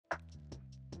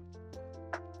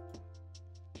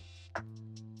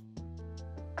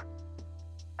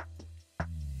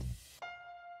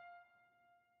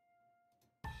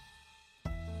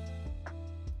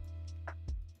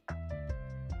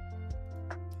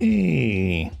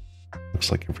Hey, looks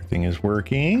like everything is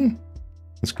working.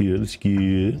 It's good, it's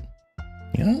good.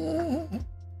 Yeah.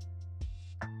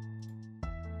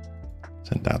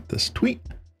 Send out this tweet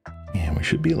and we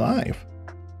should be live.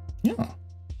 Yeah.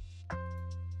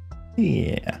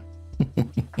 Yeah.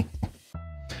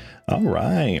 All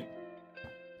right.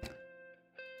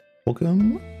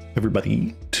 Welcome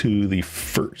everybody to the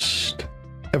first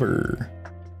ever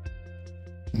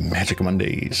Magic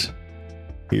Mondays.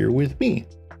 Here with me,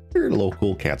 your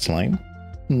local cat slime,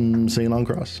 Ceylon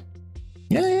Cross.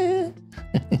 Yeah.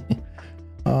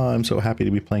 I'm so happy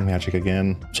to be playing Magic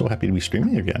again. So happy to be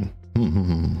streaming again.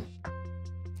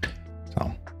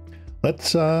 So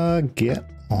let's get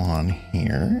on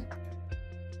here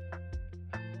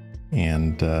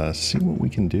and see what we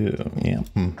can do. Yeah.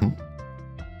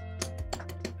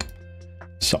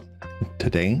 So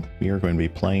today we are going to be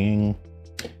playing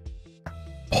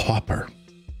Pauper.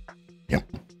 Yep.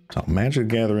 So Magic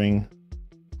the Gathering,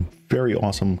 very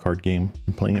awesome card game.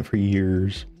 Been playing it for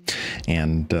years.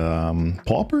 And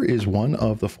Pauper is one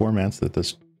of the formats that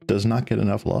this does not get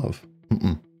enough love.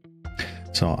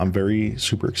 So I'm very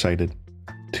super excited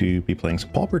to be playing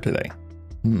some Pauper today.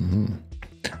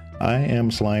 I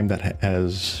am slime that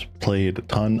has played a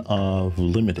ton of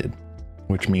limited,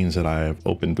 which means that I've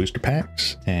opened booster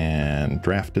packs and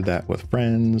drafted that with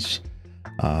friends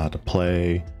to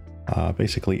play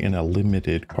basically in a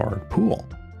limited card pool.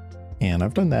 And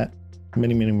I've done that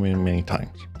many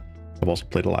times. I've also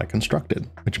played a lot of constructed,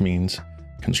 which means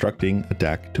constructing a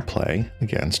deck to play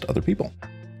against other people.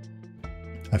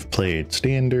 I've played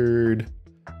standard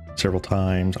several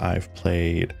times. I've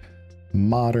played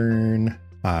modern.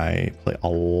 I play a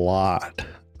lot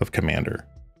of commander,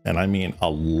 and I mean a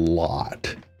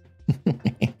lot.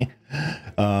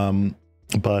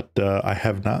 But I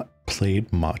have not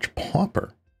played much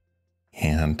Pauper,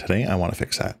 and today I want to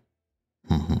fix that.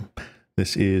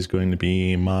 This is going to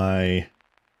be my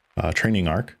training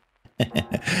arc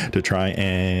to try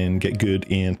and get good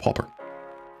in Pauper.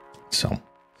 So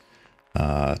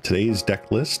today's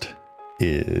deck list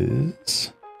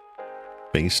is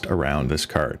based around this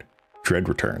card, Dread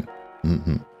Return.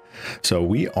 So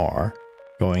we are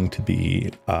going to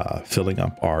be filling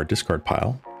up our discard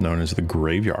pile, known as the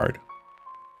graveyard,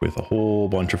 with a whole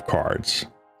bunch of cards.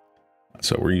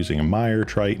 So we're using a Mire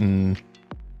Triton,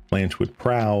 Blanchwood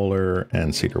Prowler,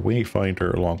 and Cedar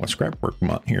Wayfinder, along with Scrapwork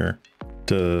Mutt here,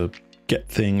 to get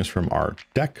things from our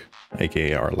deck,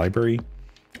 aka our library,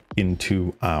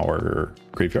 into our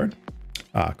graveyard.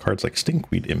 Cards like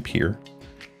Stinkweed Imp here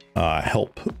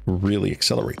help really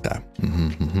accelerate that.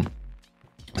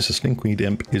 So Stinkweed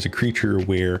Imp is a creature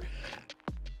where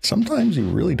sometimes you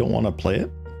really don't want to play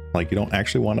it. Like, you don't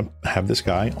actually want to have this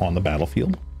guy on the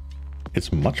battlefield.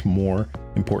 It's much more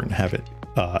important to have it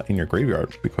in your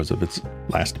graveyard because of its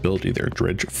last ability there,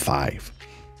 Dredge 5.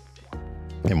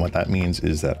 And what that means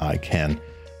is that I can,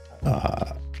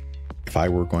 if I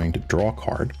were going to draw a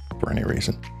card for any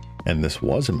reason, and this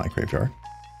was in my graveyard,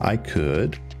 I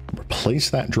could replace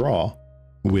that draw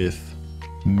with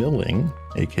milling,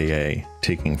 aka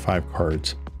taking 5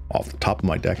 cards off the top of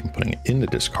my deck and putting it in the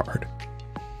discard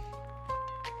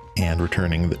and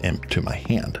returning the imp to my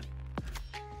hand.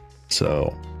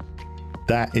 So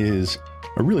that is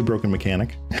a really broken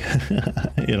mechanic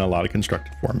in a lot of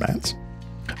constructed formats.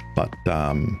 But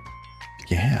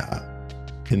yeah,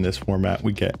 in this format,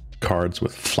 we get cards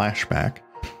with flashback,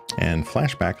 and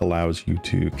flashback allows you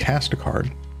to cast a card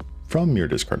from your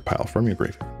discard pile, from your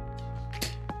graveyard.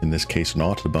 In this case,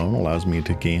 Gnaw to the Bone allows me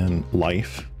to gain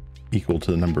life equal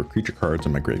to the number of creature cards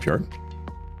in my graveyard.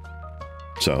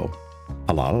 So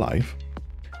a lot of life.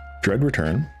 Dread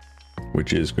Return,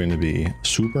 which is going to be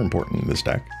super important in this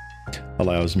deck,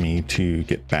 allows me to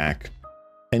get back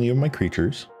any of my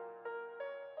creatures.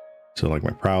 So like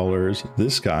my Prowlers,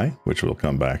 this guy, which we'll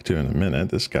come back to in a minute,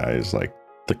 this guy is like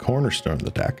the cornerstone of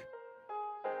the deck.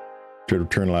 Dread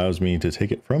Return allows me to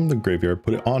take it from the graveyard,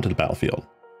 put it onto the battlefield.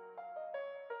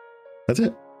 That's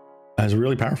it. That's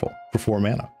really powerful for 4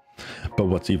 mana. But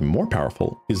what's even more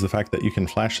powerful is the fact that you can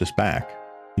flash this back.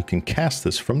 You can cast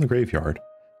this from the graveyard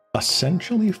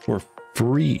essentially for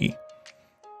free.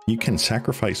 You can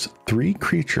sacrifice 3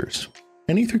 creatures,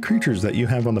 any 3 creatures that you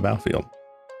have on the battlefield.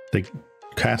 They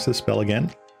cast this spell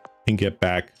again and get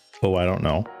back, oh, I don't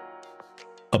know,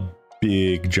 a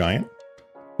big giant,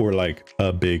 or like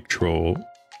a big troll,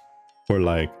 or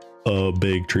like a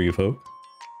big tree of oak.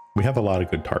 We have a lot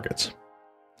of good targets.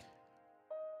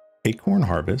 Acorn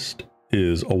Harvest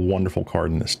is a wonderful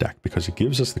card in this deck because it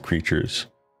gives us the creatures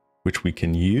which we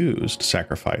can use to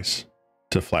sacrifice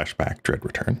to flashback Dread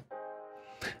Return.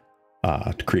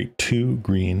 To create 2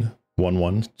 green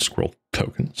 1/1 scroll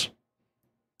tokens.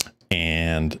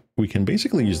 And we can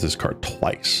basically use this card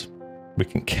twice. We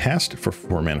can cast it for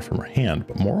 4 mana from our hand,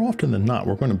 but more often than not,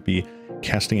 we're going to be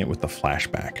casting it with the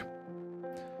flashback.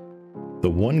 The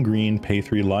 1 green pay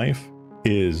 3 life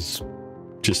is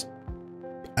just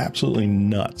absolutely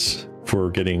nuts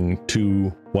for getting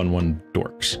 2 1/1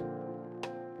 dorks.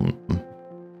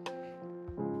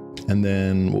 And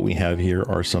then what we have here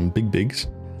are some big bigs.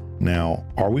 Now,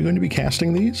 are we going to be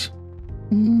casting these?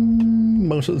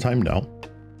 Most of the time, no.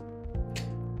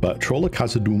 But Trolla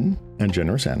Khazad-dûm and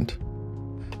Generous End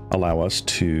allow us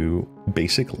to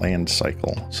basic land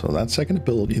cycle. So that second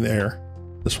ability there,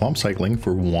 the swamp cycling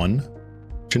for 1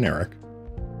 generic,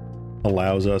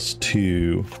 allows us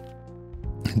to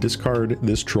discard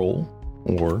this troll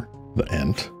or the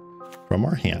Ent from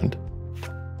our hand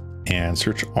and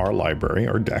search our library,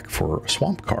 our deck, for a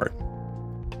swamp card.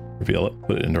 Reveal it,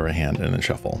 put it into our hand, and then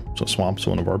shuffle. So swamp's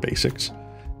one of our basics.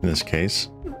 In this case,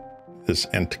 this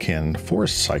Ent can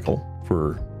forest cycle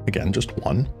for, again, just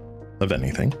 1 of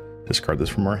anything. Discard this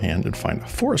from our hand and find a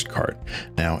forest card.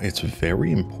 Now, it's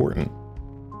very important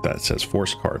that it says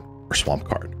forest card or swamp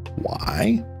card.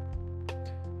 Why?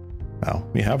 Well,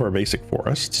 we have our basic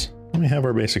forests and we have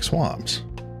our basic swamps.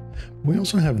 We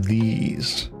also have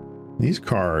these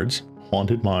cards,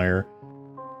 Haunted Mire,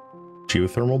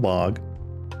 Geothermal Bog,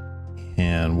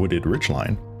 and Wooded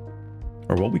Ridgeline,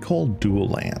 are what we call dual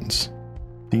lands.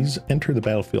 These enter the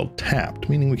battlefield tapped,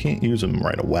 meaning we can't use them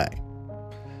right away.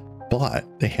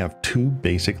 But they have 2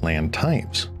 basic land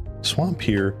types. Swamp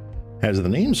here has the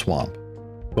name swamp,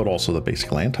 but also the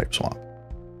basic land type swamp.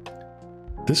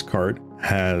 This card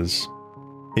has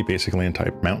a basic land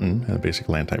type mountain and a basic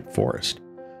land type forest,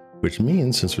 which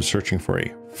means since we're searching for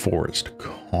a forest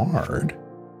card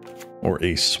or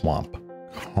a swamp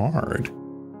card,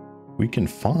 we can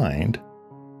find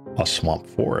a swamp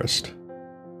forest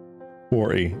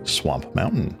or a swamp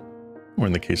mountain, or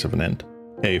in the case of an Ent,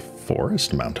 a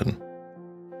forest mountain.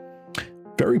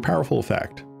 Very powerful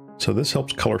effect. So this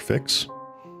helps color fix.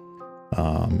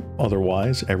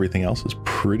 Otherwise, everything else is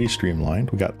pretty streamlined.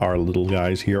 We got our little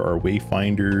guys here, our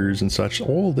wayfinders and such.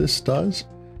 All this does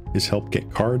is help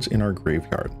get cards in our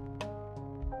graveyard.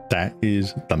 That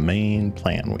is the main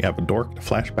plan. We have a dork to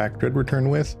flashback Dread Return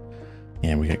with,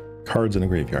 and we get cards in the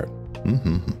graveyard.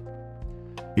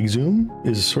 Exhume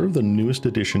is sort of the newest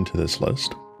addition to this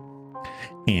list,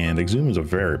 and Exhume is a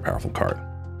very powerful card.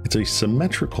 It's a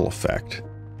symmetrical effect,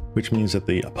 which means that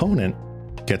the opponent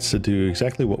gets to do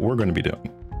exactly what we're going to be doing,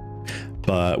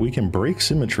 but we can break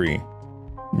symmetry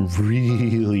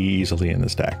really easily in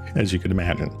this deck, as you could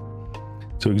imagine.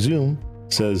 So Exhume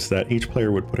says that each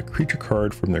player would put a creature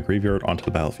card from their graveyard onto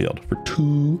the battlefield for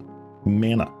 2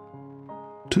 mana.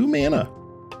 2 mana.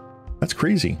 That's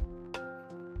crazy.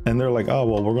 And they're like, oh,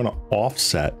 well, we're going to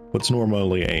offset what's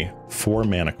normally a 4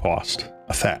 mana cost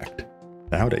effect.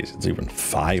 Nowadays, it's even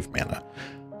 5 mana.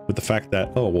 With the fact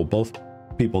that, oh, well, both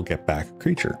people get back a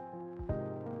creature.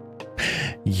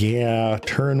 Yeah,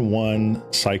 turn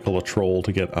 1, cycle a troll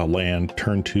to get a land.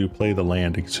 Turn 2, play the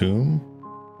land, Exhume.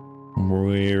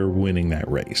 We're winning that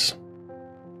race.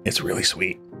 It's really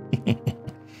sweet.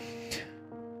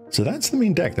 So that's the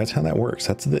main deck. That's how that works.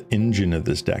 That's the engine of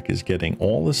this deck, is getting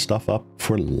all this stuff up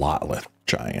for Lotleth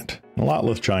Giant. And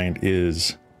Lotleth Giant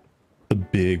is the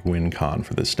big win con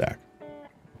for this deck.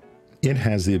 It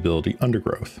has the ability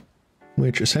Undergrowth,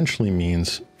 which essentially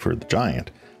means for the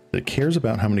Giant that it cares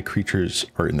about how many creatures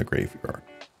are in the graveyard.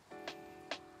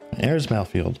 When it enters the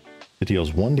battlefield, it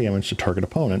deals 1 damage to target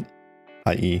opponent,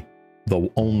 i.e. the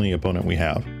only opponent we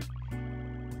have,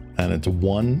 and it's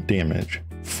 1 damage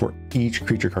for each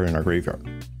creature card in our graveyard.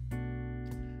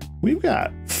 We've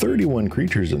got 31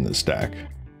 creatures in this deck,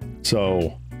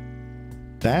 so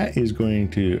that is going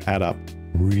to add up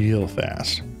real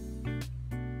fast.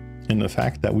 And the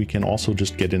fact that we can also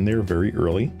just get in there very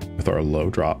early with our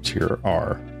low drops here,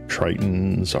 our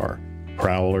Tritons, our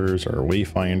Prowlers, our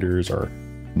Wayfinders, our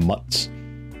Mutts,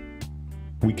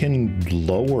 we can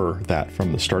lower that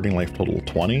from the starting life total of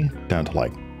 20 down to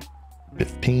like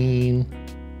 15,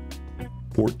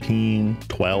 14,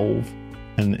 12,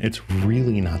 and it's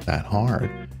really not that hard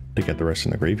to get the rest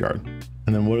in the graveyard.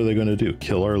 And then what are they going to do?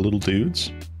 Kill our little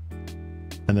dudes?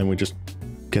 And then we just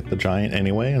get the Giant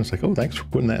anyway, and it's like, oh, thanks for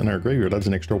putting that in our graveyard. That's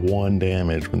an extra 1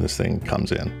 damage when this thing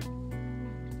comes in.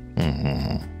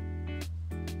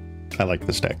 I like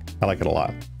this deck. I like it a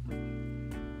lot.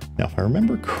 Now, if I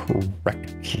remember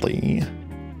correctly,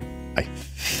 I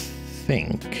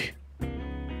think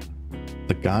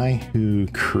the guy who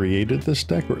created this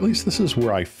deck, or at least this is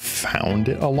where I found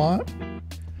it a lot,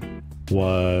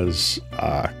 was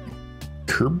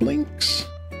Kerblinks.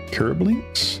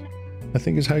 I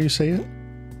think is how you say it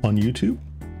on YouTube.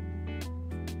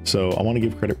 So I want to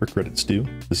give credit where credit's due.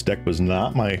 This deck was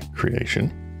not my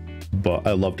creation, but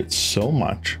I loved it so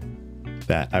much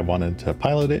that I wanted to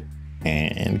pilot it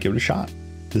and give it a shot.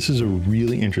 This is a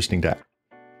really interesting deck.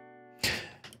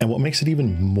 And what makes it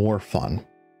even more fun,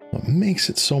 what makes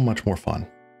it so much more fun,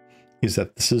 is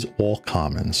that this is all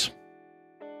commons.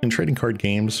 In trading card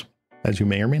games, as you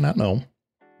may or may not know,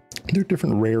 there are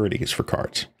different rarities for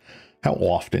cards. How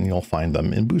often you'll find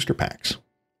them in booster packs.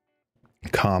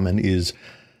 Common is,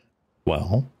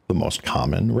 well, the most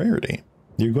common rarity.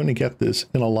 You're going to get this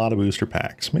in a lot of booster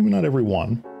packs. Maybe not every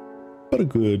one, but a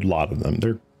good lot of them.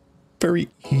 They're very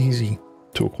easy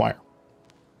to acquire.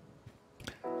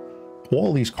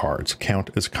 All these cards count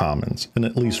as commons in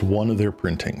at least one of their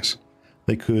printings.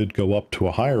 They could go up to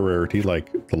a higher rarity,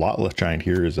 like the Lotless Giant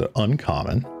here is an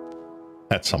uncommon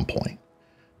at some point.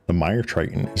 The Mire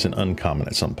Triton is an uncommon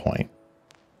at some point.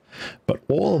 But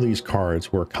all of these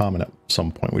cards were common at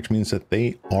some point, which means that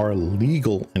they are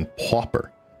legal in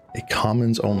Pauper, a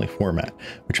commons only format,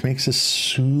 which makes this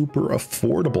super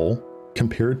affordable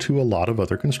compared to a lot of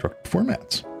other constructed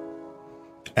formats.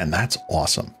 And that's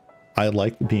awesome. I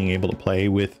like being able to play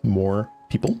with more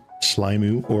people,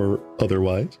 Slimu or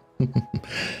otherwise,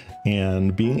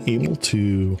 and being able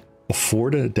to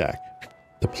afford a deck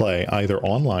to play either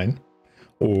online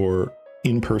or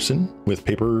in person with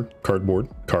paper cardboard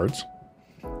cards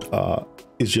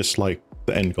is just like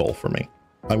the end goal for me.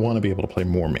 I want to be able to play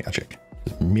more Magic.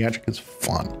 Magic is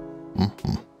fun.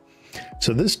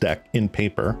 So this deck in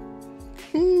paper,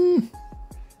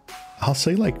 I'll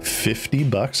say like 50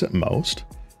 bucks at most.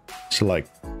 So like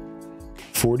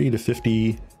 40 to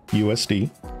 50 USD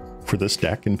for this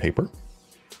deck in paper.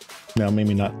 Now,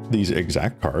 maybe not these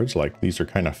exact cards, like these are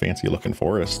kind of fancy looking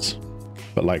forests,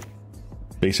 but like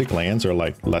basic lands are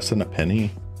like less than a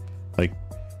penny. Like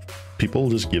people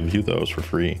just give you those for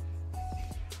free.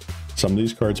 Some of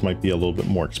these cards might be a little bit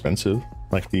more expensive,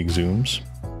 like the Exhumes,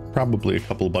 probably a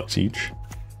couple of bucks each.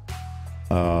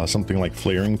 Something like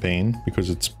Flaring Pain,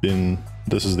 because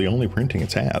this is the only printing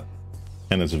it's had,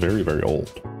 and it's very, very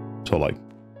old. So like,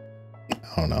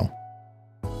 I don't know,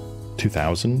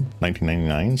 2000,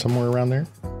 1999, somewhere around there.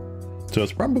 So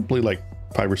it's probably like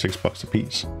 $5 or $6 a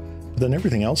piece. But then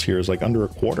everything else here is like under a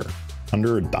quarter,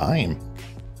 under a dime.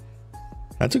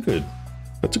 That's a good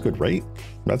rate.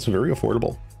 That's very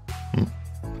affordable.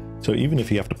 So even if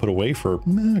you have to put away for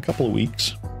a couple of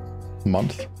weeks, a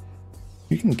month,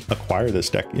 you can acquire this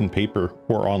deck in paper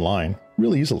or online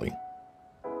real easily.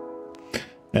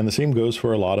 And the same goes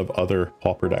for a lot of other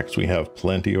Pauper decks. We have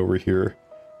plenty over here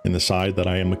in the side that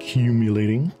I am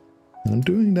accumulating. And I'm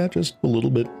doing that just a little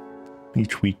bit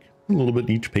each week, a little bit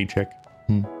each paycheck.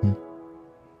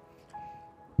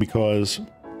 Because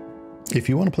if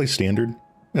you want to play standard,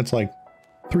 it's like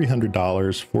 $300,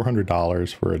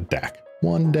 $400 for a deck.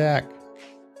 One deck.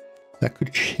 That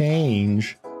could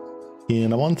change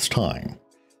in a month's time.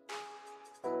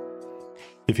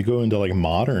 If you go into like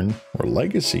modern or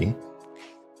legacy,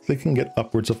 they can get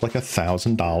upwards of like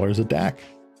 $1,000 a deck.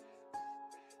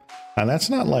 And that's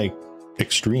not like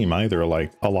extreme either.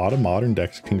 Like a lot of modern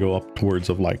decks can go up towards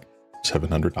of like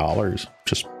 $700,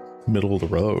 just middle of the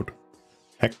road.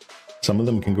 Heck, some of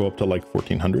them can go up to like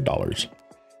 $1,400.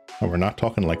 And we're not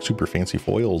talking like super fancy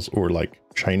foils or like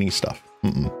shiny stuff.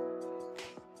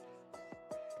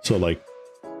 So like,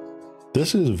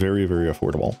 this is very, very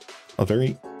affordable. A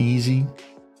very easy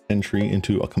entry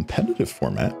into a competitive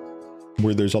format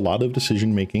where there's a lot of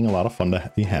decision making, a lot of fun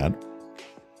to be had.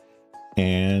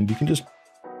 And you can just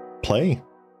play.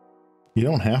 You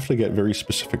don't have to get very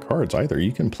specific cards either.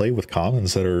 You can play with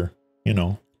commons that are, you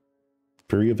know,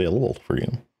 very available for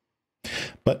you.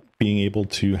 But being able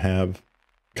to have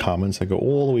commons that go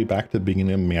all the way back to the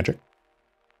beginning of Magic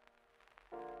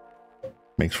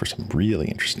makes for some really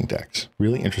interesting decks,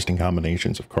 really interesting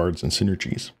combinations of cards and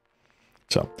synergies.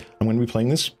 So I'm going to be playing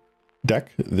this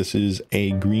deck. This is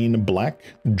a green-black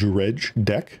Dredge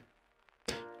deck,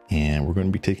 and we're going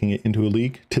to be taking it into a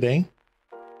league today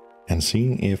and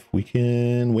seeing if we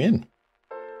can win.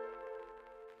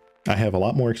 I have a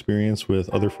lot more experience with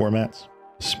other formats.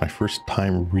 This is my first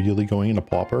time really going into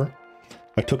Pauper.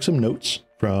 I took some notes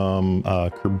from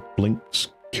Curblinks.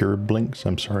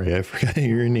 I'm sorry, I forgot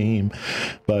your name,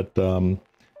 but so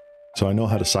I know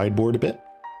how to sideboard a bit,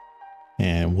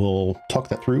 and we'll talk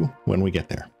that through when we get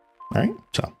there. All right,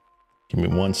 so give me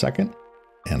 1 second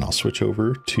and I'll switch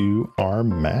over to our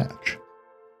match.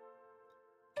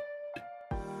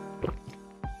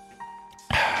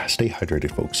 Stay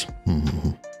hydrated, folks.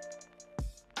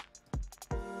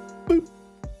 Boop.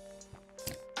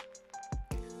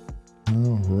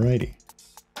 Alrighty.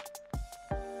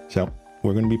 So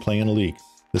we're going to be playing a league.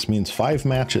 This means 5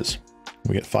 matches.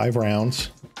 We get 5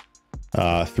 rounds,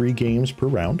 3 games per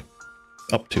round.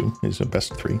 Up to is a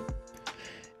best of 3.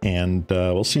 And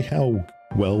we'll see how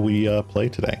well we play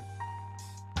today.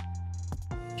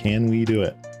 Can we do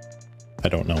it? I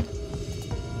don't know.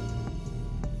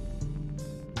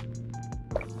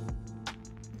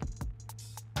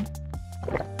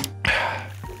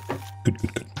 Good,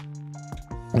 good, good.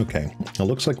 Okay, it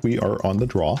looks like we are on the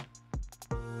draw.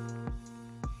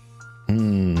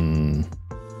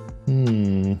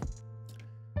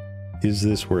 Is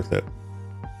this worth it?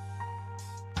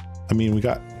 I mean, we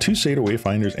got 2 Satyr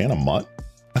Wayfinders and a Mutt.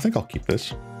 I think I'll keep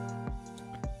this.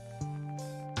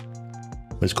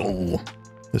 Let's go.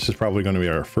 This is probably going to be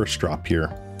our first drop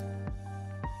here.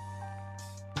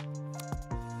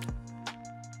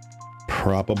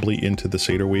 Probably into the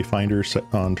Satyr Wayfinder set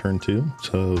on turn 2.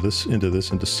 So this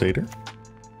into Satyr.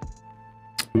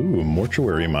 Ooh,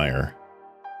 Mortuary Mire.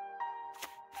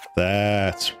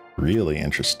 That's really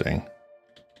interesting.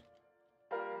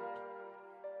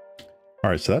 All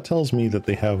right, so that tells me that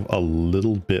they have a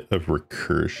little bit of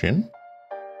recursion.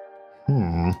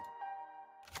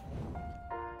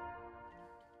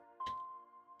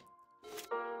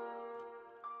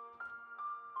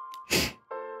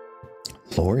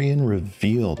 Lorien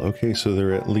revealed. Okay, so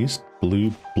they're at least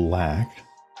blue-black.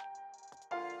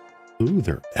 Ooh,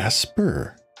 they're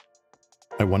Esper.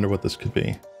 I wonder what this could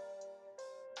be.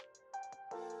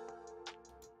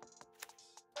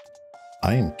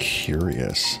 I am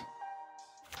curious.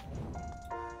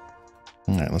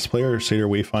 All right, let's play our Satyr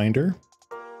Wayfinder.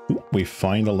 Ooh, we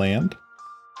find a land.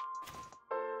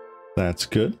 That's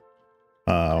good.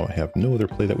 We have no other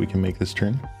play that we can make this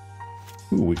turn.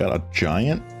 Ooh, we got a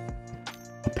giant,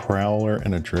 a prowler,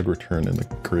 and a dread return in the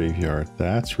graveyard.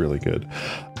 That's really good.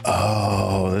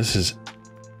 Oh, this is...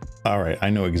 All right,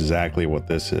 I know exactly what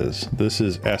this is. This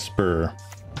is Esper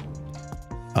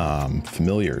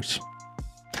Familiars.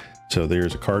 So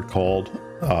there's a card called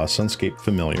Sunscape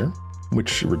Familiar,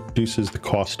 which reduces the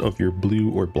cost of your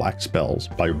blue or black spells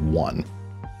by 1.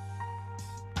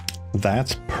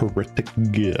 That's pretty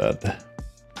good.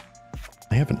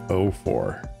 I have an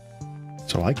 0-4,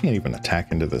 so I can't even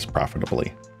attack into this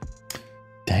profitably.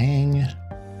 Dang.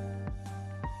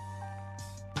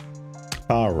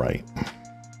 All right.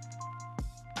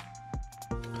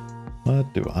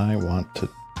 What do I want to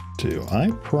do?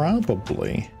 I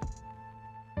probably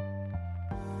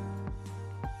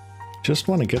just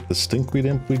want to get the Stinkweed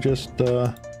Imp we just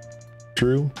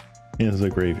drew into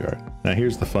the graveyard. Now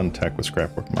here's the fun tech with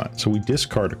Scrapbook Mod. So we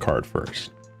discard a card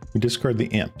first. We discard the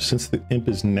Imp. Since the Imp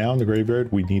is now in the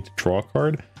graveyard, we need to draw a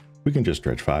card. We can just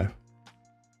dredge 5.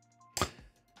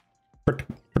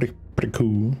 Pretty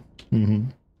cool.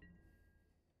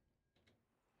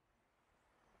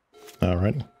 All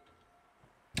right.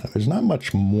 Now, there's not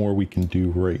much more we can do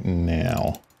right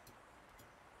now.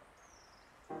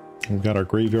 We've got our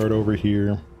graveyard over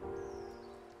here.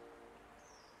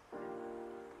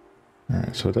 All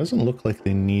right, so it doesn't look like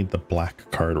they need the black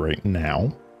card right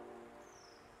now.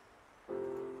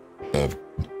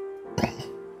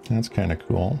 That's kind of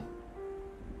cool.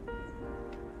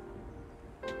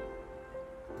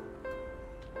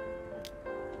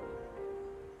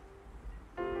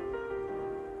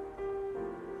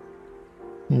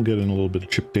 I'm getting a little bit of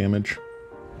chip damage.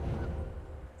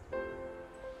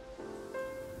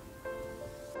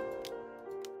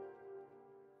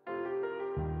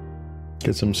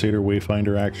 Get some Satyr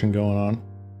Wayfinder action going on.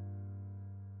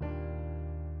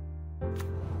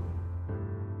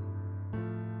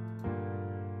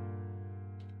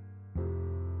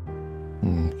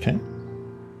 Okay.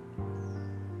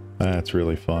 That's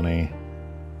really funny.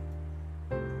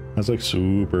 That's like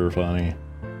super funny.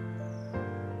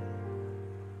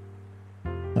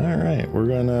 Alright, we're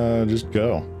gonna just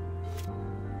go.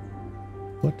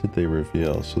 What did they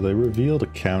reveal? So they revealed a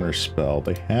counter spell.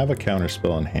 They have a counter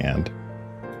spell in hand.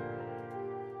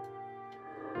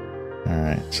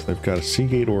 Alright, so they've got a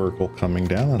Seagate Oracle coming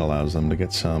down that allows them to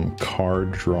get some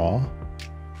card draw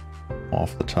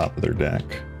off the top of their deck.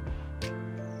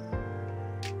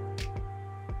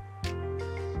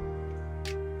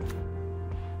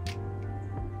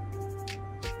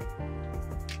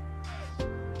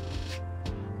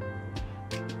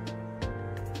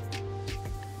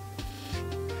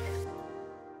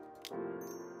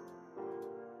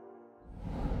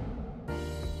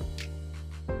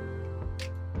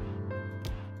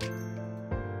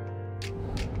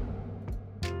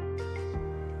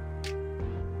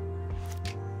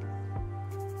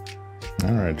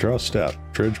 Alright, draw a step.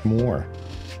 Dredge more.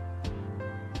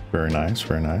 Very nice,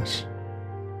 very nice.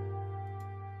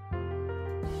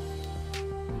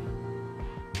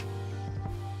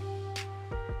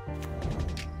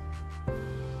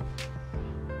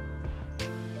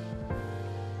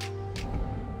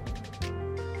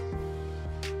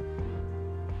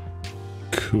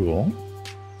 Cool.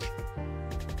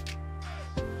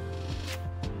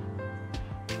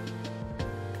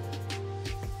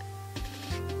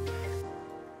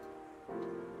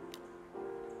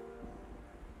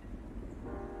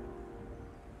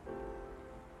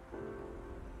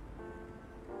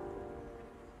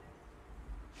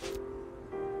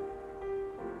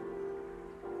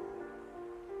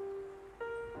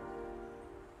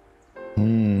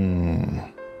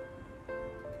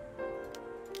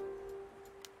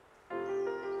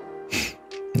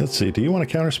 Let's see, do you want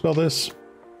to counterspell this?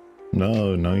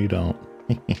 No, no you don't.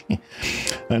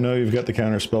 I know you've got the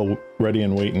counterspell ready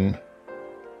and waiting.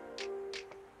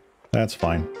 That's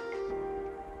fine.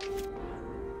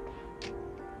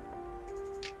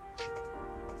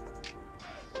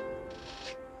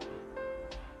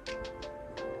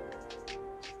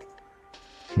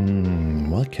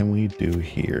 What can we do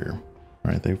here?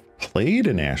 All right, they've played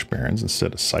an Ash Barrens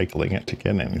instead of cycling it to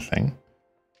get anything.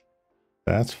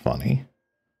 That's funny.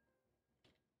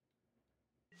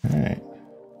 All right.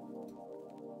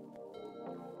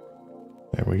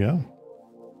 There we go.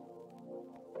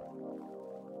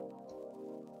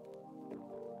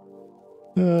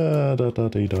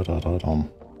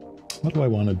 What do I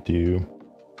want to do?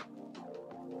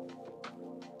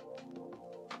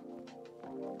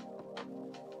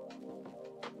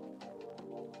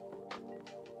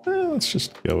 Let's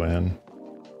just go in.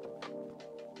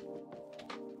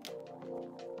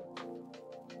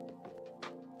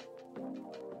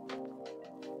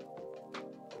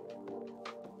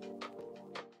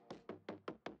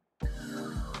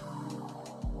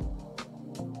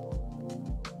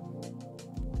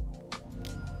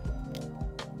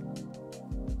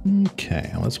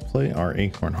 Okay, let's play our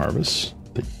Acorn Harvest.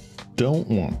 They don't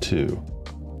want to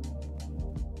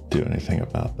do anything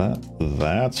about that.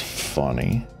 That's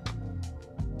funny.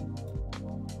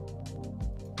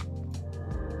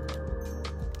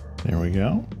 There we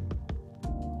go.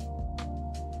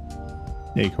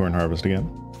 Acorn Harvest again.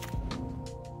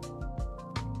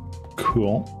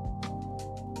 Cool.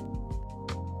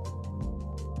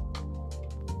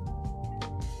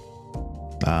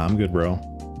 I'm good, bro.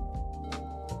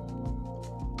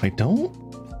 I don't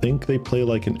think they play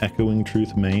like an Echoing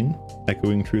Truth main.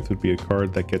 Echoing Truth would be a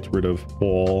card that gets rid of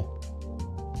all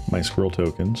my squirrel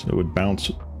tokens. It would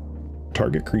bounce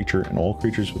target creature and all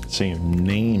creatures with the same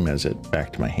name as it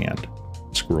back to my hand.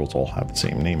 Squirrels all have the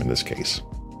same name in this case.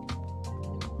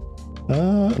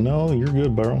 No, you're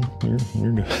good, bro. You're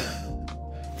good.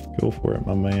 Go for it,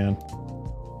 my man.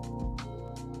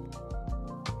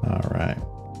 All right.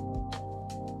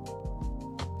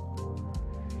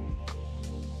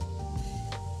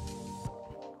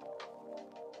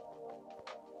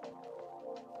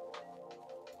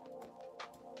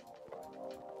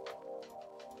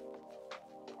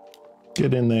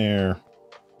 Get in there.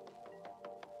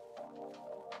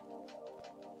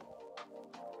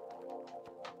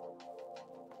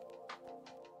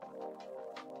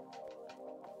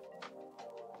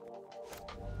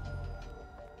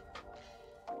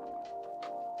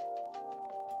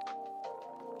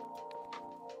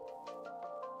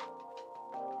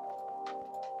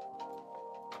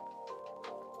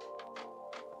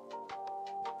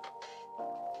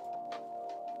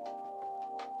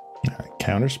 All right,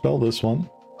 counterspell this one.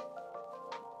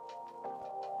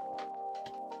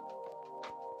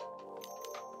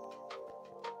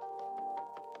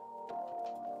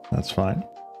 That's fine.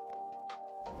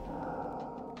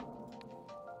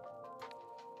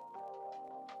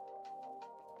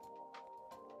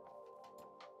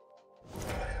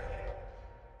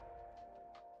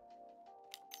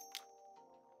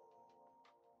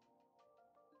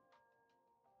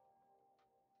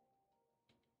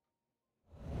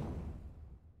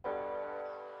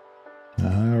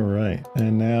 All right,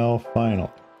 and now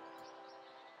final.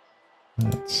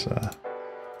 Let's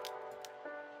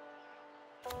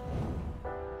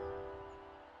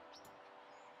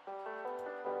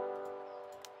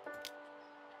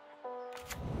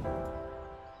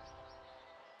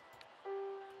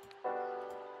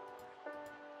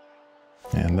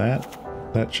and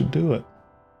that should do it.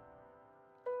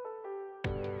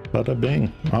 Bada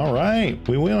bing. All right,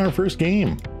 we win our first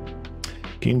game.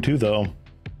 Game 2 though,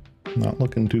 not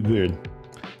looking too good.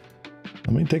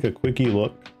 Let me take a quickie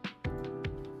look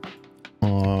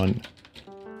on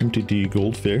MTG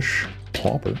Goldfish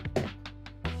Pauper.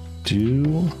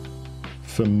 Do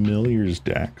Familiars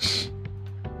decks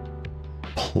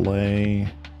play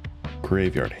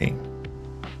Graveyard Hate?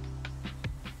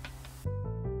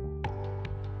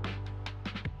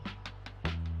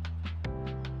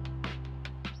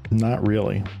 Not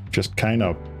really, just kind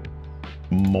of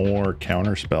more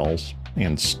counter spells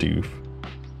and stoof.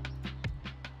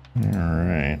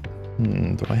 Alright.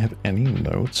 Do I have any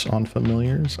notes on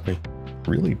familiars? I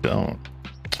really don't.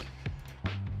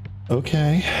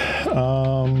 Okay.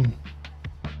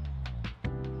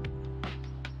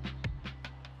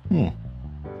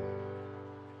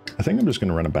 I think I'm just going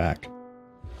to run it back.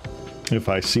 If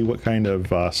I see what kind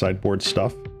of sideboard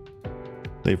stuff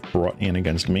they've brought in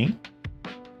against me,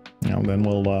 you know, then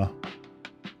we'll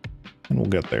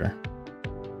get there.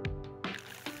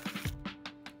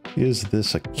 Is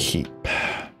this a keep?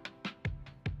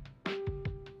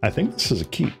 I think this is a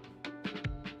keep.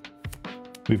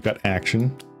 We've got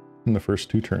action in the first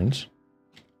 2 turns.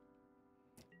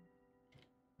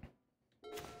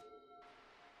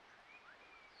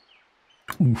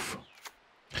 Oof.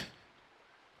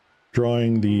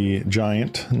 Drawing the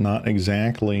giant, not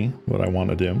exactly what I want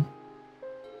to do.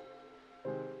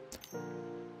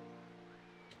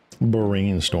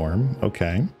 Brainstorm,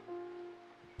 okay.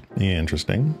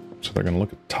 Interesting. So they're going to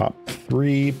look at top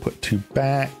 3, put 2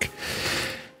 back.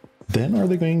 Then are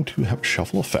they going to have a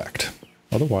shuffle effect?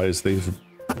 Otherwise, they've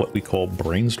what we call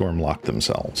brainstorm locked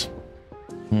themselves.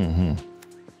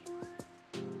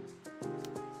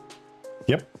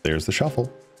 Yep, there's the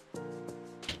shuffle.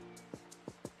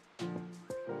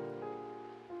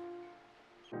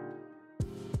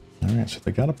 Alright, so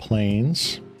they got a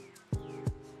plains.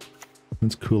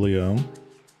 That's coolio.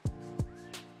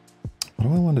 What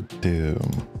do I want to do?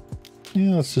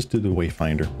 Yeah, let's just do the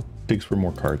Wayfinder. Digs for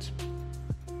more cards.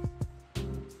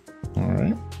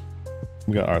 Alright.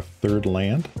 We got our 3rd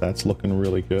land. That's looking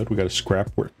really good. We got a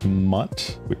Scrapwork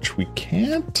Mutt, which we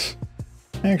can't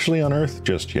actually unearth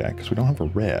just yet because we don't have a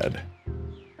red.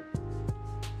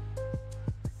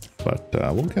 But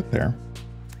we'll get there.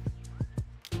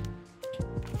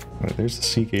 Right, there's the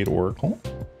Seagate Oracle.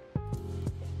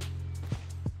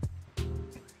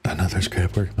 Another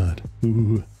Scrapwork Mutt.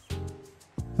 Ooh.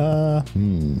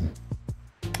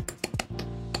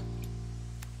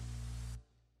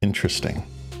 Interesting.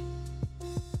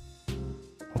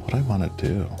 What I want to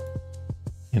do,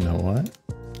 you know what?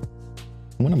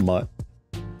 I'm going to mutt.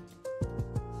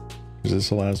 Because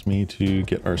this allows me to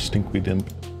get our Stinkweed Imp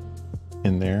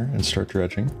in there and start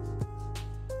dredging.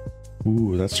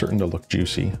 Ooh, that's starting to look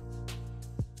juicy.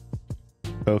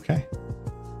 Okay.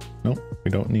 Nope,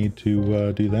 we don't need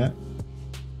to do that.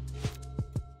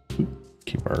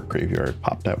 Keep our graveyard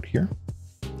popped out here.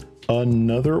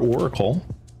 Another Oracle.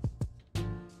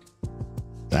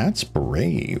 That's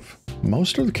brave.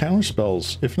 Most of the counter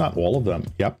spells, if not all of them,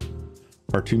 yep,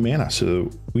 are 2 mana.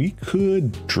 So we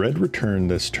could Dread Return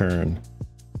this turn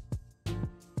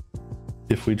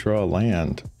if we draw a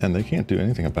land, and they can't do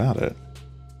anything about it.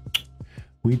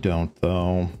 We don't,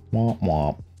 though. Womp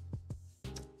womp.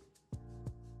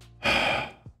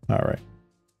 All right.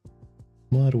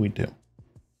 What do we do?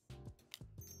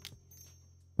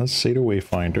 Let's say to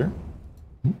Wayfinder.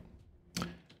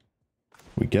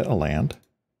 We get a land.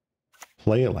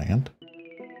 Play a land.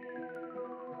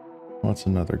 What's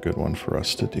another good one for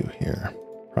us to do here?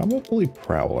 Probably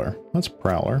Prowler. Let's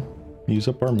Prowler. Use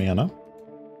up our mana.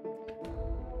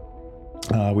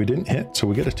 We didn't hit, so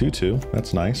we get a 2/2.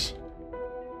 That's nice.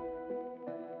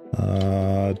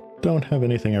 Don't have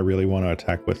anything I really want to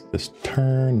attack with this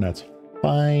turn. That's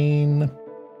fine.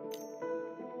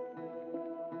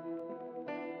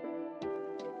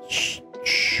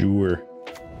 Sure.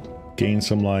 Gain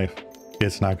some life.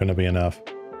 It's not going to be enough.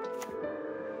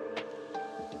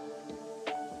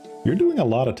 You're doing a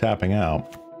lot of tapping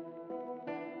out.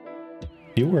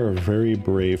 You are a very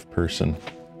brave person.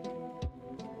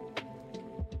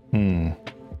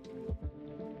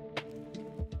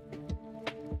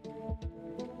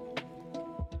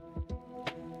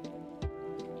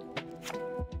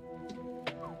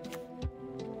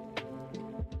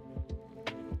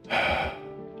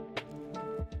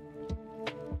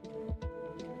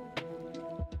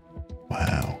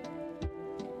 Wow.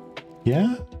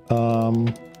 Yeah,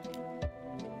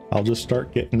 I'll just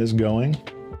start getting this going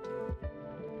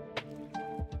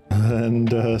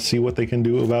and see what they can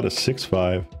do about a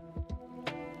 6/5.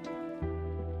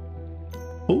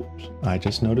 Oops, I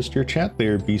just noticed your chat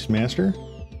there, Beastmaster.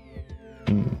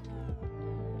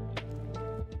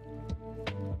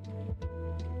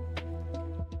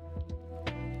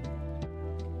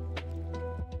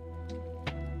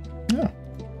 Yeah.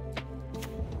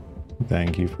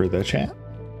 Thank you for the chat.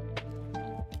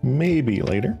 Maybe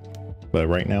later, but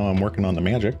right now I'm working on the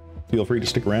magic. Feel free to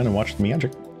stick around and watch the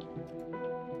magic.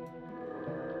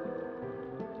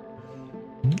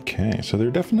 Okay, so they're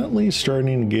definitely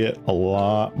starting to get a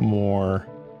lot more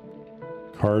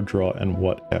card draw and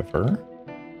whatever.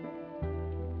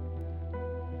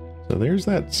 So there's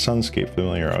that Sunscape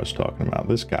familiar I was talking about,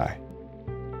 this guy.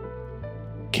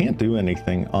 can't do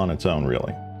anything on its own,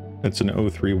 really. It's an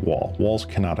 0-3 wall. Walls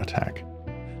cannot attack.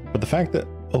 But the fact that,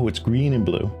 oh, it's green and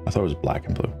blue. I thought it was black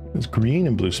and blue. It's green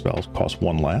and blue spells cost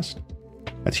 1 less.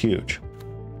 That's huge.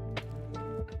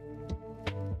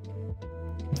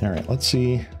 All right, let's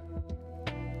see.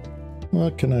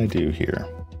 What can I do here?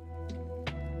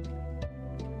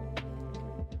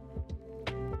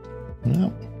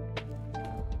 No.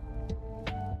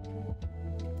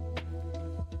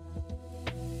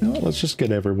 No, let's just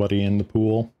get everybody in the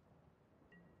pool.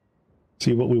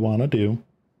 See what we want to do.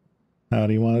 How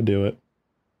do you want to do it?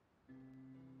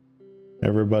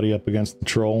 Everybody up against the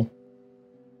troll.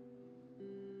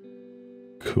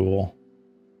 Cool.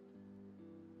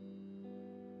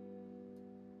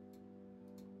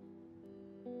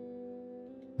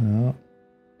 Oh.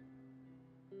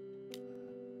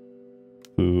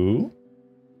 Ooh.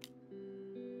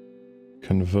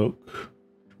 Convoke.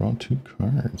 Draw 2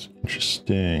 cards.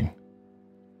 Interesting.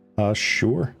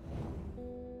 Sure.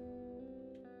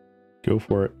 Go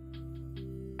for it.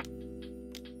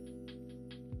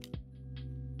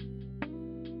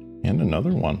 And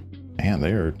another one. Man,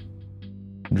 they are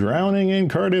drowning in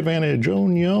card advantage. Oh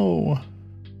no.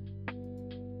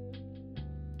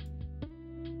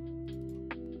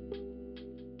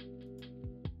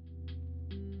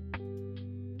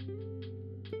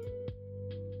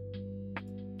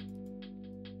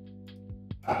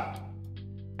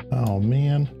 Oh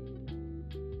man.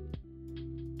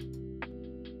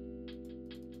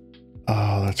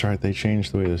 Oh, that's right. They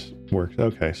changed the way this works.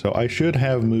 Okay, so I should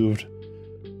have moved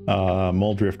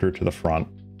Muldrifter to the front,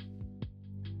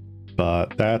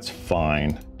 but that's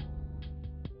fine.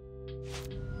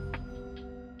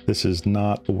 This is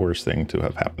not the worst thing to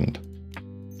have happened.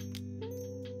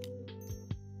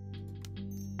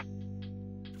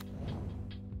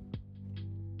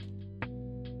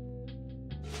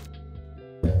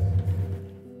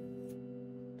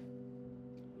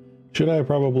 Should I have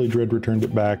probably Dread returned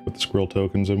it back with the squirrel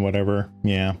tokens and whatever?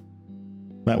 Yeah,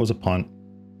 that was a punt.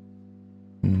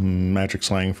 Magic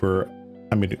slang for,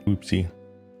 I made it oopsie.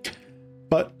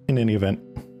 But in any event,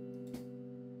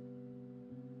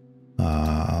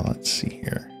 let's see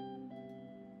here.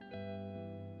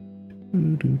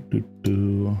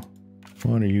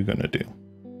 What are you gonna do?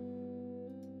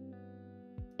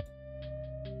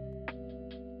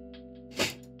 Are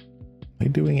they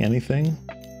doing anything?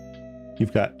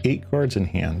 You've got 8 cards in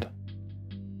hand.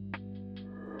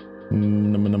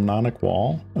 Mnemonic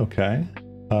Wall, okay.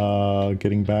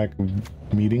 Getting back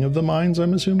Meeting of the Minds,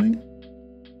 I'm assuming?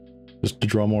 Just to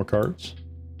draw more cards?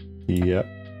 Yep.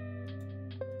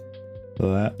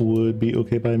 That would be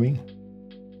okay by me.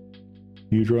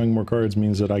 You drawing more cards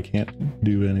means that I can't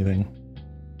do anything.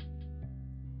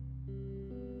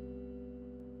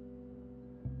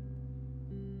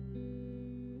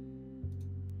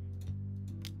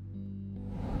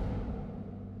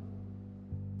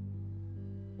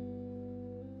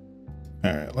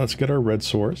 Alright, let's get our red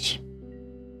source.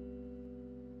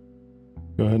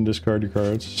 Go ahead and discard your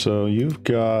cards. So you've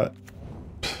got,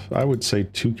 I would say,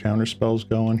 2 counter spells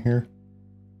going here.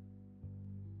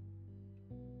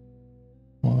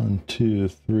 1, 2,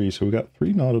 3. So we got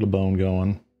 3 Gnaw to the Bone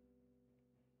going.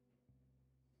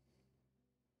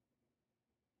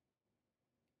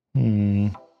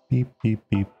 Beep, beep,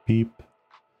 beep, beep.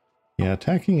 Yeah,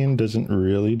 attacking in doesn't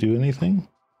really do anything.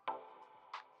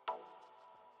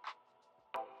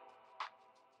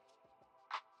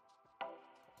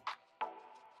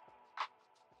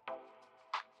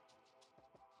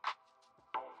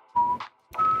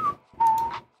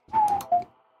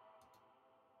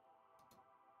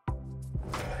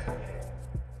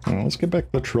 Let's get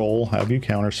back the troll, have you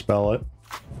counterspell it.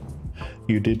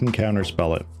 You didn't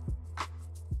counterspell it.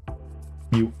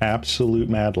 You absolute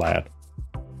mad lad.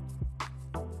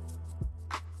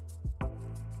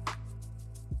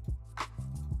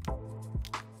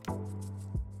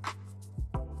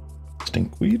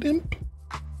 Stinkweed Imp?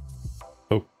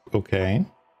 Oh, okay.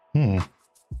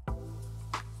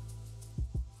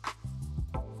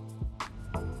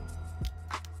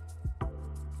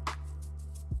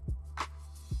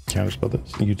 Counterspell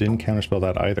this? You didn't counterspell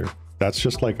that either. That's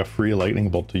just like a free lightning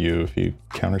bolt to you if you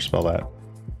counterspell that.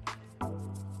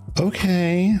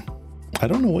 Okay. I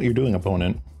don't know what you're doing,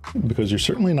 opponent, because you're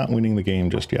certainly not winning the game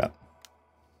just yet.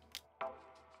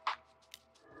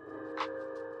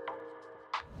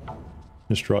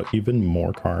 Just draw even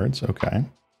more cards. Okay.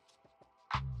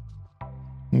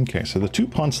 Okay, so the 2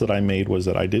 punts that I made was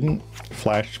that I didn't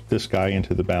flash this guy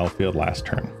into the battlefield last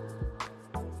turn.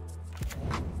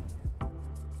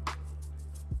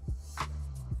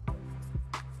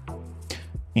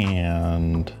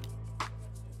 And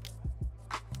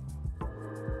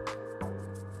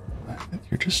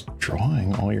You're just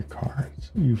drawing all your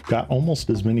cards. You've got almost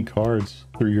as many cards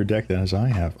through your deck as I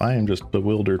have. I am just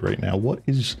bewildered right now.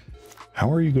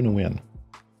 How are you going to win?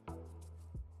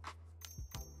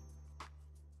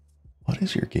 What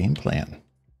is your game plan?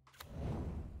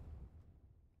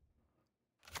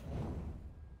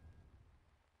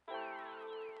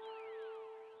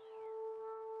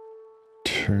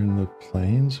 Turn the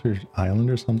plains or island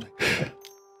or something?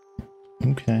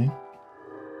 Okay.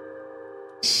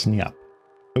 Snap.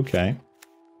 Okay.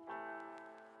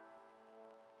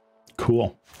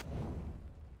 Cool.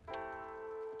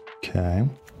 Okay.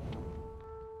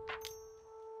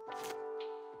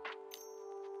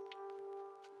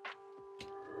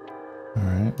 All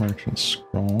right, merchant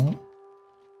scroll.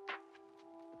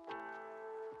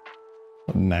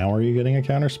 Now are you getting a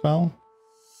counter spell?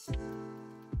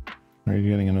 Or are you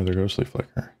getting another ghostly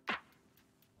flicker?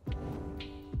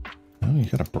 Oh, you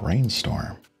got a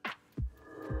brainstorm.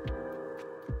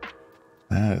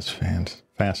 That is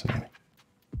fascinating.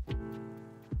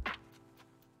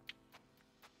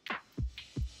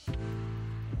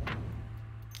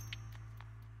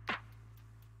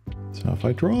 So if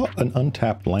I draw an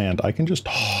untapped land, I can just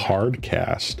hard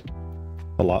cast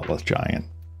a Lotless Giant.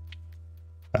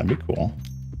 That'd be cool.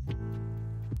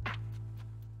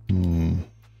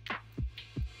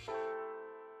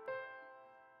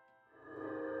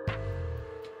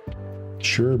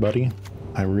 Sure, buddy.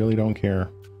 I really don't care.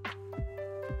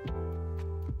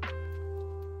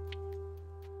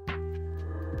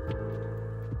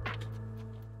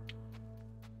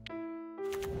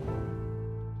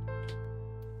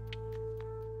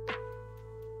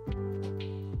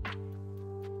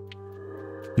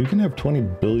 You can have 20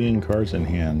 billion cards in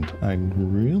hand. I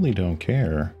really don't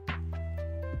care.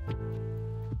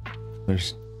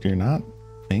 You're not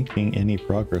making any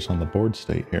progress on the board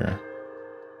state here.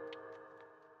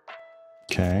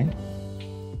 Okay.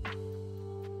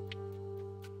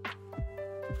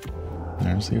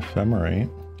 There's the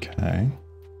ephemerate. Okay.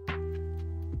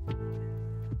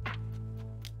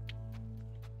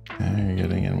 Now you're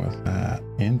getting in with that.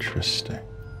 Interesting.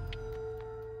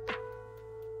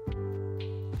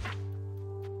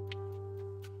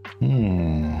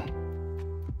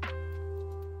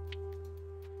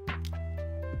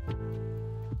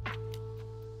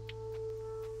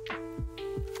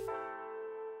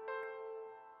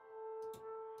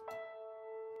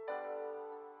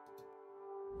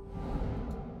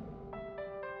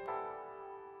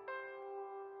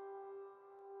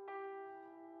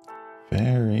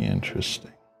 Very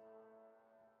interesting.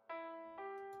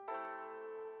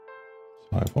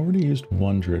 So I've already used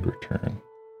one Dread return.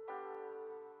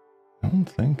 I don't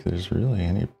think there's really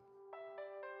any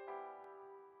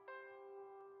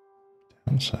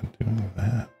downside doing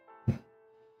that.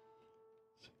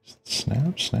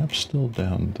 Snap's still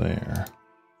down there.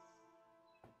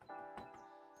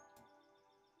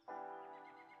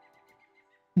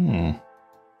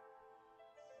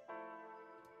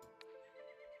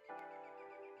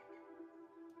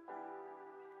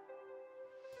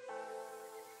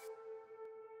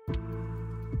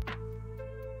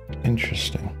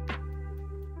 Interesting.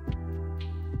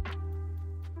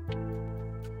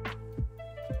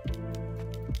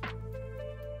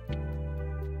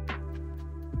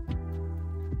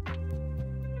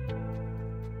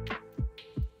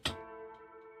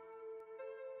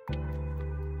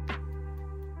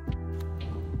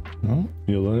 Oh,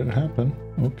 you let it happen.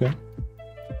 Okay.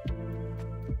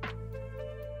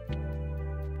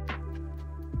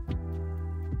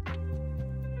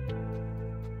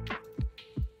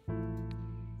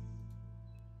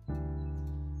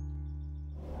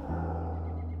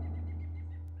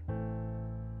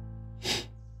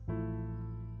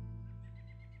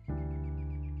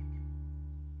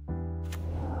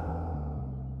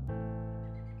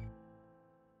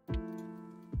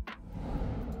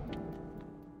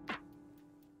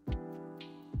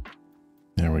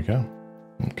 There we go.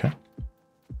 Okay.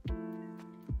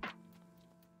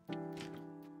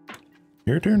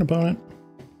 Your turn, opponent.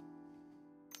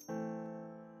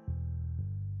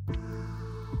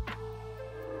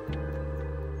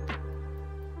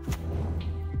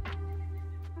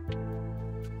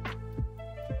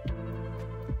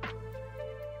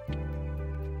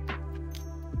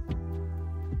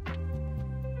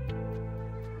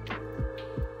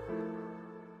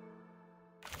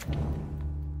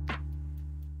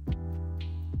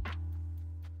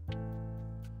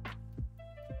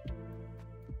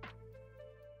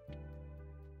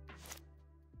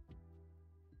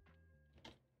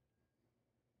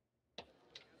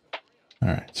 All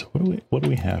right, so what do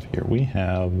we have here? We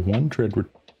have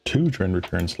two Dread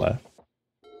returns left.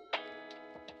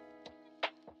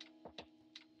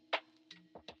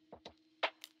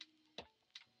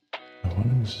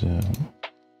 one exhume.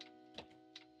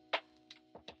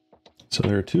 So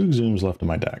there are 2 exhumes left in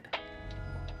my deck.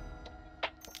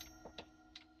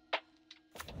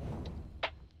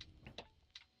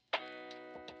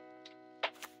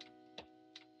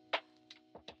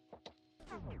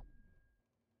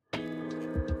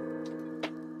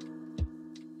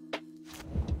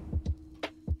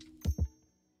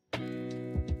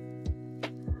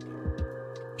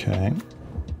 Okay.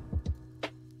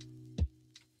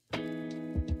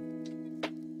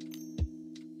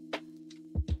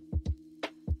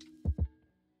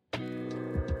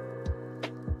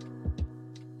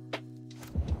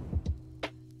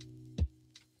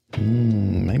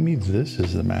 Maybe this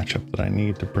is the matchup that I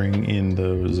need to bring in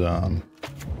those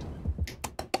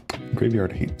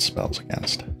graveyard hate spells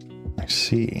against. I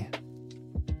see.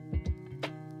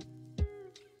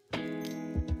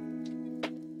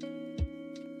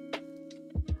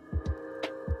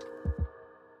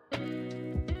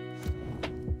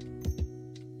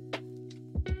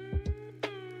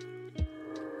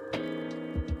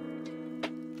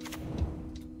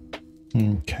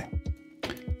 Okay.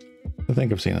 I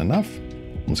think I've seen enough.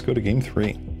 Let's go to game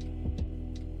 3.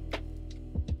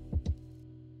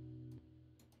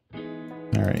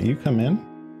 All right, you come in.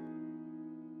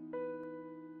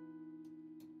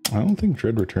 I don't think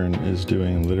Dread Return is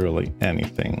doing literally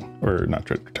anything. Or not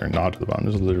Dread Return, Nod to the Bone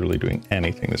is literally doing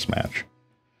anything this match.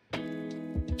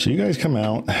 So you guys come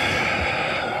out.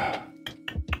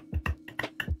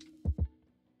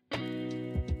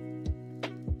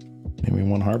 Maybe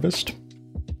 1 harvest.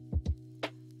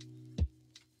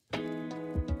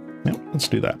 Yep, let's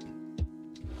do that.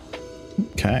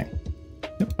 Okay.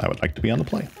 Yep, I would like to be on the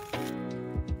play.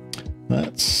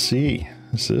 Let's see.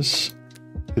 Is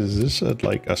this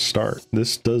like a start?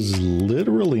 This does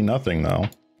literally nothing though.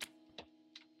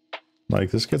 Like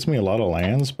this gets me a lot of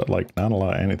lands, but like not a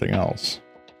lot of anything else.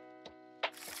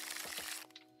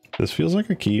 This feels like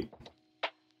a keep.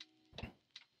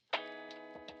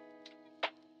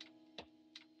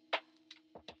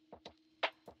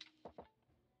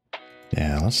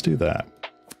 Yeah, let's do that.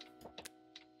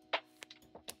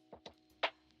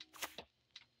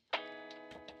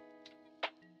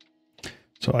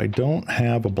 So I don't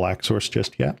have a black source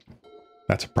just yet.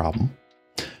 That's a problem.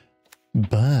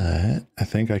 But I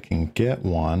think I can get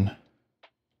one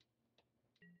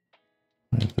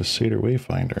with the Satyr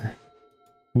Wayfinder.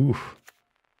 Oof.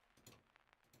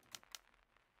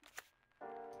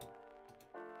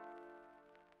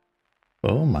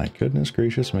 Oh my goodness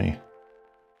gracious me.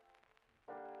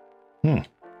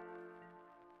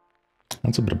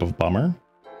 That's a bit of a bummer.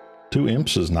 2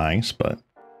 imps is nice, but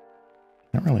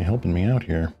not really helping me out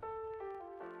here.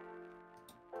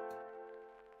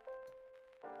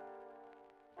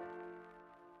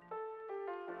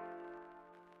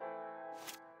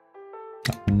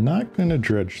 I'm not going to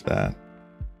dredge that.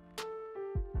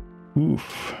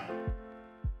 Oof.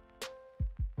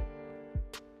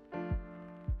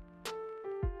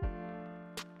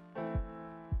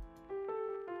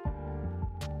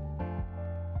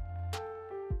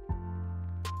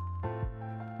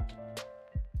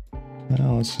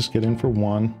 Well, let's just get in for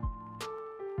 1.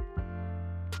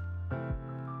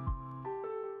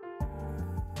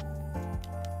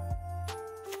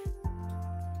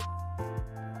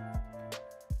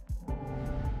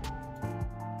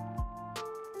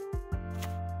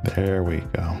 There we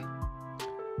go.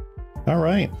 All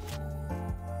right.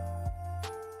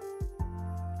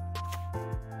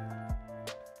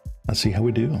 Let's see how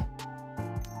we do.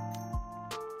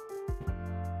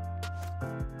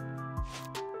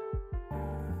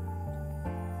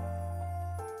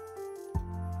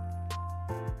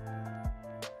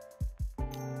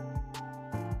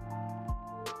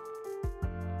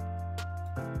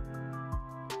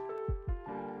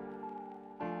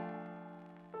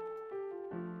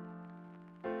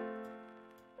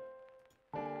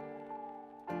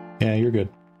 Yeah, you're good.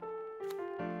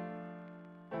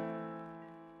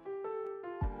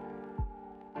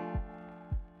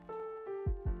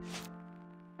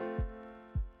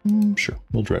 Sure,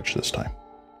 we'll dredge this time.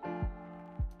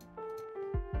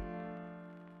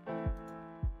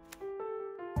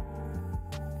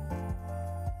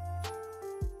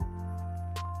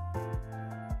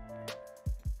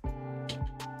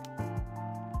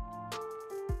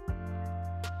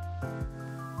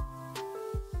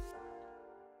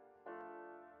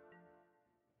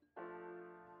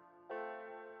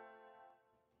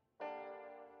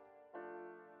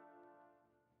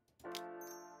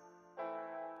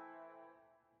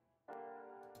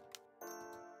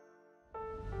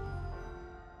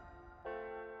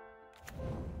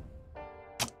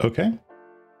 Okay.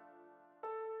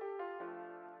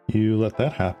 You let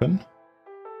that happen.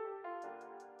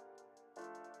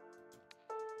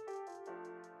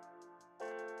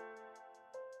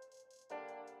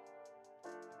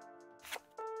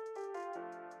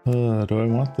 Do I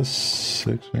want the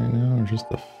 6 right now or just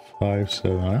the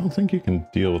 5/7? I don't think you can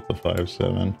deal with the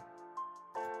 5/7.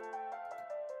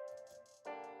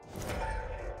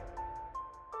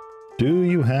 Do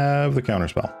you have the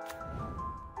counterspell?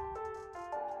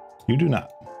 You do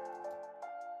not.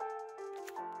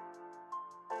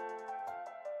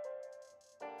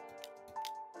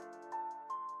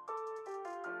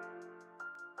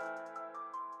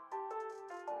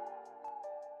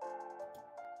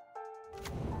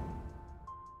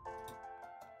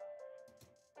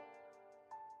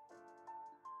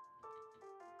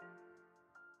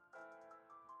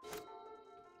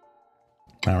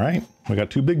 All right, we got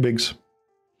 2 big bigs.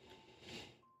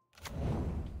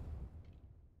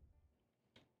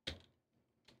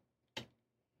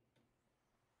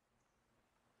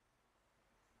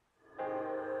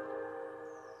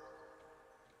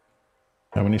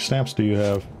 How many stamps do you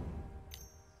have?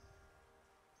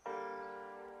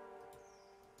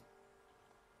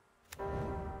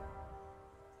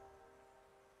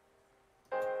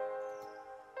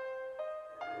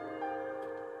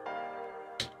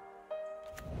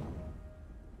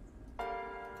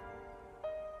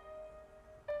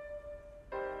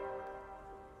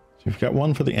 So you've got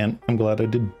 1 for the Ent. I'm glad I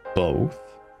did both.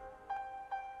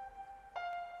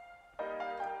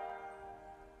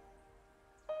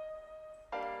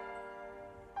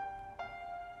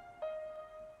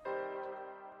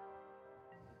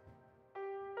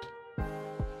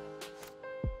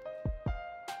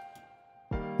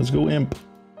 Let's go Imp.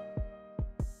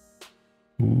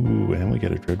 Ooh, and we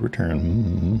get a Dread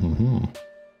return.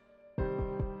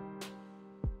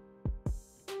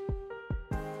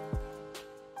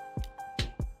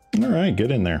 All right,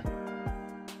 get in there.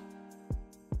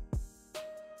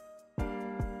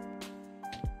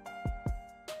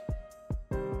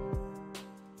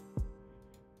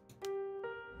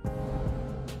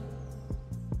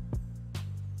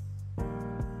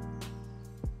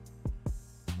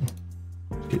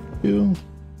 Get you.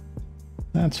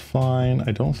 That's fine.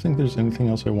 I don't think there's anything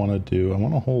else I want to do. I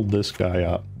want to hold this guy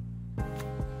up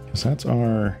because that's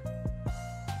our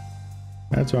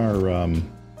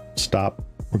stop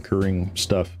recurring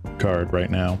stuff card right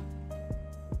now.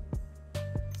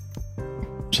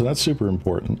 So that's super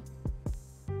important.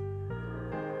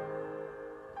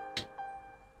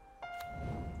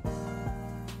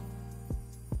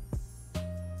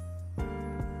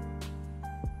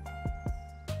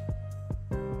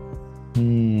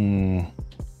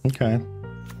 Okay.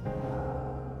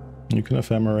 You can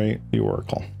ephemerate the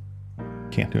Oracle.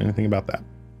 Can't do anything about that.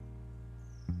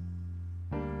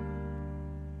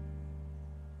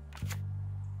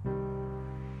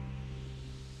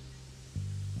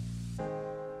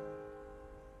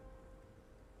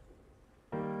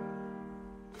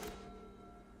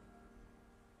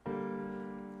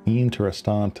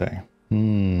 Interessante.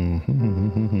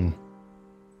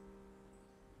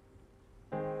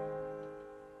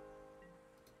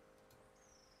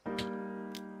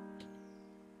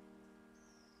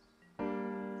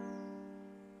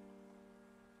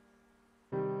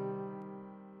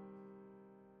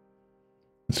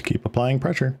 Let's keep applying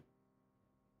pressure.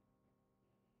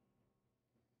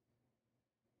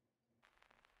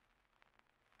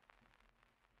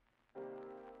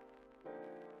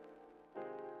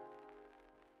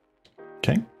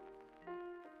 Okay.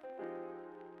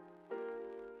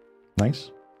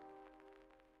 Nice.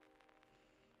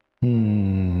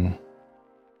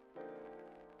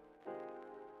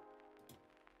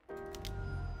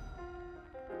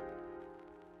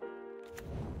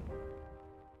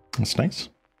 That's nice.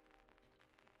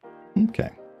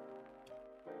 Okay.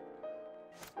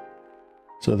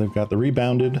 So they've got the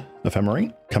rebounded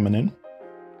ephemerate coming in.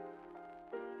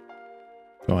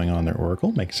 Going on their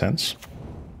Oracle, makes sense.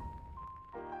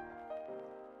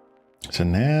 So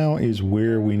now is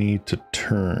where we need to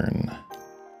turn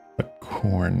the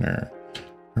corner.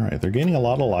 All right, they're gaining a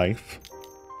lot of life.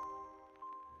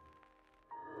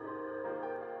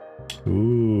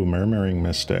 Ooh, Murmuring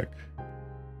Mystic.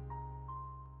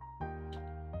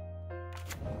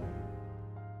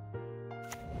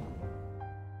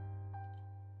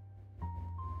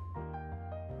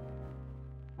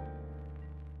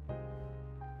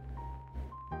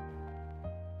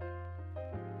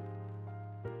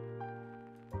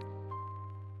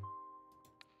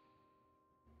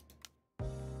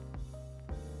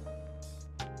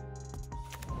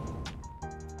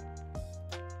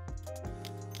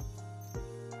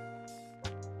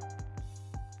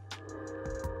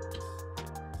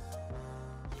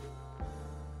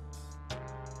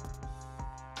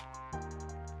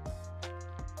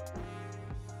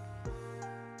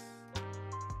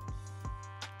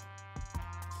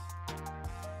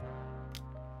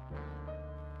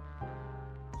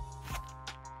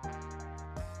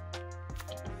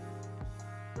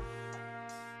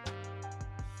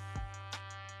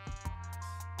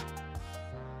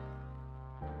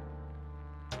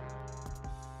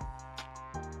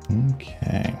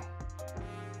 Okay.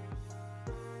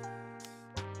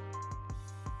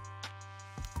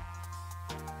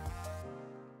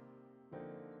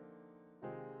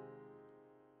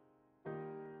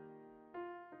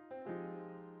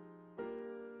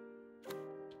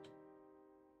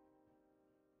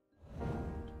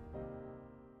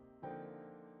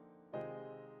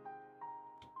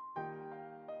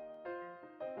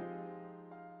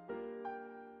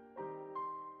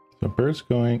 So bird's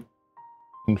going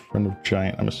in front of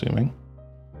giant, I'm assuming.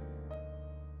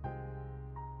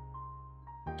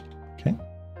 Okay.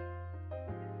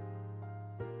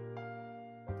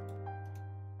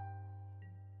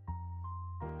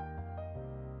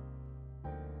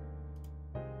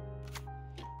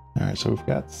 All right, so we've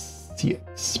got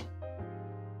 6.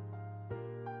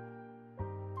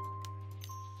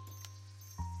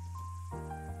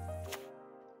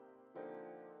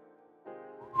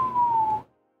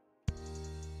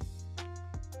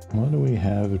 What do we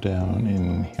have down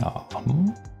in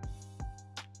here?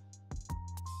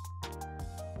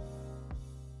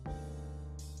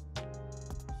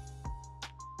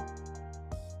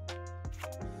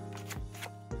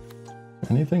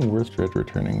 Anything worth Dredge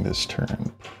returning this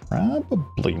turn?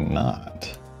 Probably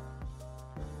not.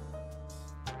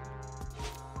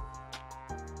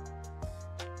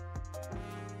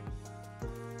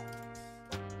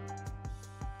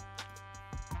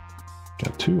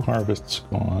 Got 2 harvests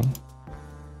gone.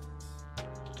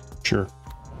 Sure.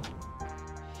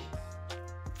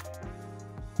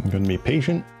 I'm going to be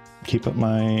patient, keep up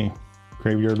my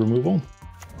graveyard removal.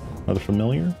 Another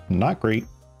familiar, not great,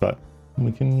 but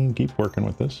we can keep working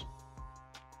with this.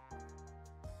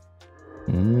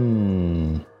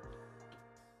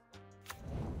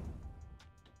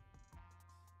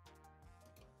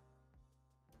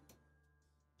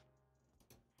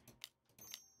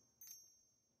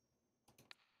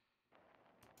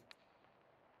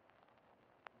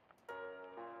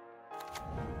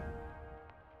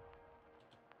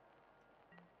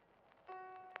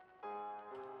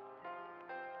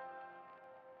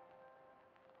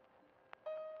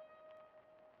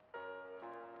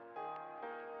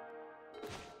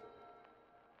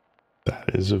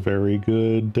 That is a very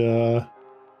good,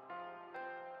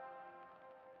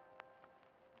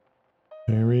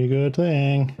 very good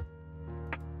thing.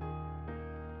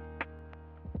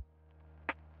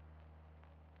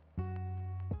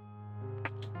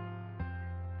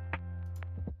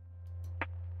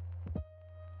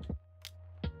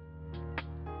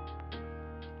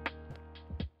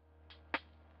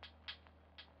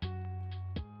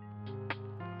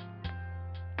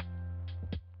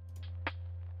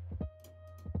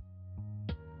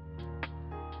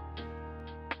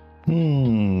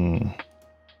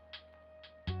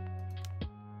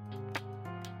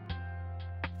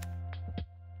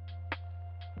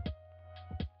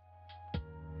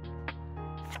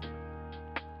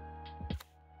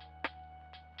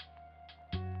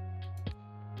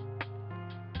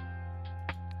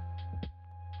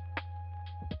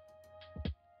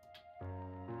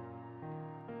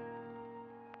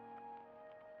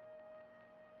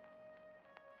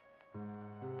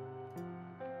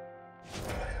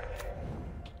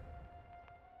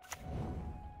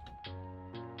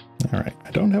 All right,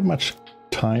 I don't have much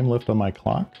time left on my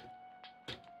clock,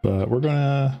 but we're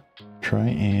gonna try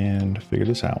and figure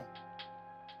this out.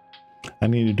 I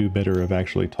need to do better of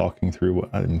actually talking through what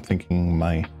I'm thinking in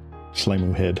my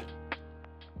Slimu head.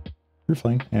 You're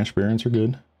fine, Ash Barrens are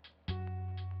good.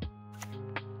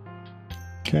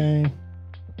 Okay.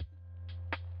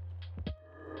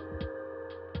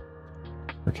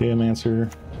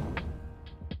 Archaeomancer.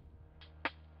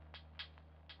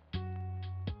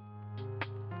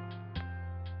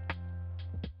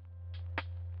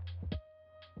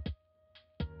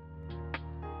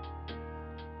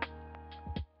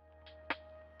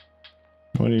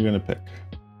 What are you going to pick?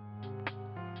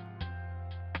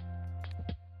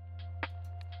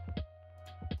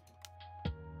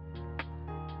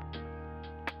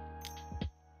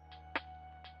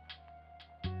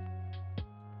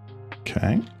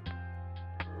 Okay.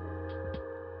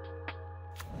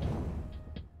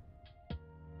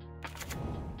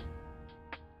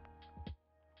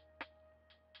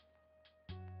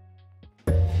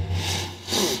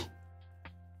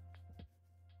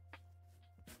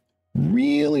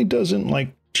 Really doesn't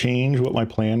like change what my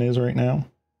plan is right now.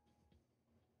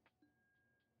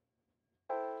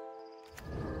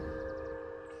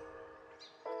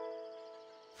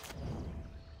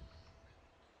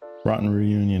 Rotten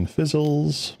Reunion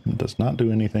fizzles, does not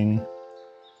do anything.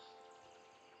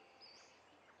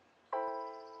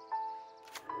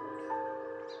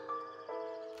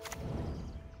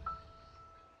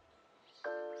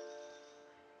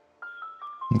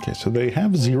 Okay, so they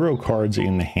have 0 cards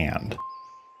in hand.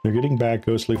 They're getting back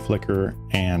Ghostly Flicker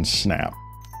and Snap.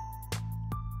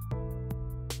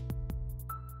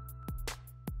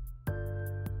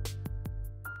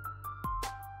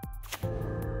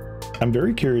 I'm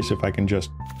very curious if I can just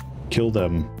kill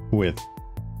them with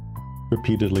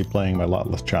repeatedly playing my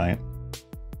Lotless Giant.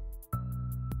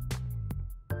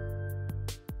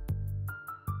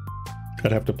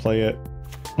 I'd have to play it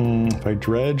if I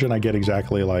dredge and I get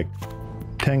exactly like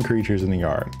 10 creatures in the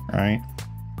yard, right?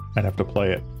 I'd have to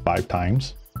play it 5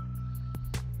 times.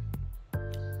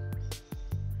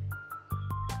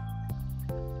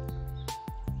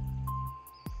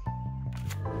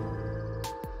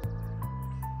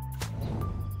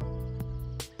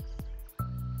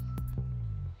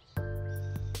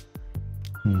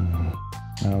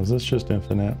 Now, is this just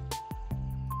infinite?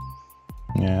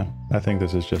 Yeah, I think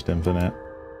this is just infinite.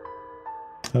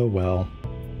 Oh well.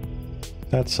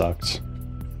 That sucks.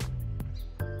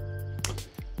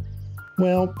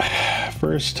 Well,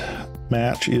 first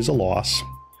match is a loss.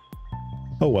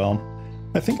 Oh well.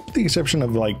 I think with the exception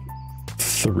of like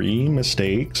 3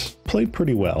 mistakes, played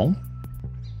pretty well.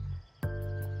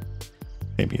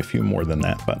 Maybe a few more than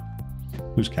that, but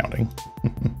who's counting?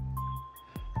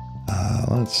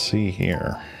 Let's see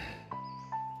here.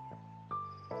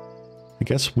 I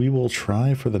guess we will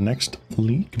try for the next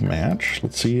league match.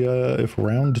 Let's see if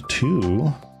round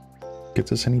 2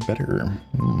 gets us any better.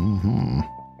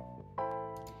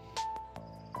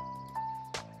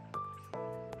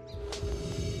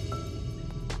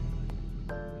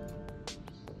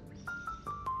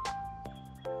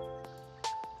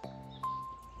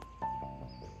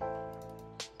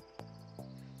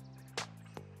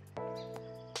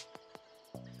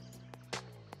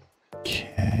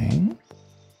 Okay.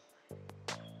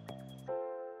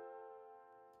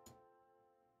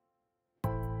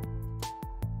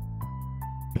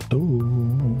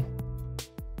 Hello.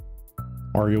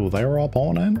 Are you there,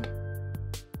 opponent?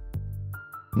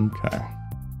 Okay.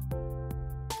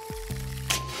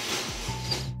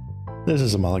 This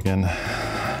is a mulligan.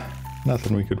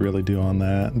 Nothing we could really do on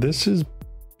that. This is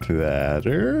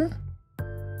better.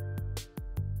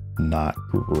 Not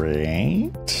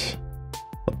great,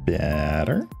 but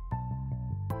better.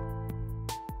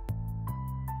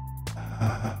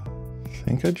 I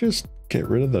think I just get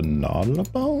rid of the knot of the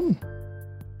bone.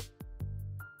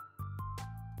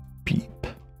 Beep.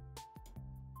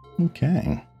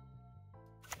 Okay.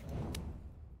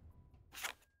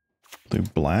 Blue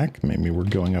black. Maybe we're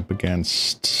going up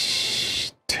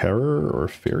against Terror or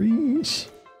Faeries.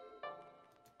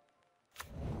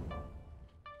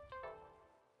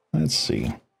 Let's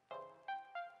see.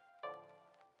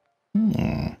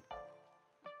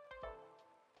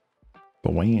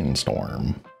 Bane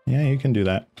Storm. Yeah, you can do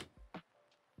that.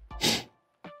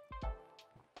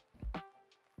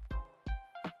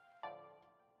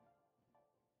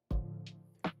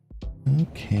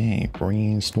 Okay,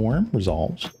 Brainstorm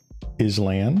resolves.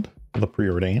 Island, the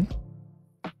Preordain.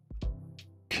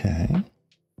 Okay.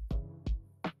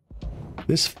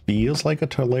 This feels like a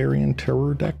Tolarian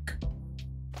Terror deck.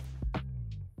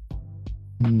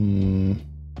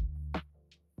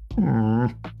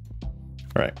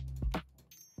 Alright.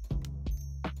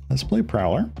 Let's play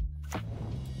Prowler.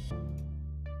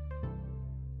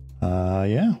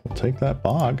 Yeah, we'll take that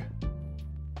bog.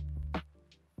 Got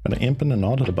an imp and a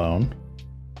knot of the bone.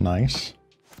 Nice.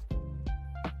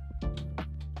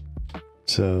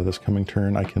 So this coming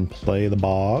turn I can play the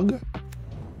bog.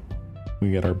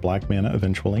 We get our black mana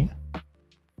eventually.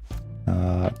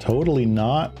 Totally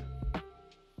not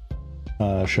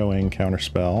showing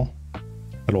counterspell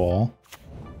at all.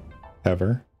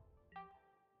 Ever.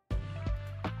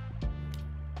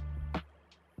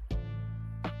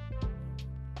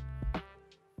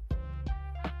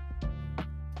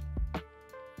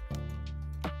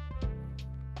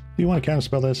 Do you want to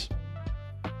counterspell this?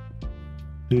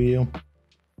 Do you?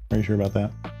 Are you sure about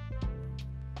that?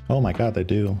 Oh my god, they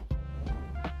do.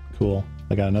 Cool.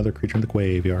 I got another creature in the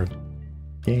graveyard.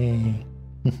 Yay.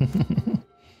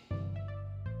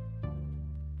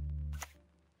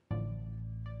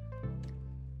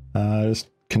 Just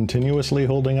continuously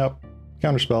holding up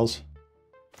counterspells.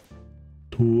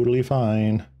 Totally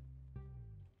fine.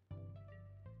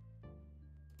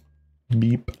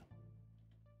 Beep.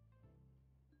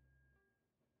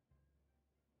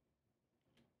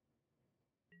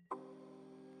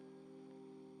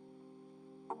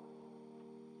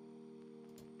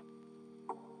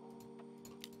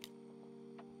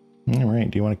 All right,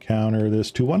 do you want to counter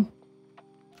this 2-1?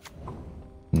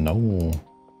 No.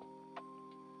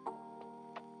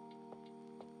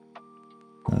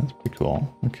 That's pretty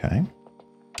cool. Okay.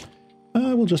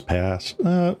 We'll will just pass.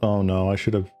 Oh no, I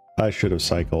should have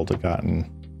cycled to gotten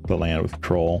the land with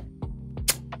troll.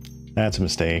 That's a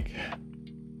mistake.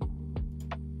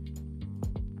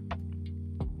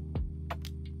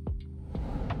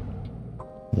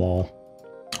 Lol.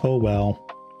 Oh well.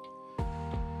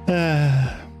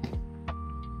 That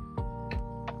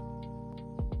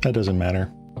doesn't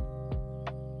matter.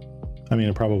 I mean,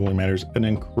 it probably matters an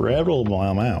incredible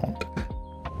amount,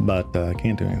 but I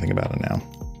can't do anything about it now.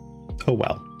 Oh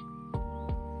well.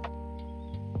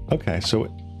 Okay, so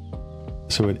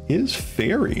it is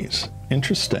fairies.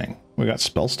 Interesting. We got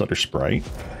Spell Stutter Sprite,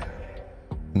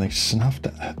 and they snuffed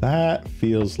it. That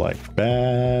feels like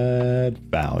bad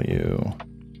value.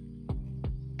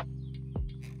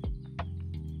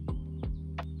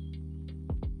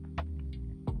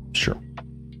 Sure.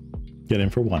 Get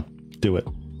in for one. Do it.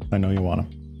 I know you want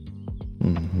to.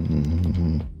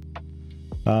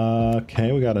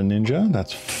 Okay, we got a ninja.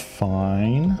 That's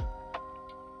fine.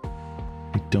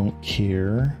 I don't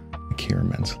care. I care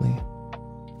immensely.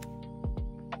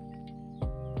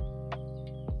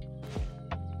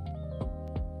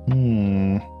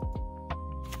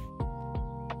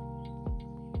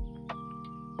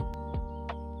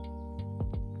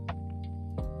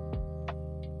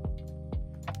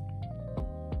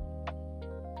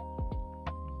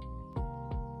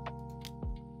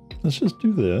 Let's just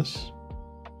do this.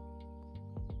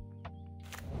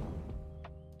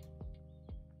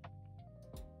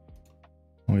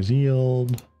 Always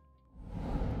yield.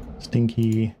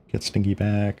 Stinky. Get Stinky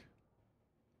back.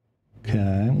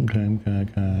 Okay.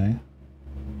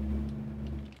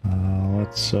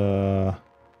 Let's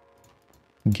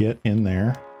get in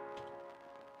there.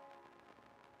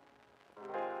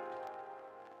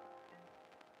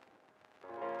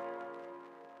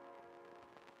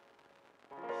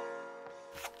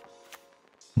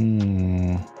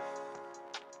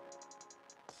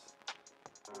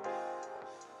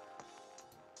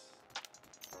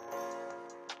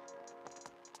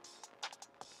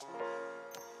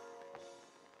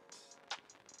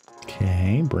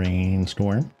 Okay,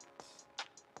 brainstorm.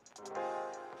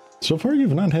 So far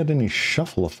you've not had any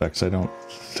shuffle effects, I don't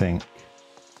think.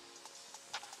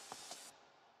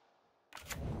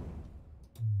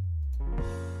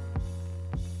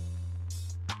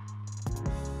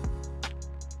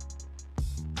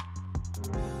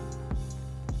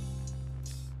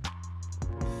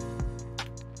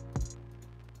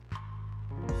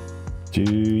 Do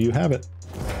you have it?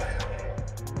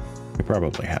 He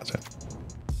probably has it.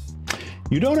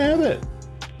 You don't have it!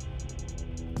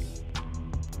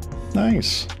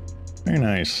 Nice. Very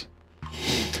nice.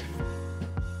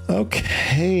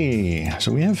 Okay,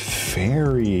 so we have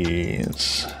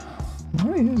fairies.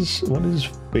 What is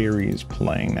fairies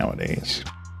playing nowadays?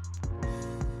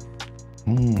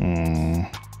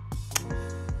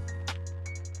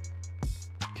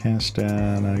 Cast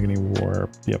down, agony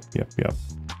warp. Yep.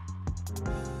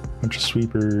 Bunch of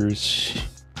sweepers.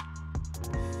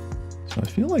 So I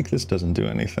feel like this doesn't do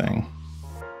anything.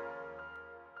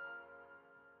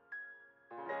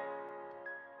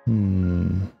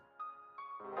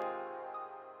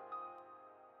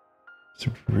 Is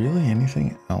there really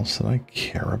anything else that I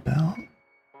care about?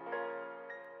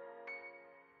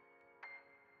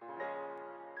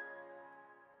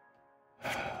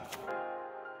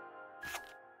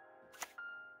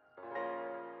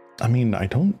 I mean,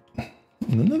 none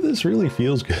of this really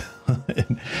feels good.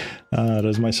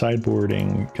 Does my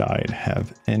sideboarding guide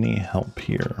have any help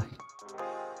here?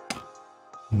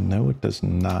 No, it does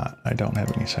not. I don't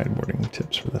have any sideboarding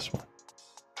tips for this one.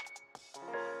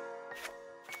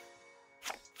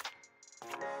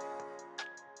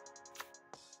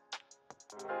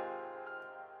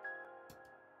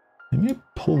 Maybe I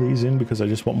pull these in because I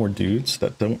just want more dudes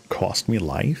that don't cost me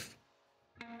life.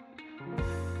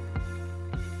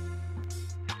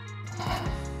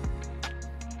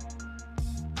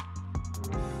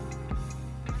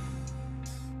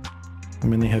 I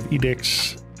mean, they have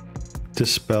edicts,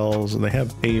 dispels, and they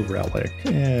have a relic.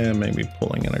 Maybe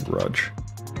pulling in a grudge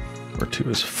or two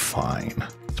is fine.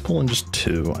 Let's pull in just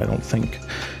two. I don't think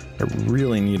I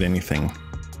really need anything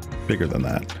bigger than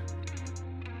that.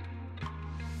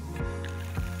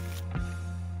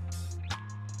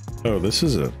 Oh, this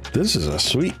is a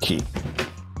sweet keep.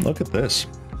 Look at this.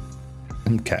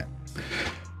 Okay.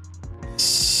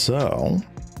 So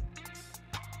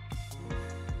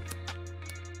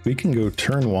we can go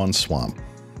turn one swamp.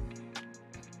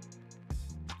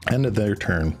 End of their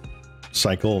turn.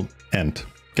 Cycle, end.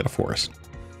 Get a forest.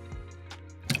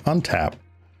 Untap.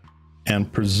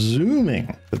 And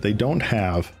presuming that they don't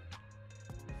have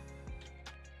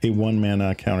a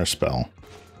 1-mana counterspell,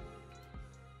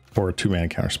 or a 2-mana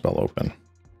counterspell open,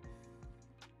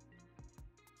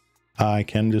 I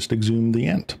can just exhume the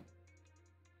Ent.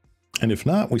 And if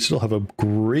not, we still have a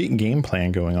great game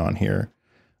plan going on here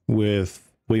with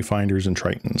Wayfinders and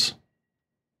Tritons.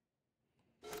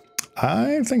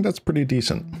 I think that's pretty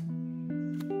decent.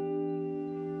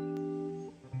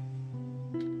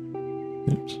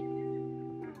 Oops.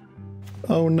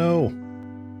 Oh no.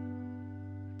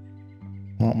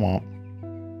 Womp womp.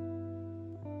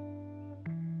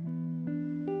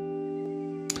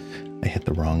 I hit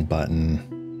the wrong button.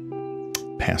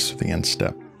 Pass through the end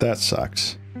step. That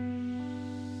sucks.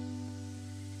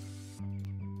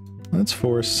 Let's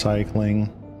force cycling.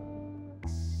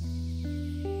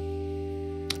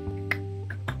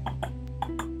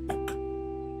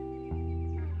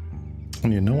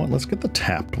 And you know what? Let's get the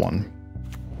tapped one,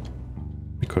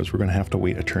 because we're going to have to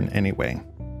wait a turn anyway.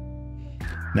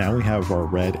 Now we have our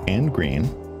red and green,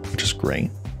 which is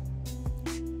great.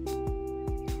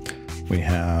 We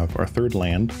have our third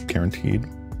land guaranteed,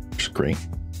 which is great.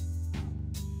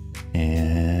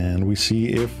 And we see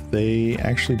if they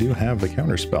actually do have the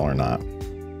counterspell or not.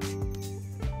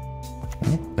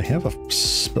 Well, they have a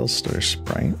Spellstutter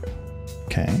Sprite.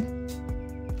 Okay.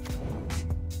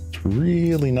 There's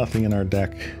really nothing in our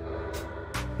deck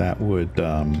that would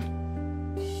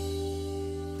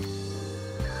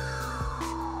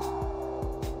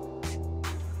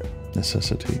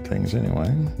necessitate things anyway.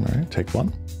 All right, take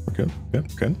one. We're good,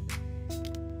 good, good.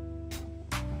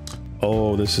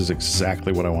 Oh, this is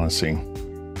exactly what I want to see.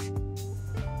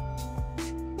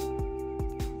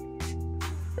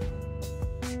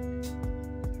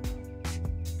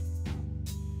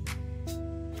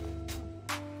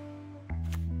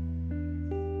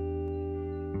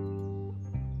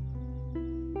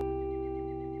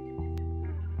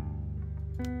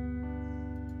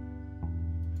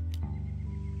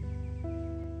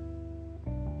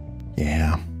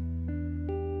 Yeah.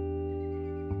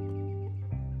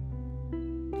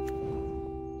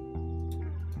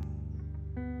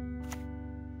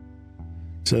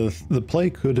 So the play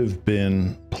could have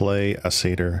been play a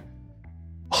satyr,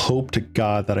 hope to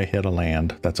God that I hit a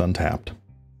land that's untapped,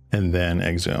 and then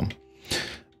exhume.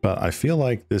 But I feel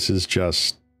like this is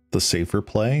just the safer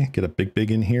play. Get a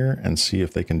big in here and see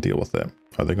if they can deal with it.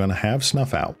 Are they going to have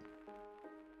Snuff Out?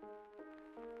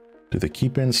 Do they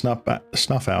keep in Snuff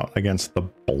Out against the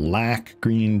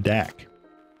black-green deck?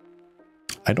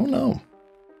 I don't know.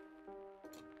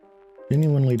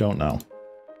 Genuinely don't know.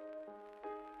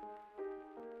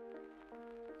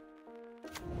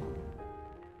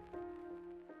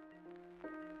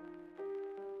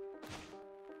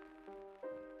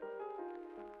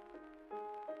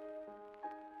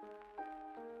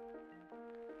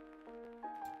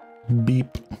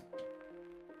 Beep.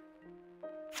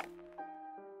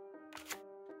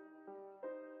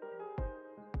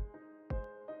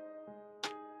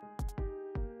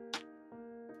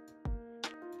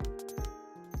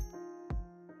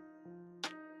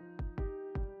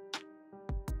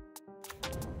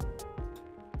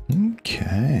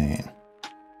 Okay.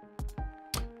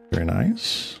 Very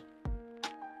nice.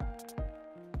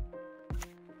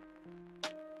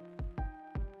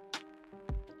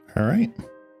 All right.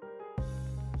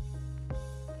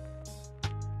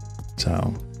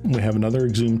 So we have another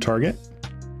exhume target.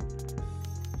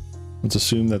 Let's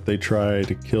assume that they try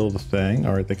to kill the thing.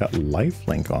 All right, they got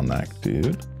lifelink on that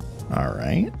dude. All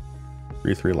right.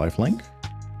 3/3 lifelink.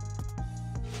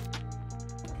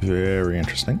 Very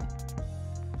interesting.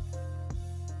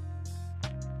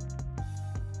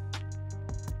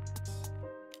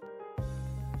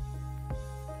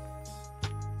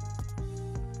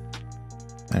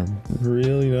 I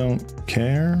really don't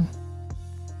care.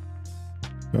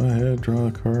 Go ahead, draw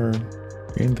a card.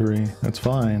 Gain 3. That's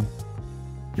fine.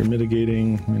 You're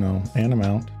mitigating, you know, an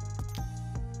amount.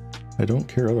 I don't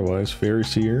care otherwise. Fairy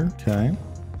Seer. Okay.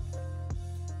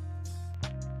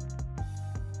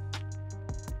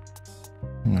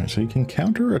 Alright, so you can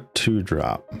counter a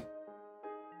 2-drop.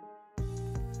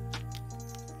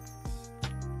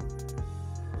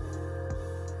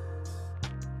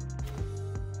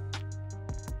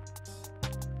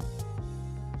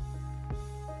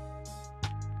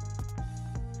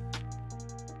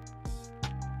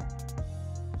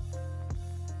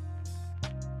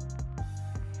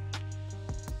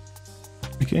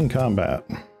 In combat,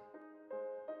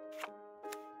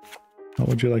 what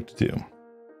would you like to do?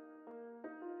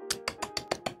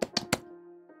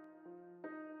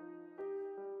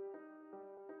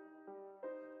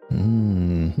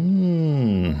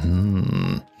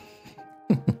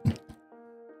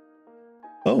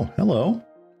 Oh, hello.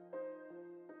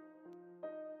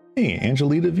 Hey,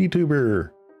 Angelita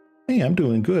VTuber. Hey, I'm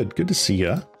doing good. Good to see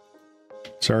ya.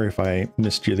 Sorry if I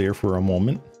missed you there for a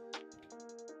moment.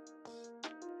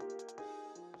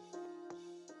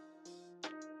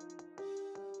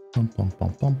 Bum, bum,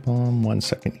 bum, bum, bum. 1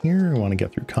 second here. I want to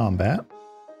get through combat.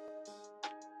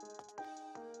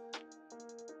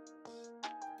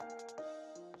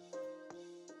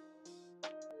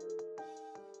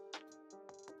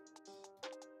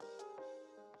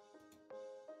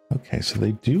 Okay, so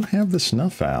they do have the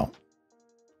snuff out.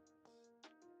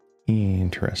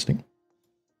 Interesting.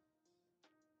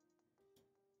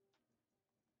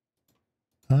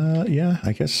 Yeah,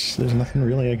 I guess there's nothing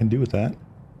really I can do with that.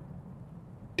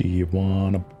 Do you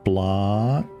want to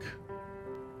block?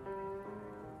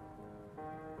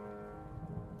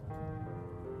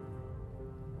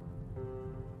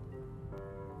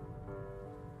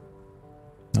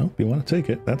 Nope, you want to take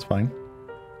it, that's fine.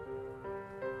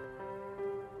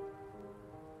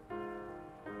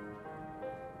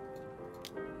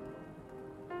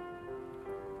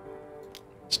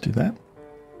 Let's do that.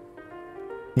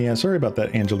 Yeah, sorry about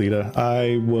that, Angelita.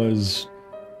 I was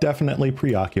definitely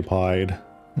preoccupied.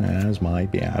 As my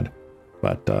bad.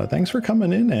 But thanks for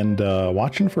coming in and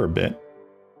watching for a bit.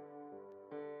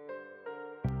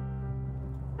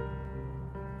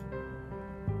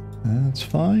 That's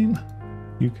fine.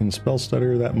 You can spell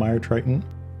stutter that Mire Triton.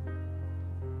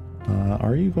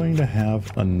 Are you going to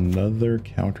have another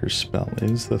counter spell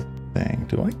is the thing.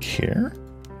 Do I care?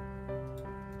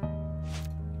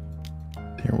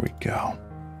 There we go.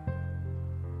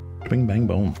 Bing, bang,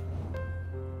 boom.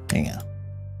 Yeah.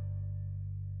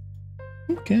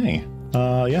 Okay.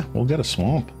 Yeah, we'll get a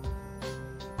swamp.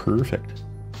 Perfect.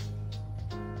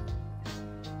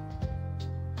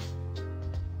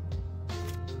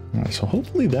 Alright, so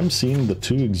hopefully them seeing the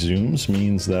 2 exhumes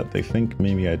means that they think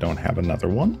maybe I don't have another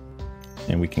one.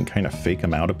 And we can kind of fake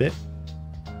them out a bit.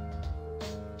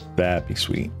 That'd be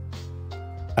sweet.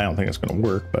 I don't think it's going to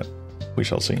work, but we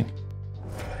shall see.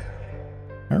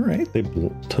 Alright, they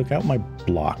took out my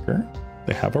blocker.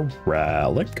 They have a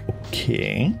relic.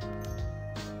 Okay.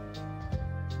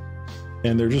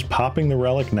 And they're just popping the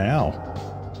relic now.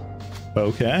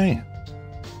 Okay.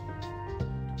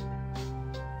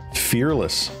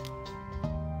 Fearless.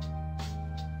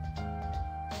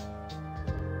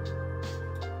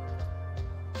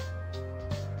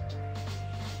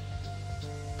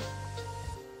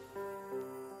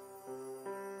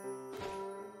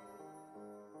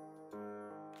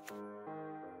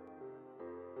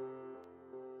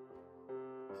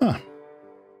 Huh.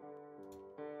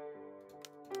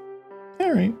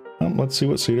 Alright, well, let's see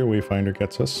what Cedar Wayfinder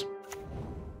gets us.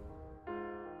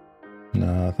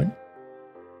 Nothing.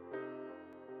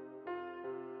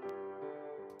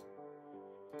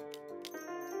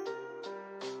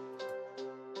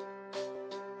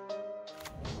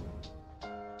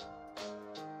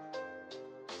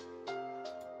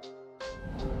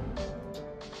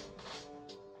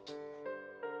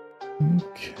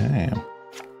 Okay.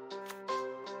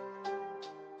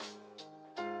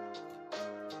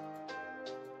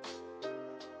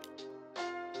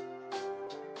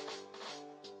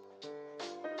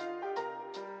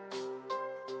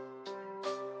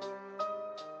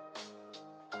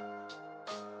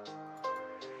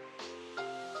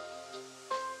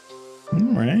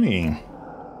 Alrighty.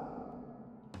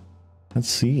 Let's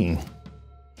see.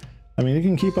 I mean, you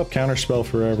can keep up counterspell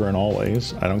forever and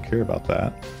always. I don't care about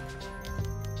that.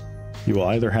 You will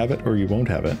either have it or you won't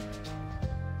have it.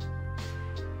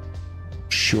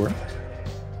 Sure.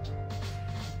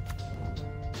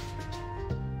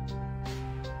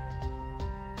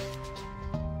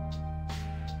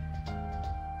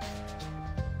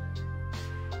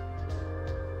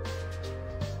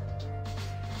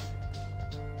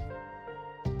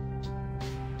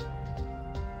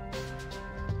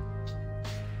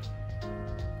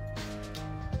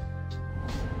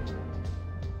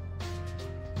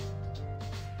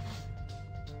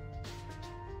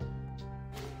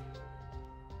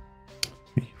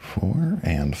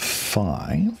 And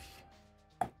 5.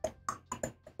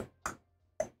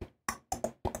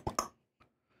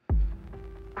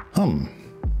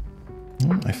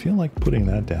 I feel like putting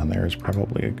that down there is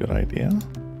probably a good idea.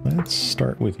 Let's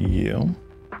start with you.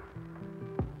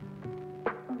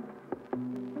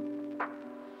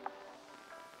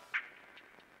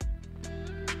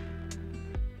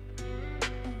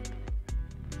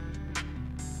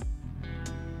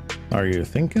 Are you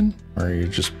thinking, or are you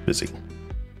just busy?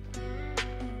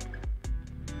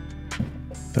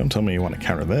 Don't tell me you want to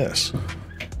counter this.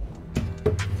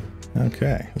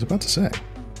 Okay, I was about to say.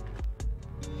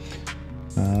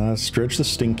 Let's dredge the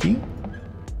Stinky.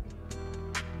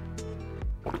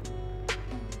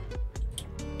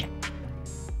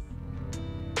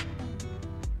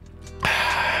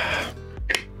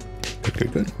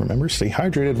 Good, good. Remember, stay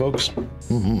hydrated, folks.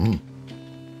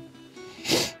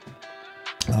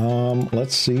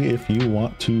 Let's see if you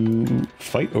want to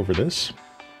fight over this.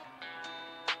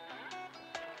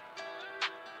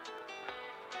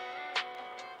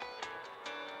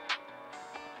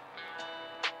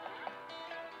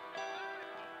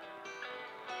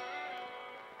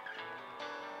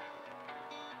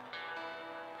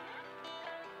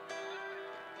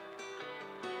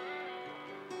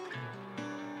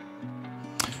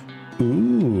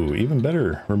 Ooh, even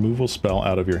better. Removal spell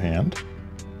out of your hand.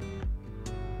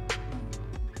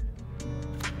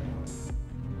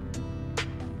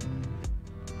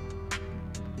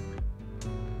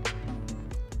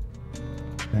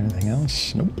 Anything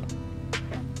else? Nope.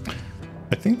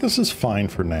 I think this is fine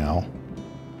for now.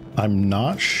 I'm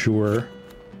not sure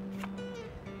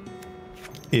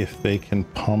if they can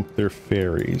pump their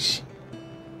fairies.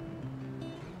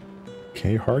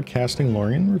 Okay, hard casting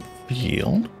Lorien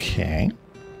revealed. Okay.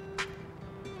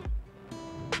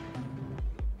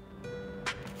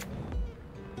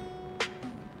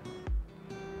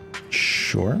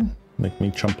 Sure. Make me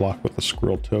chump block with the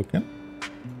squirrel token.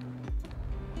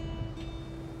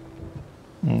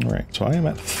 Alright, so I am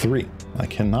at 3. I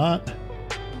cannot...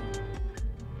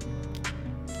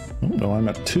 Oh, no, I'm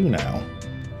at 2 now.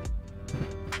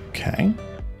 Okay.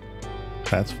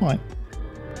 That's fine.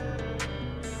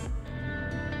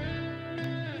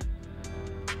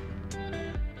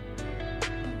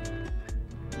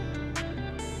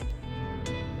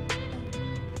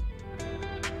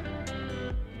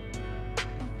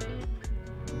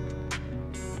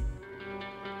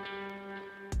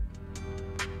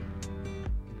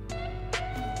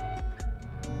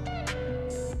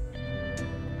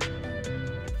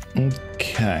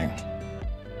 Okay.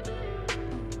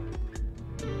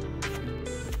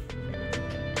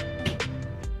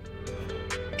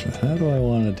 So how do I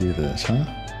want to do this, huh?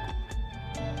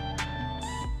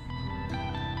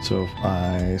 So if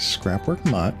I scrapwork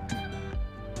mutt,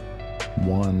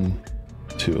 1,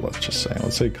 2, let's just say.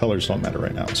 Let's say colors don't matter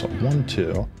right now. So 1,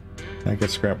 2, I get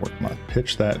scrapwork mutt.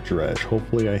 Pitch that dredge.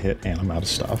 Hopefully I hit and I'm out of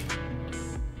stuff.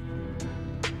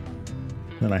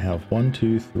 Then I have 1,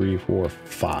 2, 3, 4,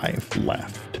 5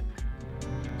 left.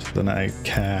 So then I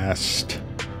cast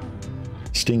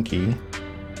Stinky.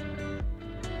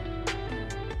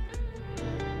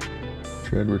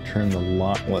 Dread return the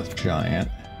Lotless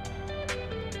Giant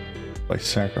by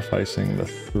sacrificing the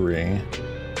 3.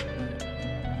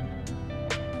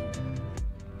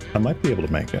 I might be able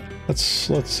to make it. Let's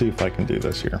see if I can do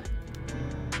this here.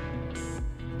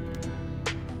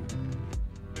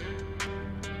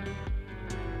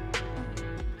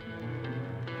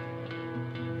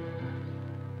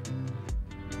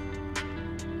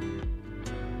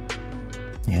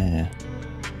 Yeah.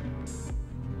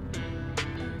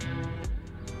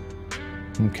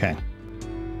 Okay.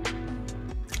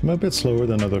 I'm a bit slower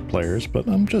than other players, but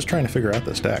I'm just trying to figure out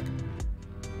this deck.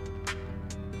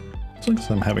 As long as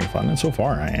I'm having fun, and so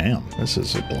far I am. This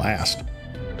is a blast.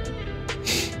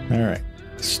 Alright.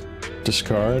 Let's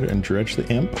discard and dredge the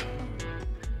imp.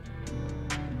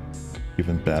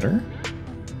 Even better.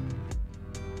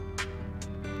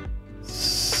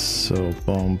 So,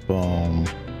 boom, boom.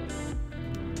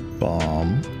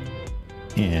 Bomb,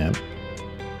 imp,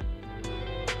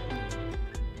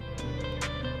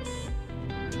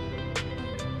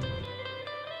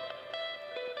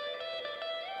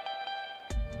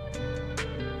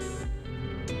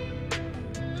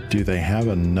 do they have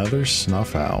another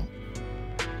snuff out?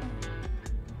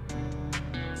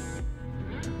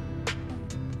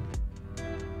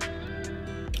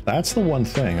 That's the one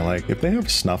thing, like, if they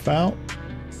have snuff out,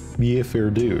 ye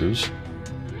fair dues.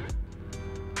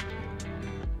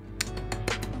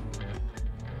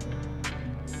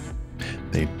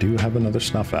 They do have another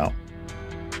snuff out.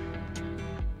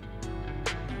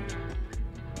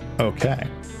 Okay.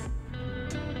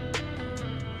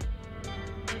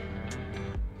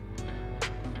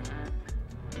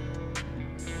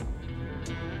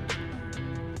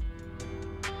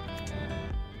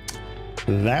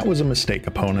 That was a mistake,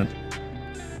 opponent.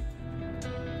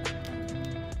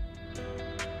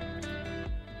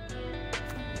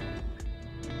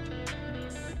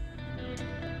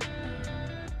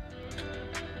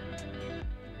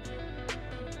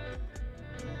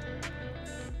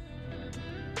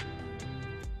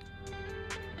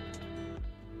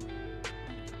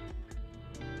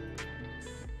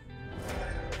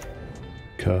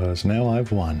 Because now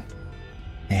I've won.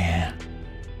 Yeah.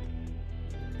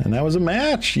 And that was a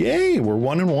match. Yay, we're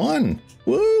 1-1.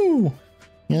 Woo!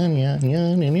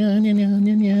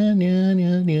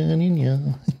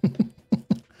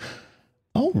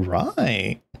 All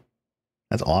right.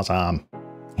 That's awesome.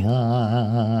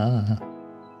 Yeah.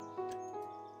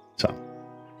 So,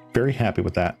 very happy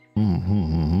with that.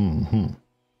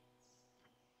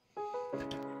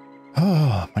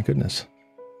 Oh, my goodness.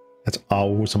 That's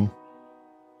awesome.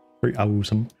 Very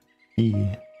awesome.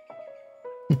 Yeah.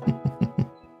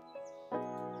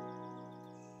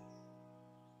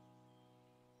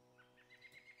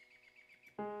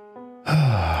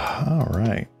 All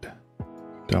right.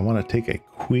 Do I want to take a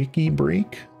quickie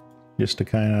break just to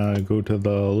kind of go to the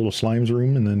little slimes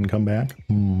room and then come back?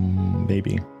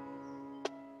 Maybe.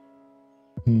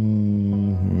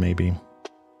 Maybe.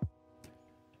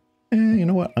 You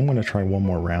know what? I'm going to try one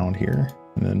more round here,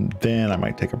 and then I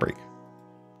might take a break.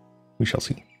 We shall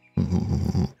see. All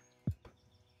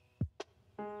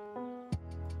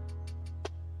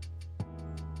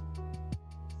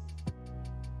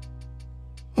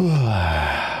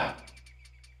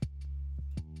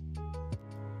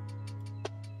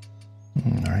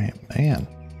right, man.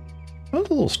 That was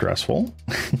a little stressful.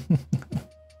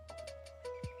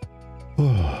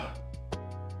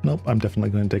 Nope, I'm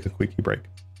definitely going to take a quickie break.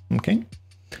 Okay.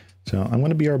 So I'm going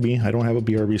to BRB. I don't have a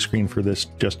BRB screen for this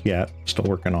just yet. Still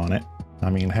working on it. I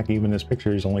mean, heck, even this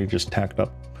picture is only just tacked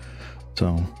up.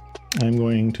 So I'm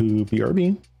going to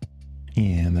BRB,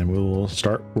 and then we'll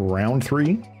start round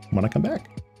 3 when I come back.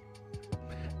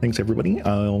 Thanks, everybody.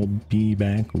 I'll be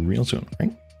back real soon. All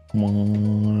right?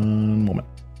 One moment.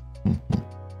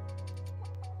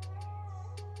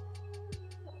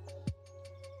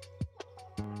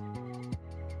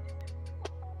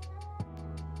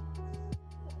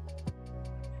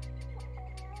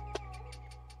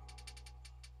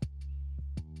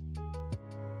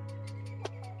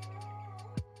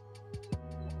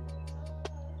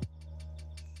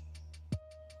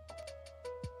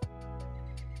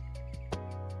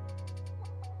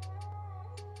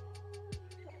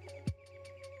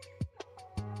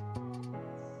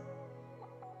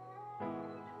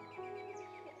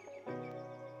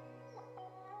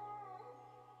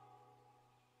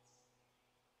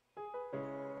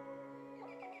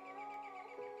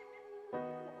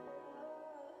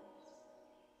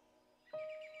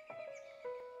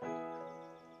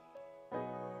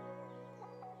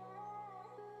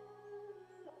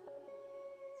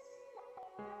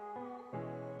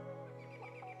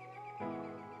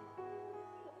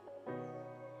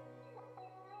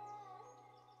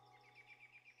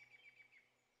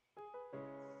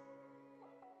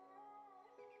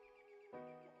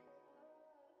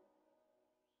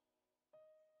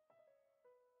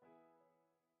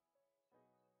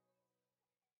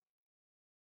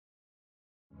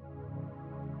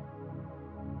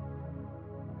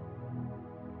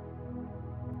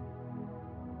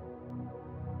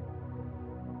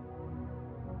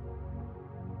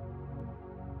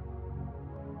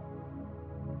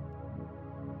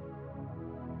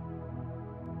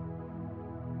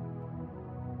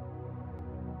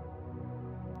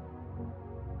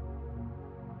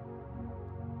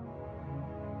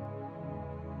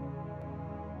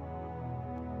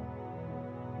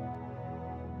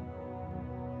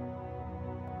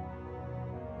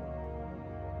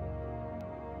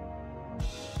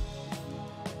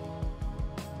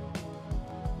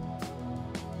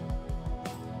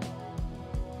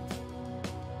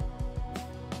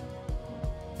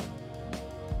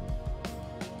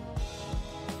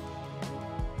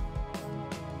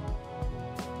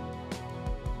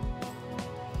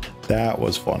 That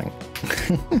was funny.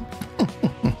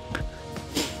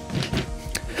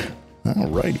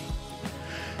 Alrighty.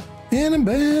 And I'm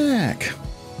back.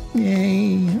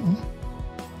 Yay.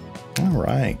 All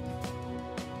right.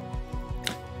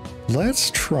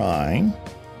 Let's try.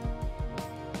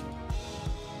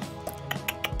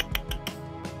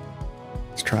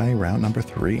 Let's try round number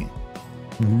 3.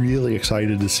 Really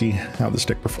excited to see how this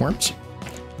deck performs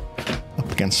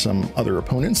up against some other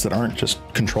opponents that aren't just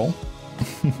control.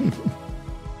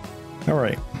 All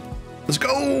right, let's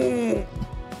go.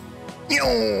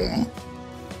 Yo.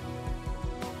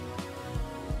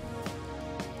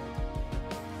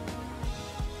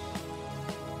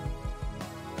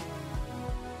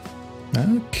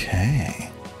 Okay.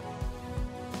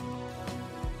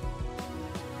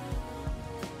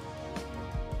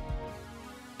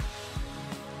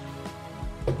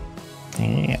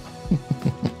 Yeah.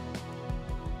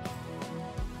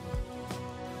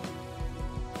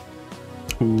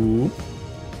 Ooh.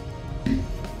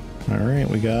 All right,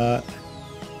 we got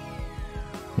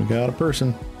a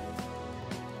person.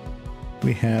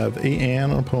 We have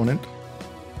an opponent.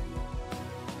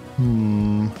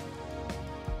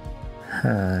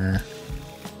 Her.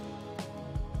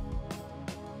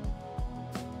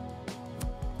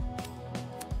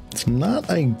 It's not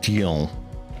ideal.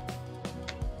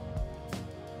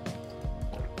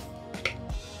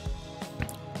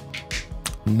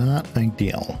 Not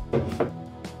ideal.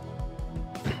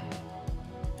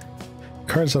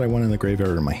 Cards that I want in the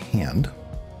graveyard are in my hand.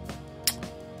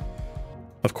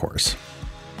 Of course.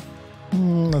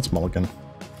 That's mulligan.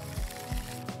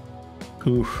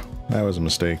 Oof, that was a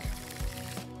mistake.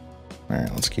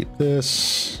 Alright, let's keep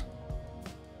this.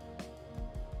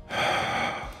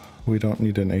 We don't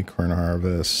need an acorn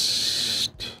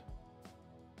harvest.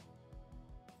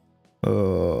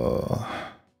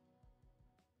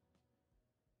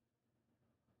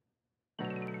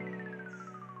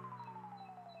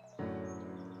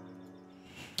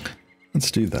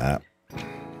 Let's do that.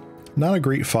 Not a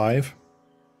great 5,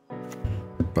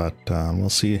 but we'll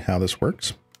see how this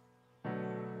works.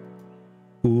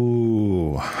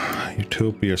 Ooh,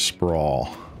 Utopia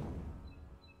Sprawl.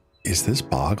 Is this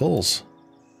Boggles?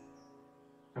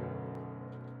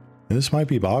 This might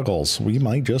be Boggles. We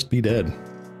might just be dead.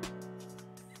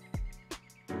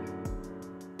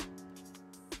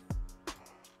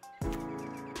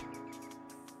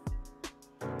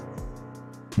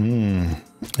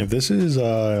 If this is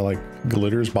like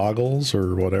Glitters Boggles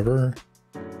or whatever.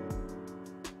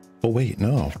 Oh wait,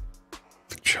 no.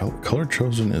 The color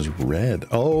chosen is red.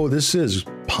 Oh, this is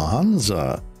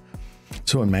Ponza.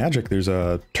 So in Magic, there's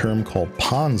a term called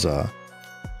Ponza,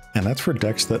 and that's for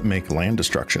decks that make land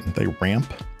destruction. They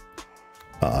ramp,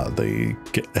 they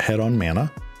get ahead on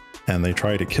mana, and they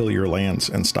try to kill your lands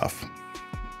and stuff.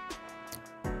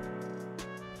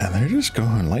 And they're just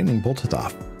going lightning bolt to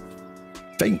the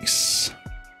face.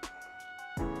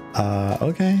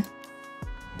 Okay.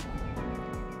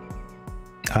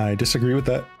 I disagree with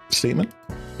that statement,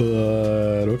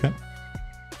 but okay.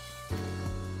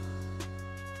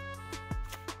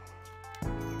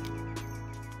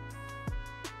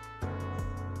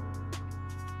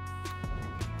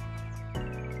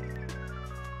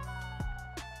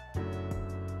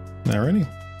 Alrighty.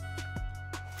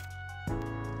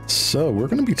 So we're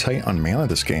going to be tight on mana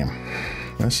this game.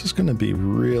 This is going to be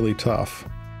really tough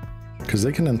because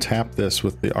they can untap this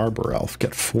with the Arbor Elf,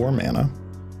 get 4 mana.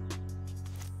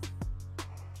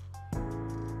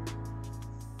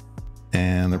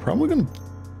 And they're probably going to...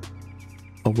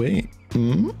 Oh, wait.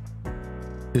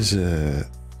 Is it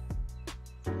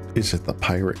the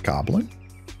Pirate Goblin?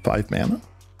 5 mana?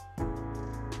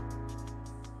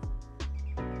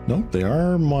 Nope, they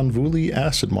are Monvuli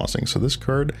Acid Mossing. So this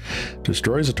card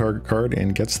destroys a target card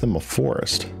and gets them a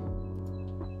forest.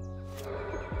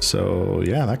 So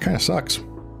yeah, that kind of sucks.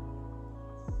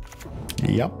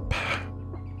 Yep.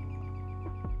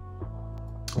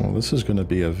 Well, this is going to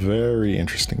be a very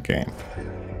interesting game.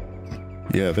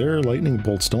 Yeah, their lightning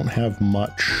bolts don't have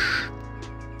much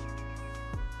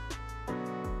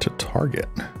to target.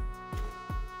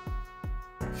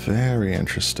 Very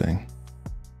interesting.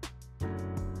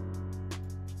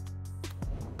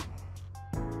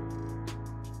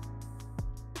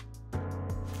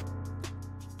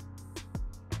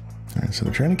 Alright, so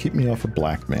they're trying to keep me off of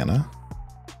black mana,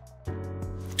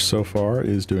 which so far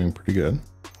is doing pretty good.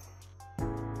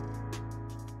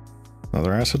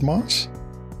 Another Acid Moss?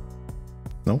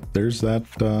 Nope, there's that,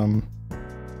 oh,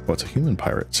 it's a human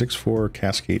pirate. 6/4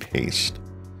 Cascade Haste.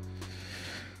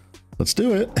 Let's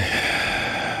do it.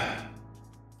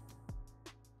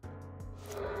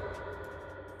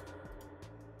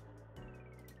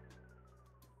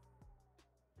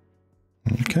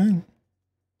 Okay.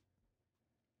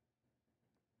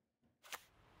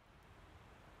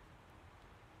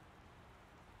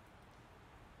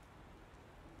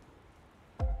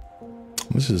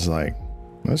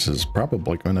 This is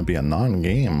probably going to be a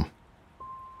non-game.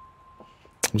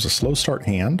 It was a slow start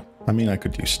hand. I mean, I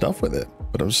could do stuff with it,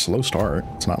 but it was a slow start.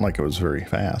 It's not like it was very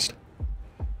fast.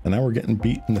 And now we're getting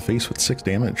beat in the face with 6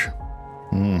 damage.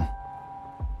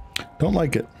 Don't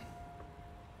like it.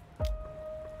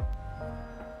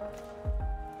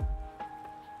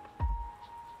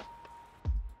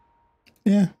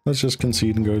 Yeah, let's just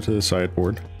concede and go to the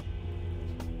sideboard.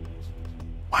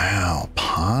 Wow,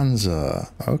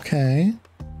 Ponza. Okay.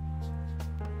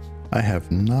 I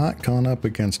have not gone up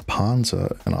against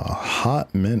Ponza in a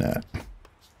hot minute.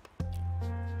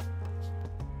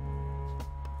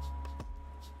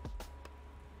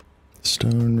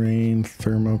 Stone Rain,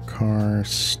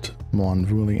 Thermokarst,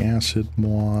 Monvuli Acid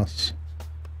Moss.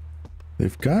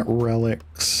 They've got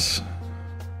relics.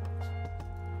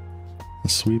 The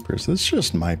sweepers. This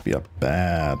just might be a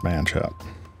bad matchup.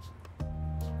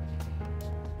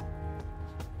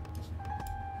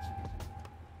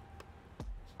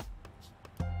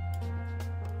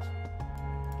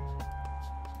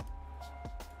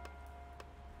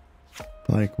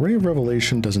 Like, Ray of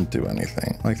Revelation doesn't do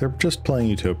anything. Like, they're just playing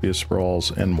Utopia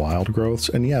Sprawls and Wild Growths,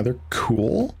 and yeah, they're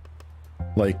cool,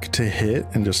 like, to hit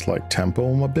and just, like, tempo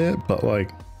them a bit, but,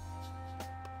 like,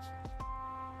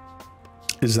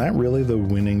 is that really the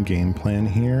winning game plan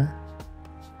here?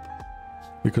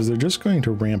 Because they're just going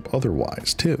to ramp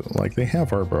otherwise, too. Like, they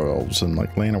have Arbor Elves and,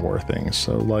 like, Llanowar things,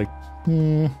 so, like,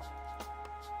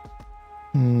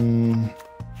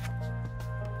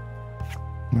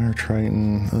 Mire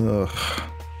Triton, ugh.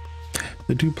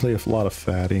 They do play a lot of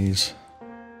Faeries.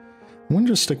 I'm gonna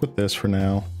just stick with this for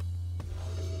now.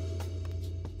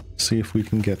 See if we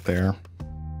can get there.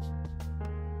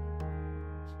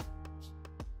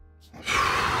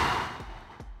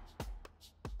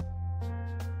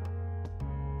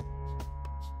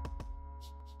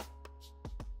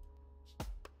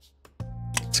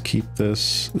 Let's keep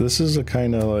this. This is a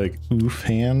kind of like oof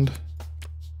hand.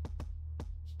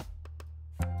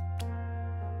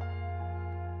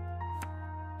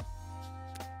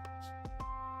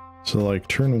 So like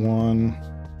turn 1.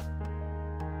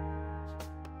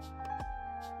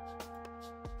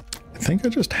 I think I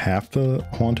just have to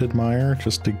Haunted Mire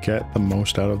just to get the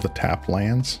most out of the tap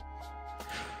lands.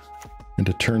 And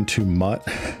to turn 2 Mutt.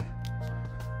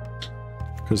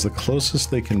 Because the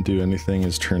closest they can do anything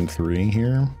is turn 3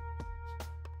 here.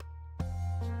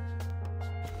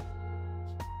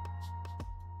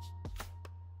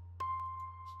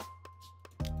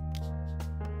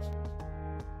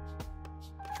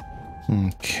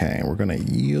 Okay, we're gonna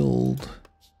yield.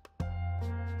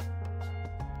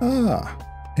 Ah,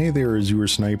 hey there, Azure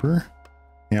Sniper.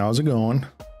 Yeah, how's it going?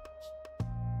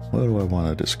 What do I want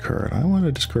to discard? I want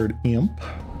to discard Imp.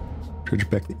 Dredge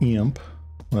back the Imp.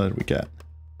 What did we get?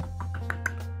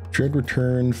 Dread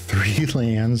Return, 3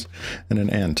 lands, and an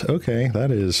Ent. Okay, that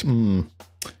is,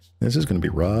 this is gonna be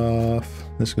rough.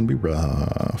 This is gonna be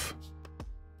rough.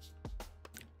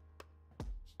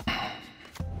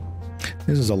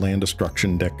 This is a land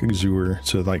destruction deck, Azure,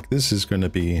 so like this is going to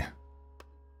be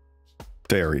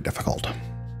very difficult.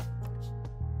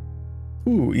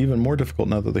 Ooh, even more difficult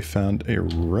now that they found a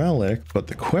relic, but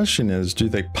the question is, do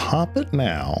they pop it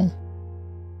now?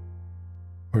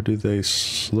 Or do they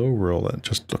slow roll it,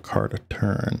 just a card a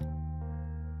turn?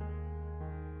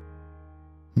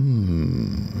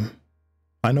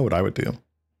 I know what I would do,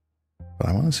 but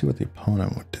I want to see what the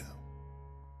opponent would do.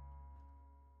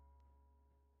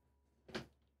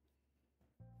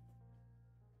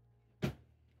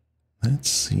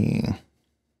 Let's see.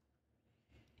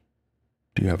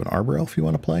 Do you have an Arbor Elf you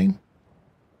want to play? You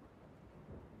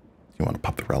want to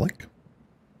pop the relic?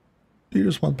 Do you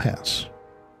just want to pass?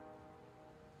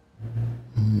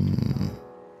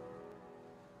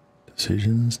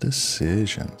 Decisions.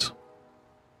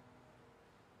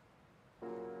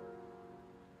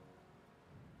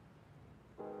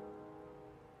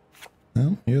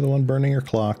 Well, you're the one burning your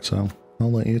clock, so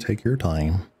I'll let you take your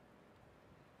time.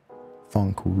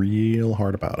 Funk real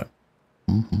hard about it.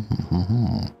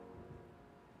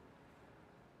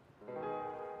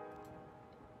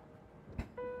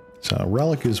 So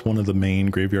Relic is one of the main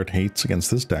graveyard hates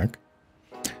against this deck.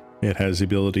 It has the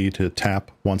ability to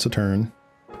tap once a turn,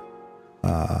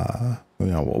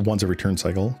 once every turn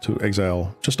cycle, to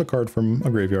exile just a card from a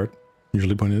graveyard,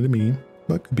 usually pointed at me,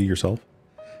 but could be yourself.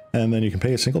 And then you can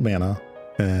pay a single mana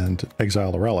and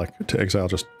exile a Relic to exile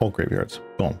just all graveyards.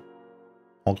 Boom.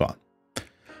 All gone.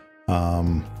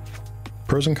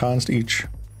 Pros and cons to each,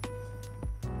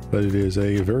 but it is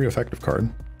a very effective card.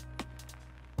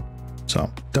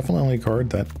 So definitely a card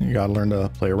that you gotta learn to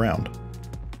play around.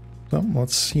 So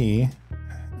let's see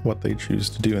what they choose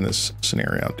to do in this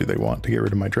scenario. Do they want to get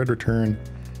rid of my Dread Return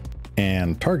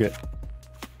and target?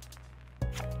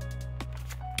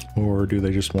 Or do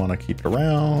they just want to keep it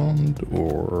around,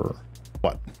 or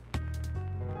what?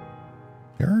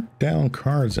 There are down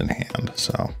cards in hand,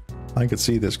 so I could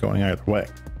see this going either way.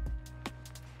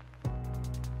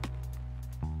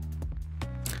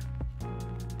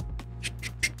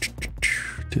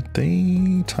 Did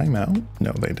they time out?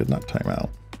 No, they did not time out.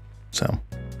 So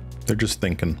they're just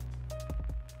thinking.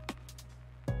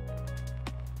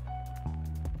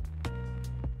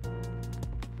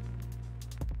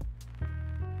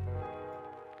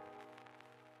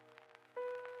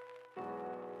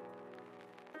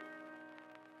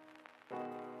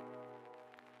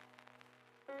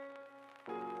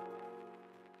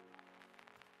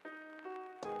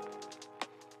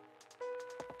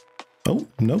 Oh,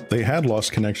 nope, they had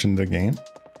lost connection to the game.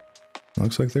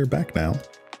 Looks like they're back now.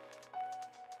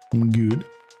 Good.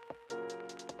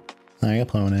 Hi,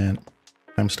 opponent.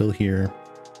 I'm still here.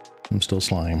 I'm still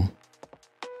slime.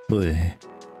 Blech.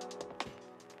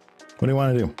 What do you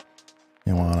want to do?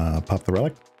 You want to pop the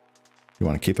relic? You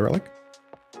want to keep the relic?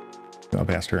 You want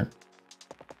to pass turn?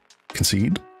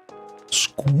 Concede?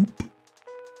 Scoop?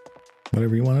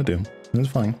 Whatever you want to do. It's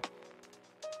fine.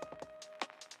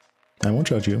 I won't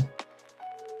judge you.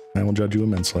 I will judge you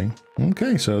immensely.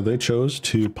 Okay, so they chose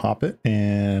to pop it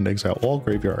and exile all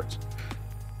graveyards.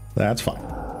 That's fine.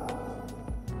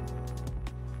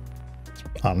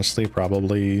 It's honestly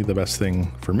probably the best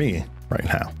thing for me right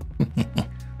now.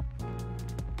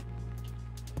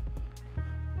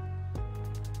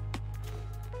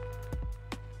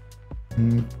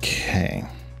 Okay,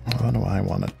 what do I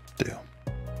want to do?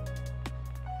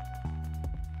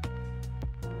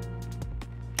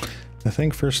 I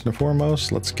think first and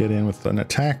foremost, let's get in with an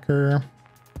attacker.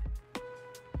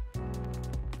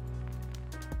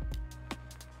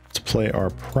 Let's play our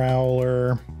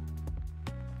Prowler.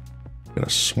 Get a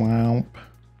Swamp.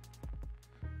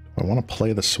 I want to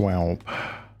play the Swamp.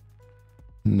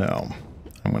 No,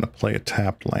 I'm going to play a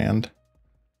tapped land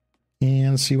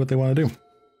and see what they want to do.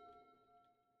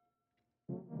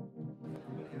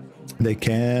 They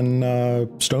can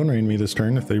Stone Rain me this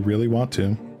turn if they really want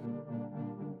to.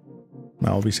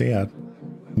 I'll be sad,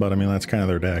 but I mean, that's kind of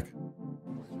their deck.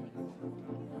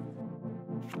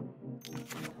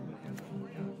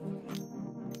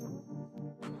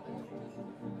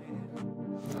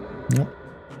 Yep.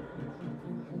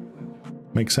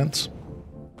 Makes sense.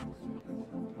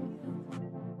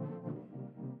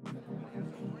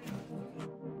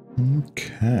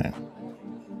 Okay.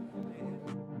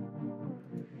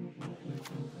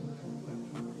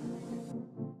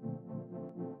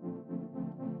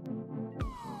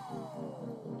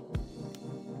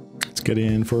 Get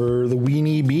in for the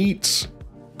weenie beats.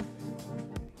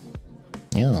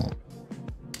 Yeah.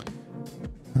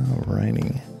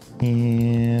 Alrighty.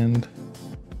 And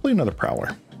play another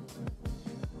Prowler.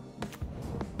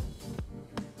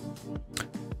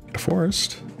 Get a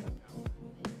Forest.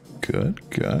 Good,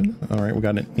 good. Alright, we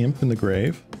got an Imp in the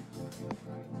grave.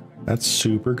 That's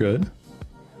super good.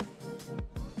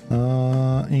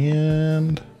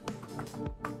 And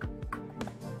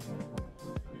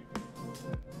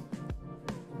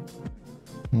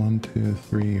one, two,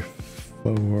 three,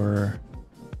 four.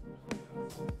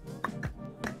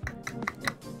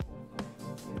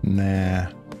 Nah.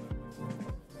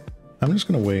 I'm just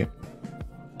gonna wait.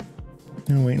 I'm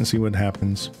gonna wait and see what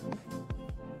happens.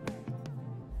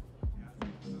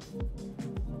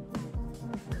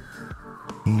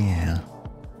 Yeah.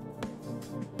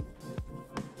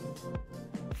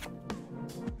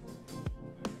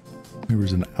 There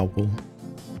was an owl.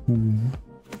 Ooh.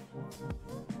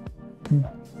 Ooh.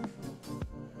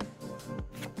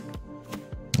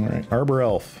 All right, Arbor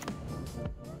Elf.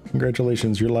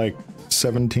 Congratulations, you're like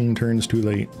 17 turns too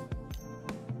late.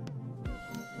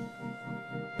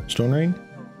 Stone Rain?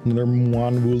 Another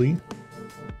Mwanwuli.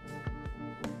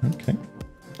 Okay.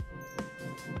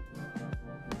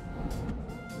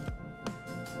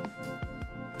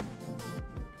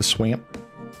 The Swamp.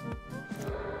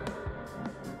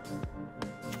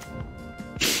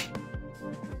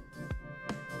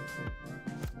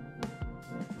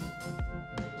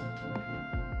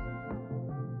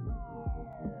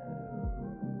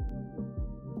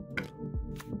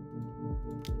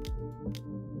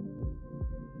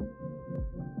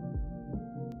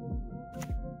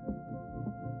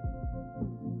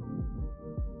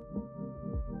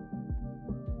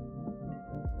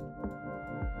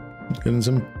 Getting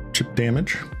some chip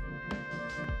damage.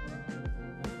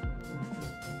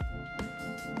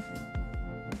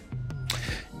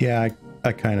 Yeah,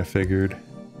 I kind of figured.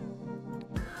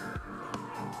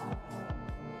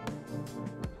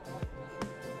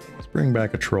 Let's bring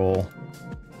back a troll.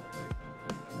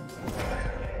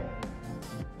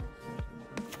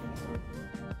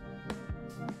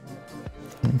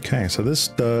 Okay, so this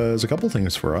does a couple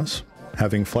things for us.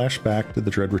 Having flashback to the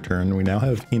Dread Return, we now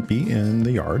have Impy in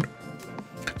the yard.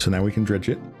 So now we can dredge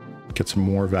it, get some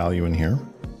more value in here.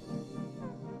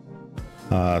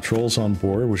 Trolls on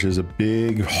board, which is a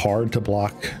big, hard to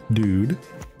block dude.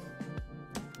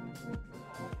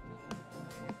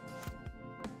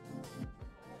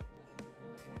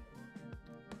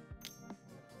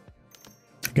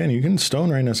 Again, you can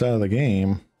Stone Rain us out of the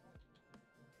game,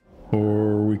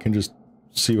 or we can just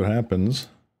see what happens.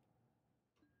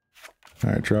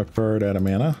 All right, draw a card, add a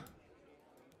mana.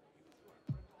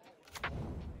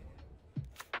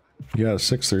 You got a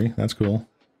 6/3. That's cool.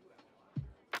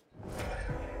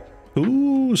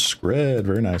 Ooh, Scred.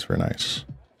 Very nice, very nice.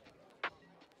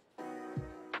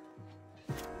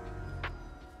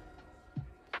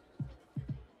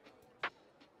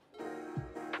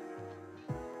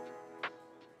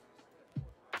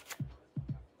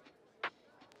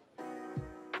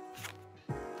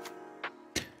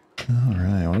 All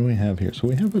right, what do we have here? So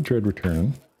we have a Dread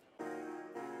return.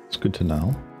 It's good to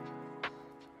know.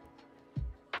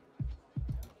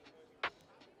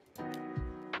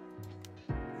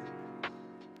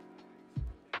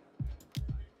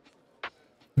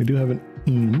 We do have an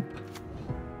imp.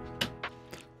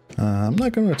 I'm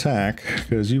not going to attack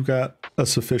because you've got a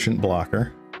sufficient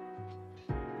blocker.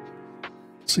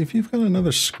 Let's see if you've got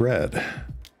another Scred.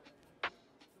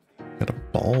 Got a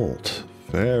Bolt.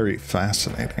 Very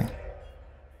fascinating.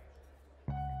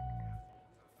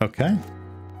 Okay.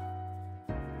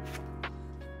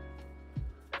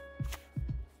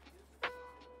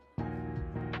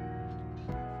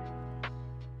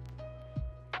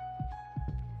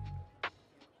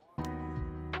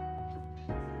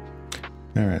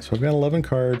 All right, so I've got 11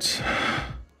 cards.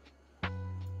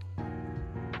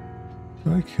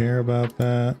 Do I care about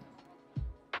that?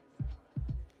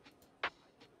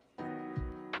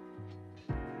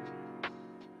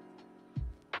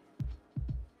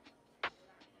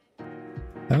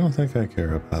 I don't think I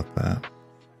care about that.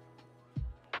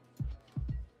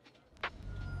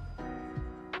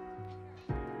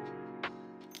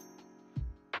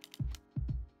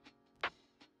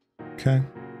 Okay.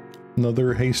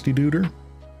 Another hasty duder?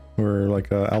 Or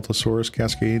like a Altosaurus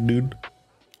Cascade dude?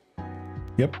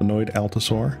 Yep, annoyed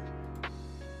Altosaur.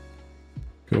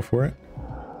 Go for it.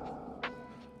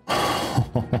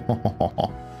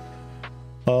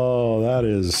 Oh, that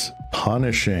is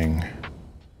punishing.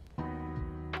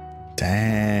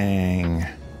 Dang.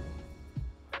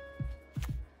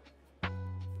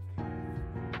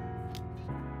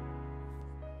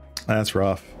 That's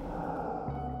rough.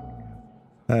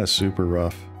 That is super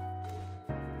rough.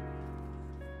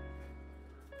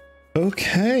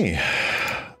 Okay.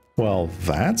 Well,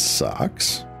 that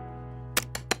sucks.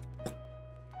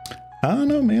 I don't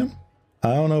know, man.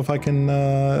 I don't know if I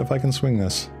can swing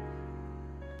this.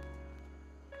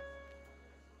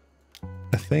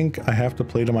 I think I have to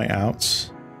play to my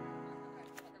outs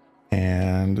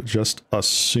and just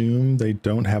assume they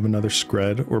don't have another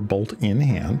Scred or Bolt in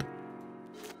hand.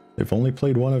 They've only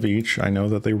played one of each. I know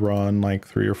that they run like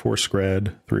 3 or 4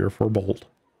 Scred, 3 or 4 Bolt.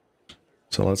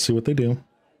 So let's see what they do.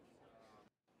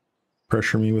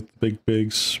 Pressure me with the big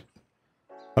bigs.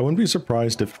 I wouldn't be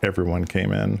surprised if everyone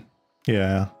came in.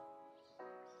 Yeah.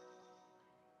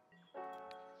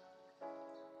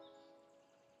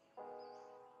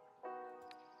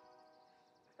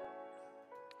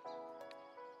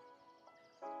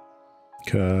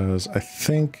 Because I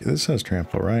think this has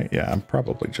trample, right? Yeah, I'm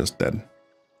probably just dead.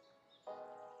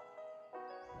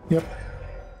 Yep.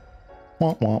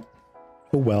 Womp womp.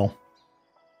 Oh well.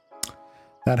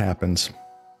 That happens.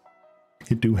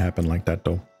 It do happen like that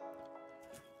though.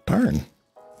 Darn.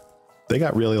 They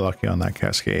got really lucky on that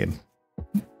Cascade.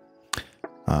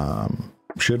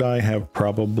 Should I have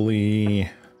probably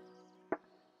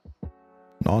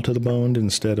Gnaw to the Bone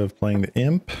instead of playing the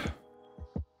Imp?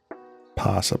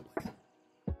 Possibly.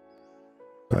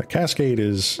 But Cascade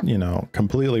is, you know,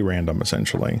 completely random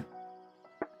essentially.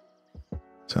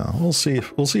 So we'll see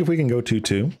if we can go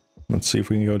 2-2. Let's see if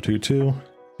we can go 2-2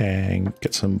 and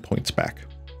get some points back.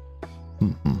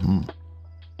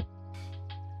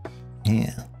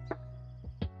 Yeah.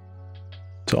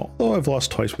 So although I've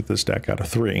lost twice with this deck out of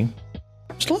 3,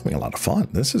 I'm still having a lot of fun.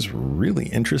 This is really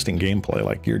interesting gameplay.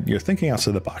 Like you're thinking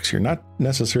outside the box. You're not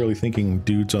necessarily thinking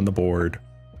dudes on the board.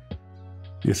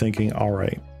 You're thinking, all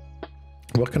right,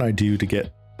 what can I do to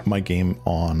get my game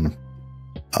on,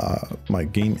 my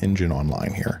game engine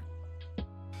online here?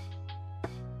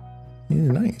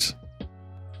 Yeah, nice.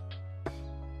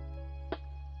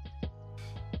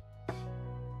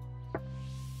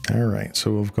 All right,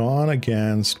 so we've gone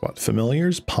against what?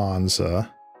 Familiars,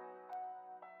 Ponza,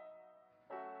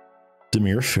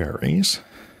 Dimir, Faeries.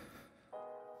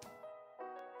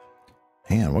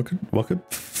 Man, what could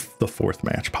the 4th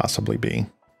match possibly be?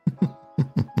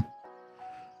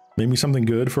 Maybe something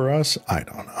good for us? I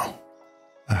don't know.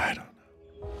 I don't know.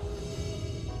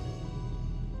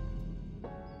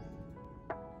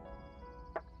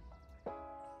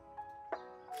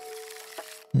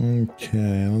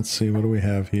 Okay, let's see. What do we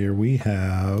have here? We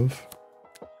have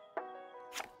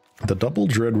the double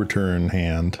Dread return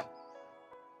hand,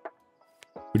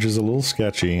 which is a little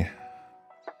sketchy.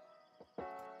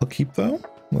 I'll keep though.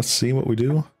 Let's see what we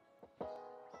do.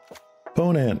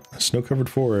 Opponent, snow-covered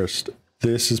forest.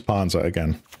 This is Ponza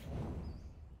again.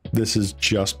 This is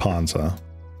just Ponza.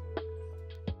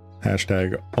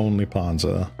 Hashtag only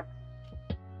Ponza.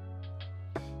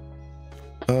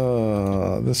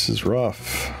 This is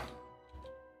rough.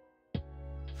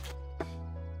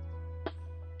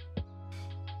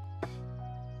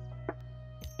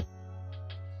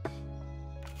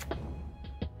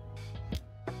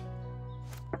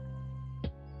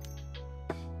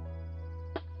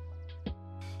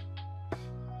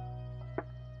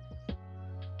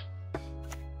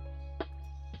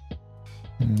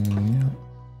 Yeah.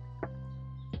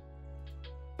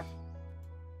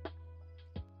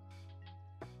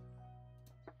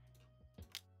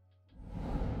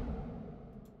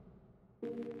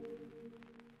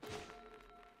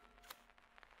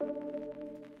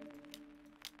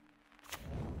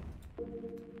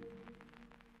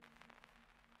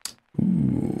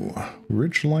 Ooh,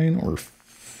 ridgeline or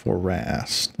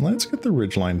forest? Let's get the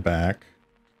ridgeline back.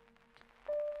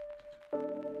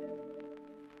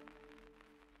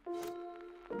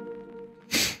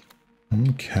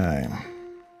 Okay,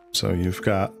 so you've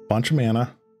got a bunch of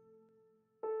mana.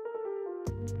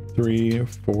 3,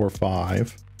 4,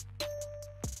 5.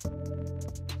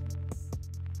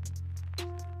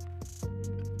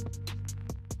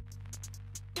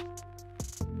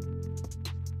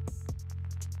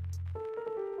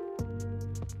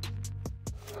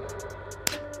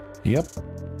 Yep,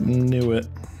 knew it.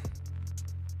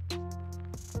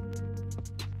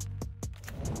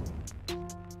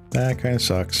 That kind of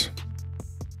sucks.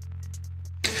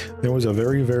 There was a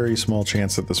very, very small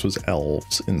chance that this was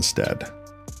elves instead.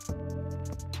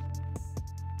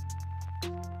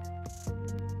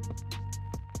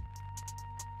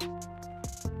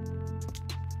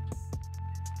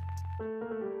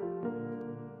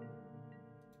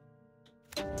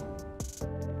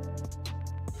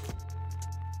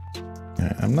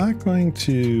 I'm not going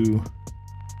to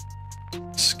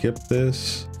skip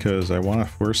this because I want to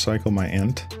first cycle my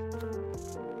int,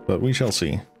 but we shall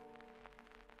see.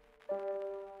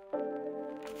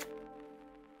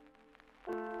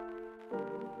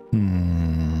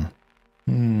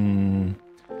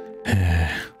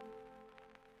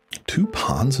 Two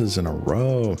Ponzas in a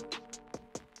row.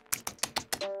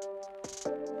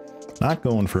 Not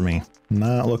going for me.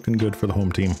 Not looking good for the home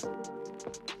team.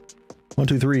 1,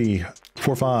 2, 3,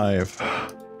 4,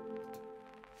 5,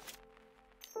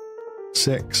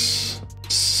 6,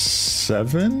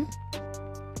 7.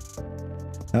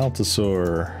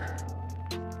 Altasaur.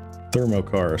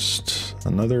 Thermokarst.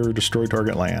 Another destroy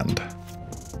target land.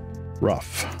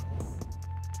 Rough.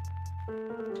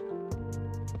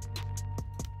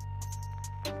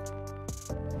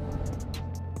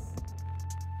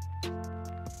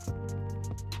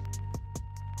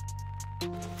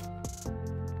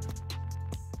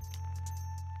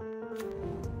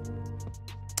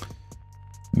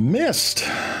 Missed.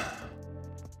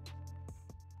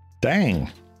 Dang.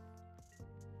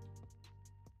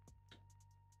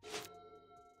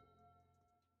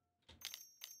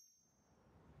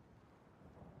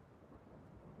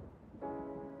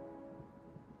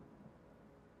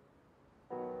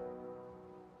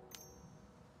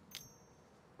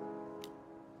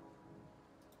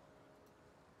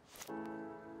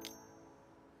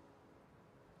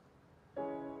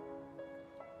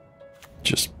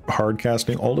 Just hard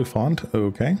casting Oliphant,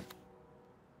 okay.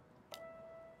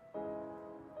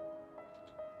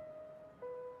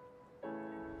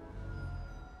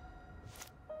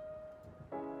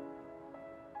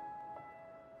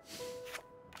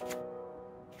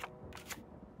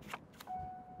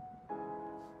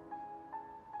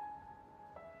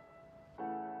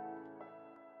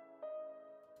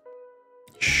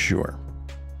 Sure.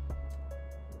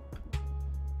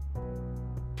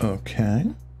 Okay.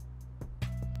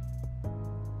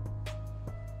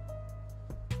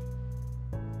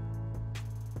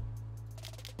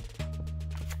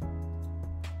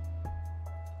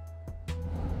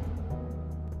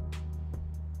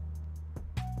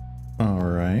 All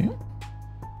right.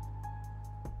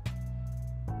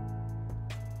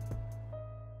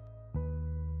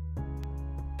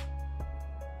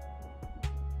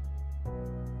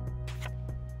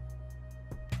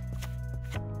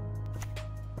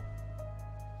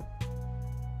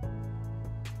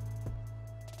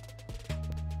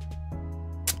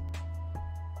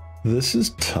 This is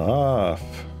tough.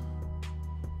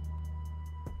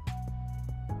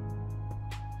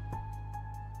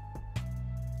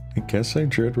 I guess I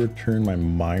did return my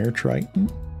Mire Triton.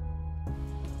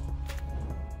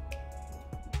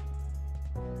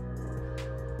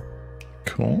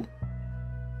 Cool.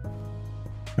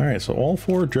 Alright, so all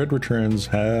 4 Dread returns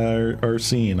are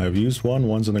seen. I've used one,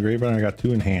 one's in the graveyard, I got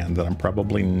 2 in hand that I'm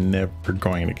probably never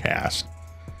going to cast.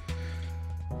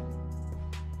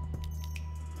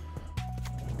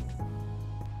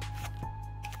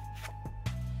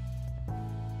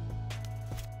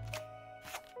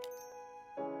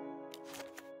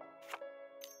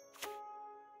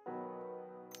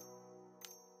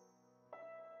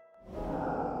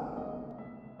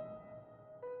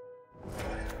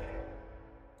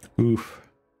 Oof.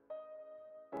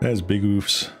 That's big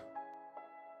oofs.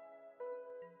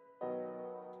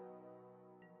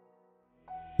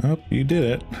 Oh, you did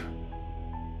it.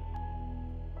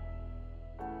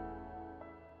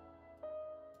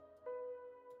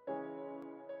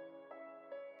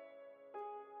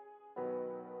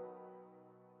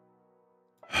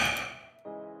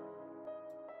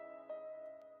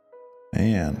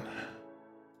 Man.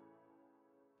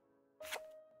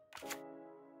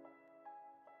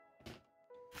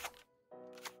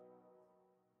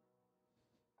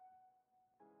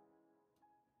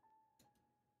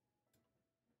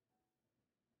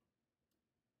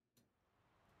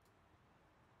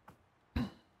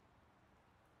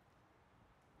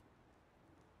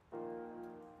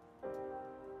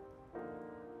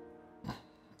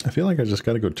 I feel like I just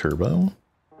got to go turbo.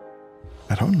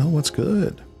 I don't know what's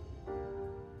good.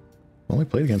 I only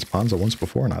played against Ponza once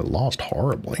before and I lost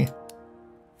horribly.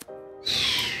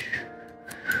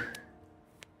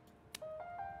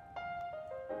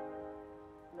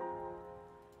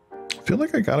 I feel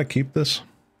like I gotta keep this.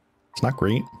 It's not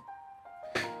great,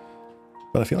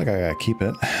 but I feel like I gotta keep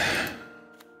it.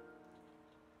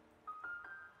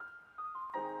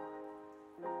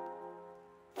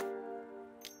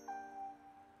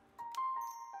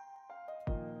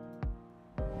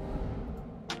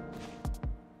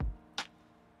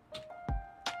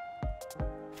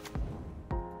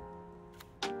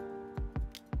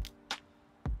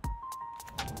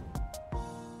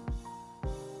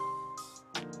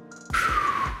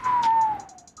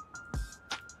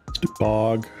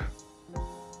 Bog.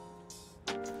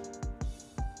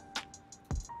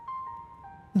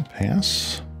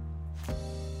 Pass.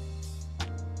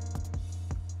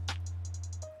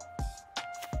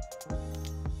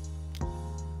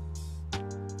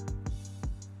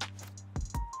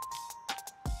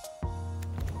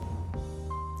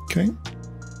 Okay.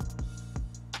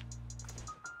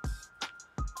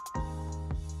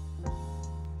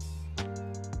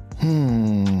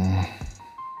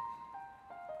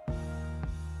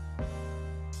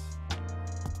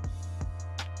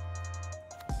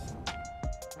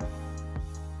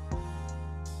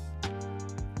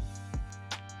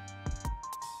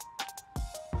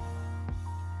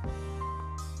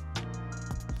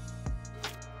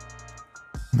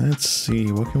 Let's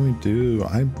see, what can we do?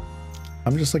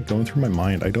 I'm just like going through my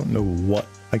mind. I don't know what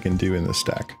I can do in this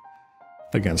deck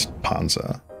against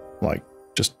Ponza. Like,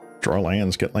 just draw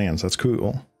lands, get lands, that's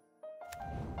cool.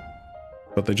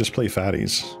 But they just play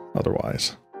Faeries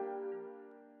otherwise.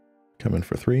 Come in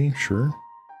for 3, sure.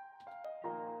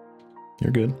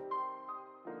 You're good.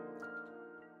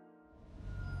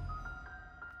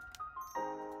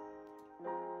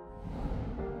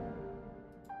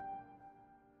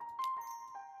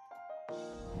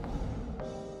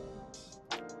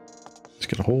 Let's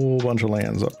get a whole bunch of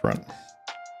lands up front.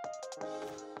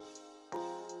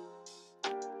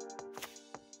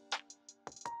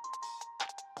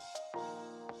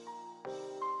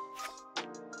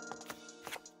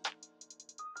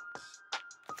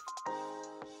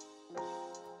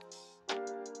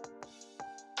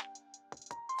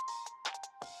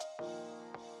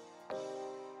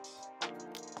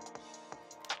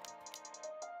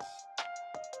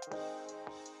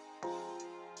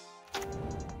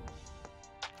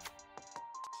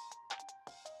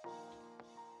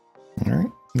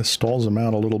 Alright, this stalls him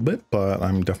out a little bit, but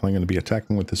I'm definitely going to be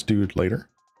attacking with this dude later.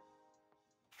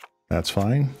 That's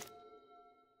fine.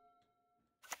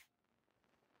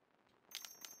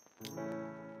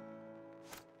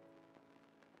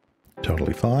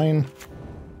 Totally fine.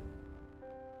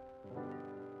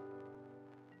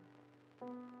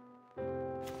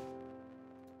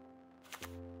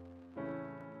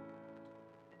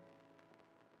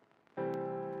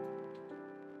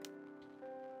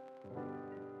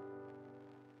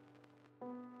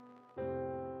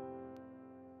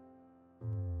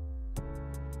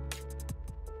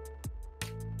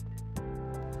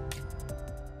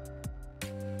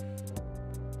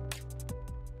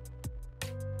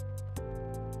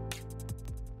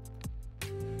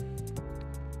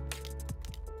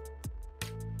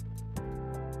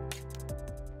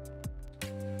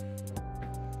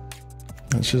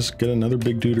 Let's just get another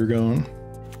big duder going.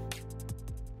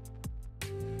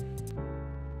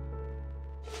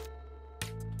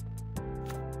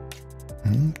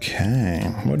 Okay,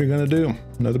 what are you gonna do?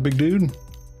 Another big dude?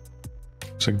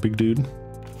 Looks like a big dude.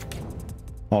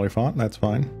 Olifant, that's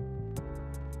fine.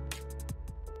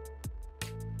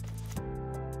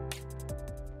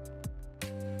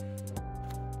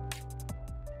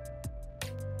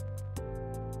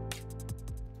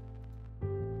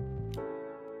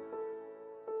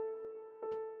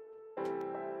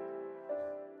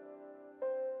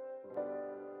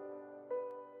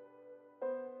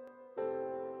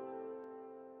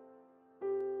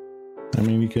 I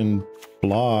mean, you can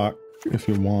block if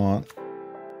you want.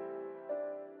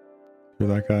 Throw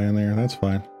that guy in there, that's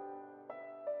fine.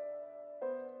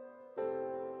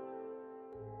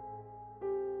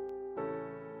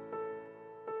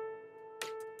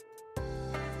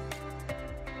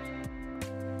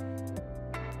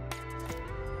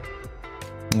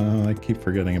 I keep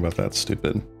forgetting about that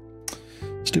stupid.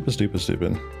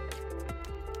 Stupid.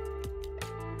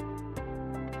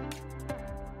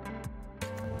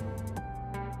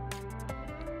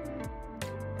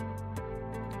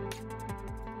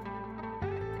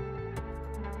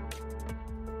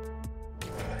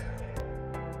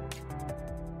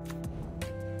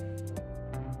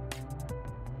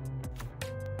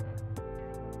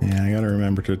 Yeah, I gotta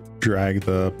remember to drag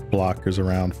the blockers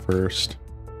around first.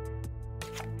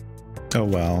 Oh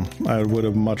well, I would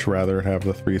have much rather have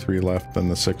the 3/3 left than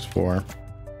the 6/4.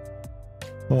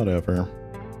 Whatever.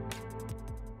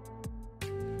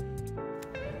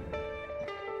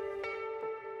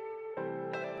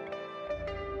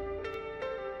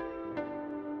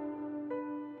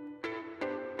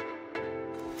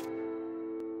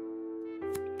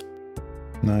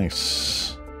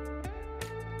 Nice.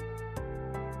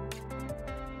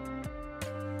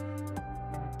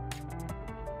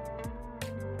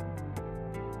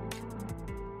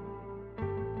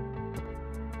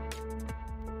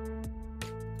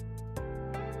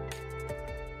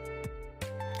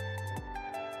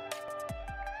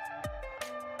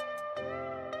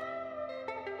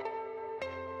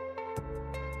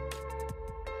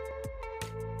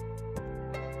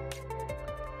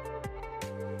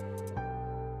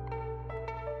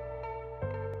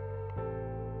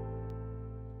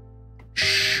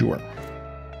 Sure.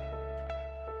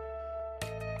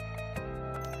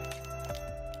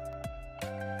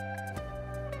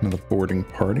 Another boarding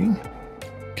party.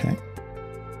 Okay.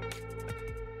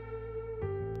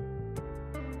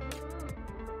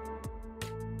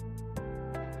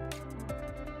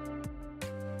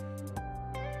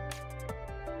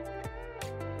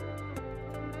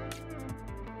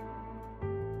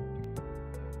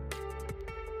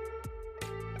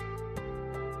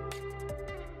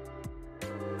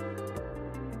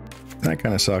 That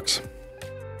kind of sucks.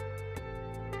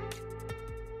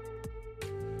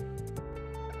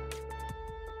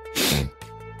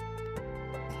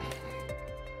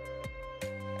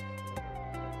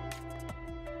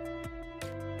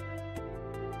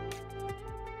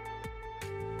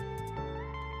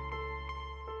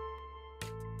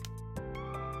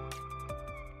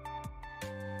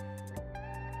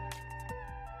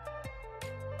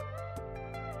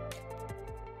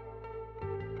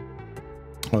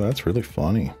 Oh, that's really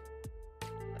funny.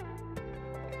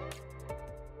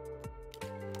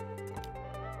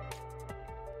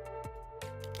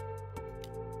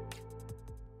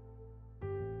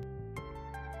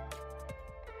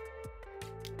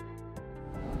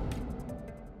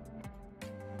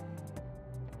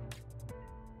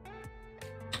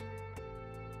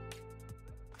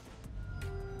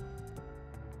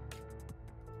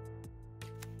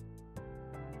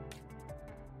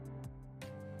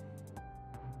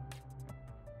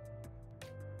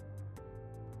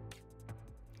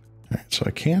 So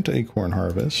I can't acorn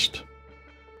harvest.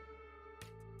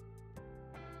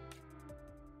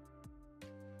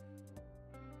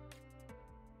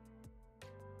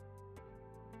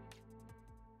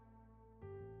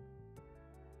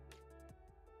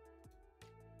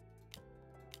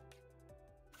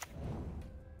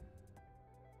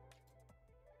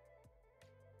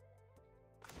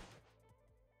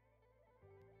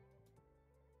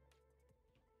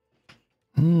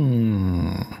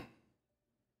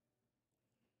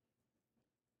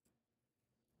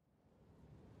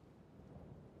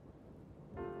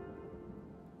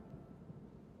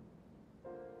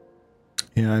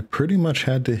 Yeah, I pretty much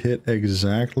had to hit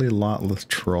exactly Lotless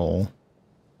Troll.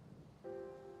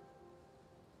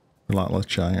 Lotless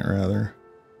Giant, rather.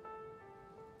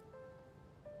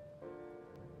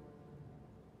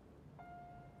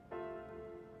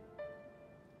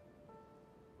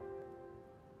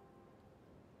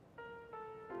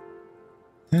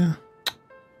 Yeah.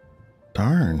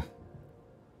 Darn.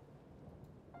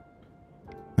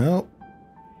 Well,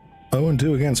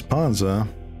 0-2 against Ponza.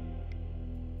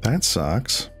 That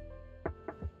sucks.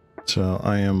 So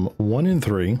I am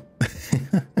 1-3.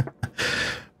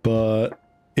 But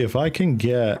if I can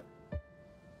get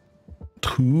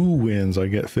 2 wins, I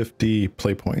get 50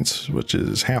 play points, which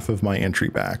is half of my entry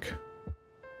back.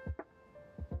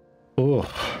 Oh,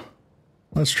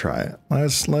 let's try it.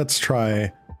 Let's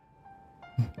try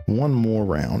one more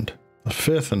round. The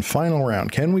 5th and final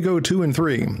round. Can we go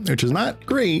 2-3? Which is not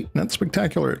great, not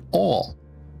spectacular at all.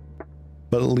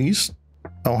 But at least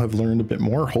I'll have learned a bit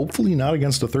more. Hopefully not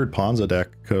against a third Ponza deck,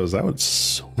 because that would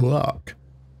suck.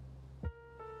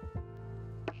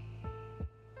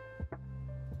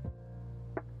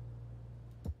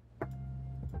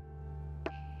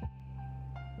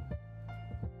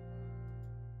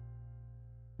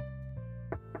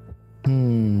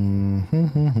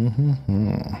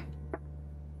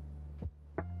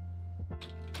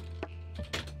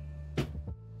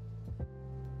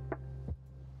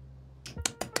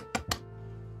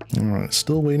 All right,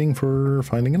 still waiting for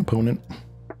finding an opponent.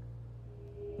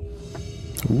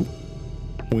 Ooh,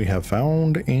 we have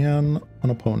found an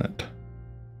opponent.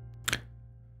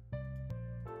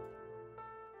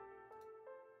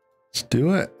 Let's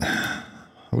do it.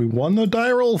 We won the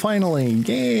die roll finally.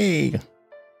 Yay!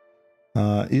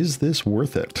 Is this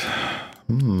worth it?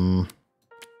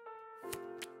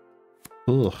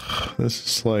 Ugh, this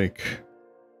is like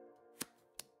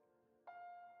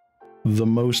the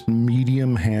most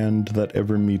medium hand that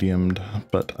ever mediumed,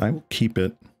 but I will keep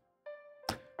it.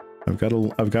 I've got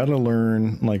to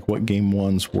learn like what game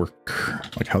ones work,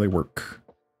 like how they work.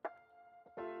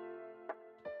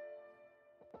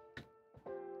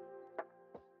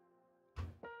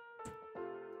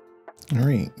 All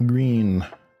right, green,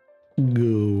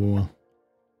 go.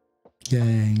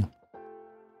 Yay.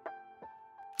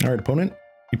 All right, opponent,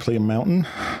 you play a mountain.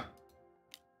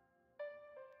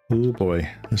 Oh boy,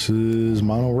 this is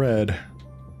mono red.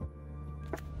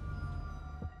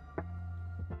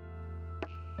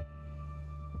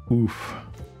 Oof.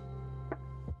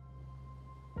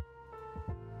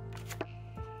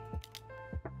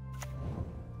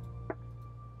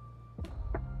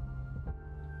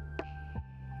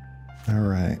 All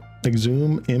right,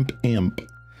 Exhume, Imp.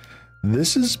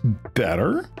 This is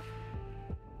better.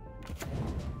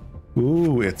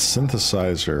 Ooh, it's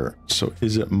synthesizer. So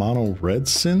is it mono red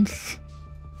synth?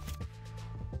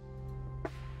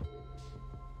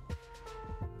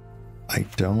 I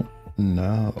don't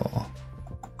know.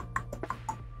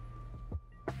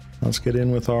 Let's get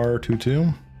in with our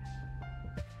 2/2.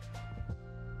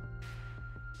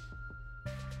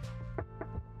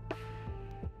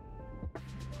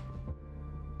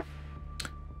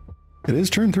 It is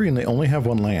turn 3 and they only have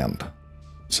one land.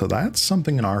 So that's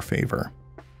something in our favor.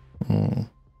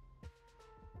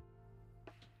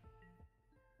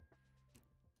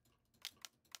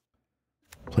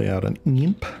 Play out an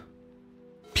Imp.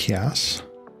 Pias.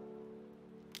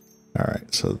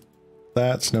 Alright, so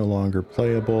that's no longer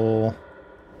playable.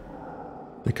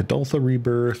 The Kuldotha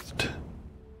rebirthed.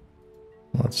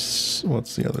 What's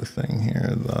the other thing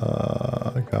here?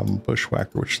 The Goblin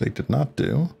Bushwhacker, which they did not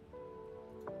do.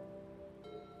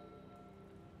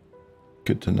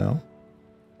 Good to know.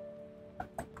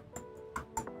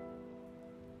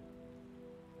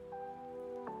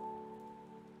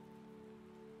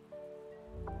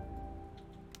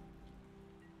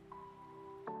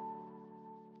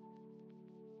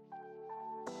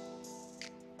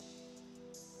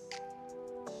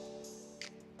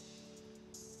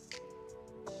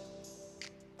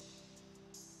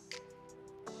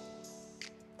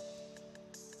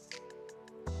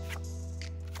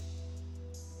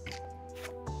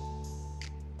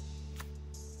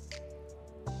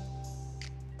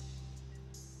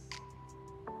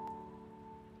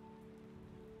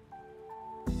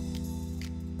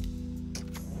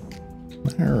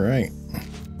 All right.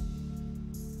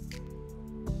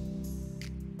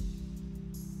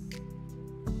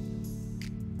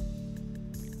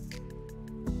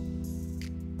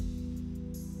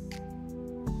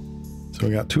 So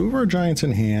we got 2 of our giants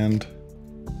in hand.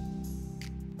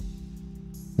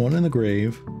 1 in the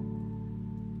grave.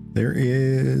 There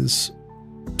is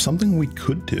something we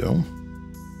could do.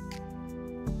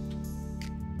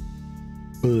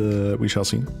 We shall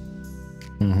see.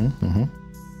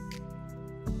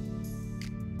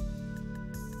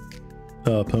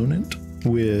 Opponent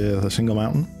with a single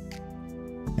mountain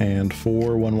and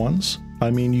 4 1/1s. I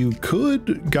mean, you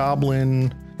could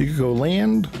goblin, you could go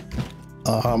land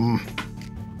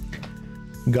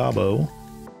Gobbo,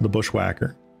 the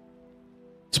Bushwhacker.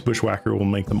 This Bushwhacker will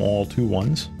make them all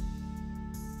 2/1s.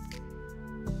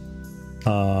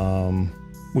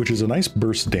 Which is a nice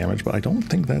burst damage, but I don't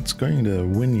think that's going to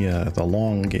win you the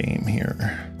long game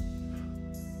here.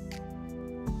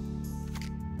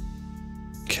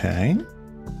 Okay.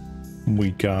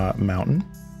 We got mountain.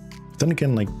 Then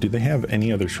again, like, do they have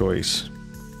any other choice?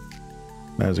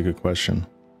 That is a good question.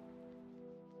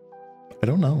 I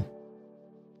don't know.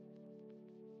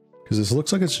 Because this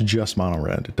looks like it's just mono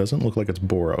red. It doesn't look like it's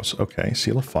Boros. Okay,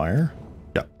 Seal of Fire.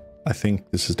 Yeah, I think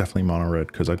this is definitely mono red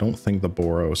because I don't think the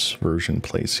Boros version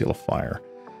plays Seal of Fire.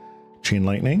 Chain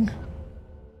Lightning.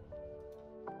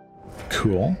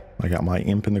 Cool. I got my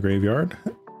imp in the graveyard,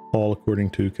 all according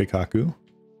to Kikaku.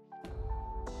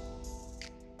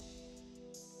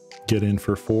 Get in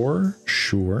for 4,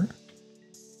 sure.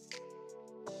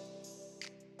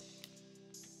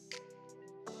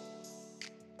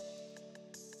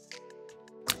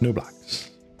 No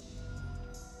blocks.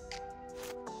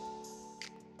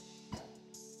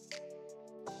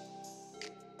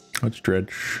 Let's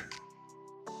dredge.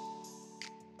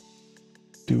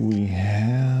 Do we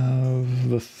have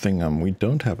the thingum? We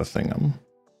don't have a thingum.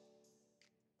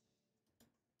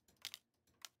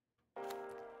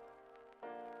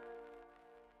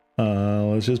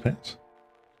 Let's just pass.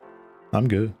 I'm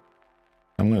good.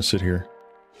 I'm gonna sit here.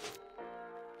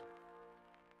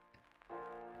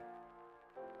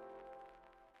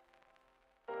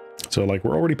 So like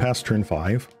we're already past turn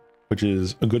 5, which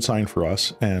is a good sign for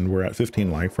us, and we're at 15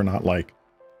 life. We're not like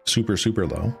super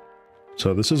low.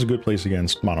 So this is a good place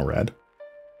against mono red.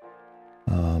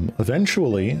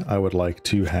 Eventually I would like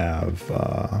to have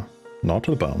Gnaw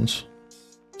to the Bones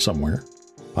somewhere,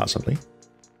 possibly.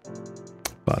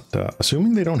 But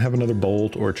assuming they don't have another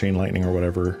bolt or chain lightning or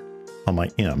whatever on my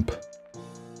imp,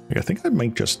 I think I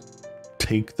might just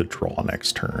take the draw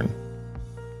next turn.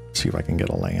 See if I can get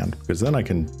a land, because then I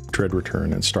can dread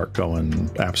return and start going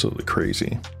absolutely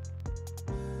crazy.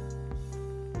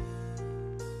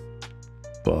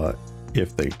 But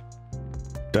if they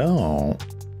don't,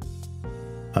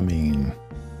 I mean,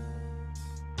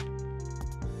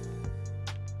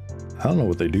 I don't know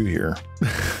what they do here.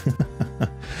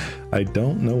 I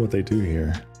don't know what they do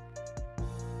here.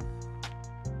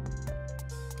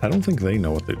 I don't think they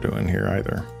know what they're doing here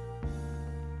either.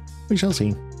 We shall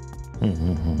see.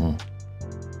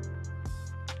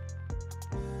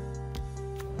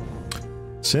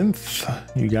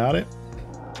 Synth, you got it.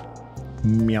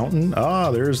 Mountain.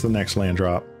 Ah, there's the next land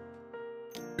drop.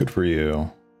 Good for you.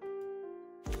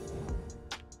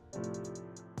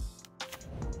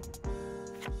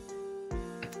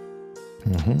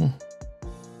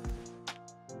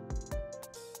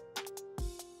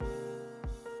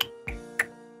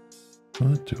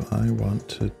 What do I want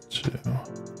to do?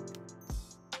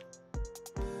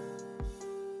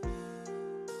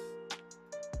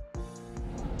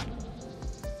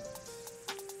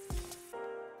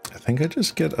 I think I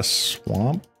just get a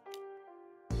swamp,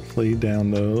 play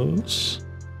down those,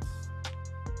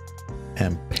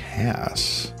 and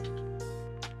pass.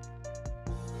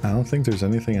 I don't think there's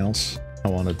anything else I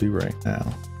want to do right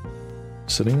now.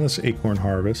 Sitting this Acorn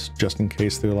Harvest, just in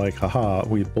case they're like, haha,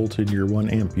 we bolted your one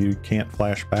imp, you can't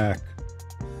flash back.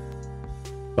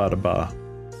 Bada-ba.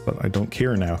 But I don't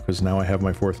care now, because now I have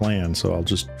my 4th land, so I'll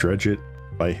just dredge it.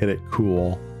 If I hit it,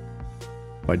 cool.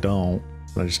 If I don't,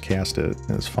 I just cast it,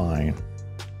 and it's fine.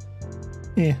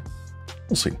 Yeah,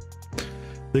 we'll see.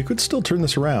 They could still turn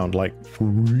this around, like,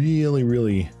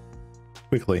 really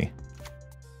quickly.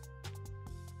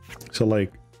 So,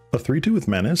 like, a 3-2 with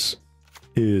Menace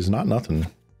is not nothing.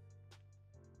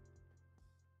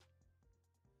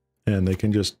 And they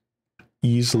can just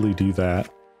easily do that,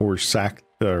 or sack,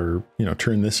 or, you know,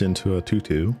 turn this into a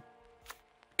 2-2,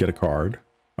 get a card,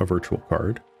 a virtual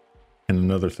card, and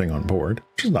another thing on board,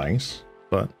 which is nice,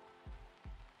 but...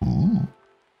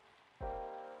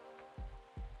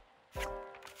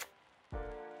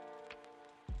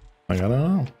 I don't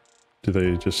know. Do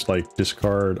they just, like,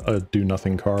 discard a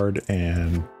do-nothing card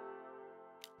and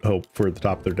hope for the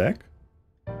top of their deck?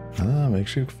 Ah,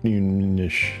 makeshift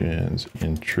munitions.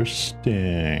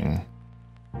 Interesting.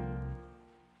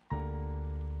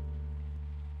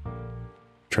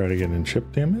 Try to get in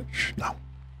chip damage? No.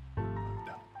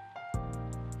 No.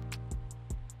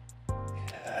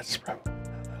 Yeah, that's probably not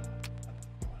what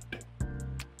I want to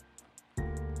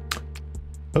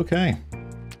do. Okay.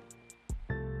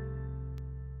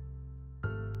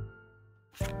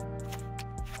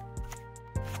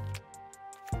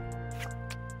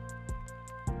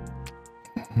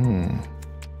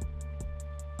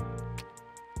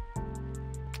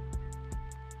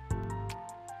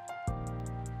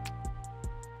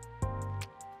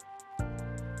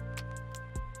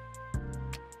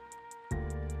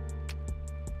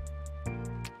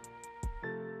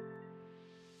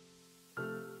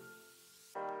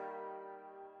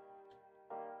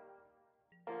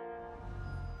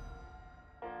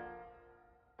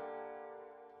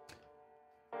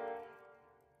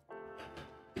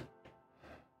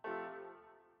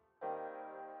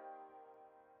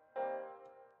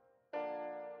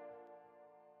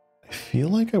 I feel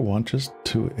like I want just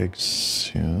to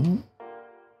exhume.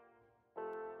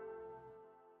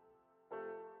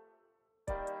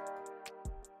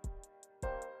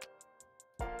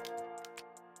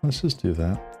 Let's just do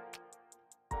that.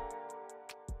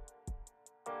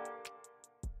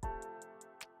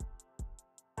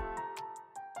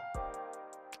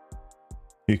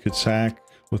 You could sack,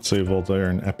 let's say, Voltaire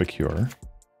and Epicure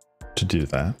to do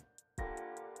that.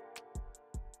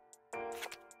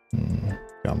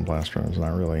 Gun Blaster is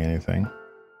not really anything.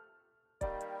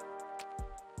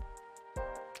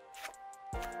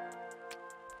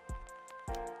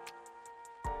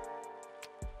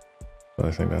 But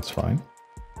I think that's fine.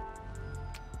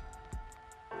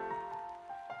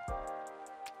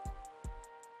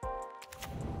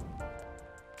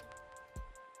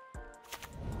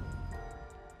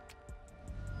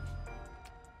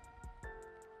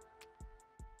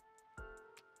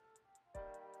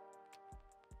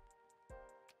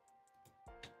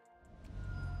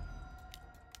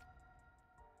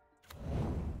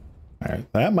 All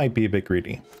right, that might be a bit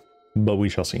greedy, but we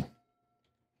shall see.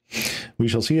 We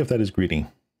shall see if that is greedy.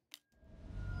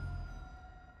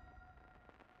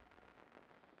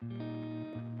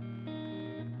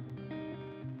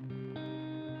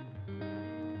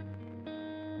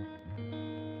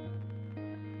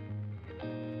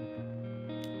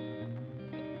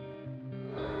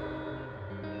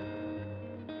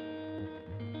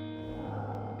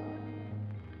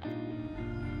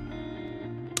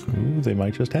 Ooh, they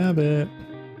might just have it.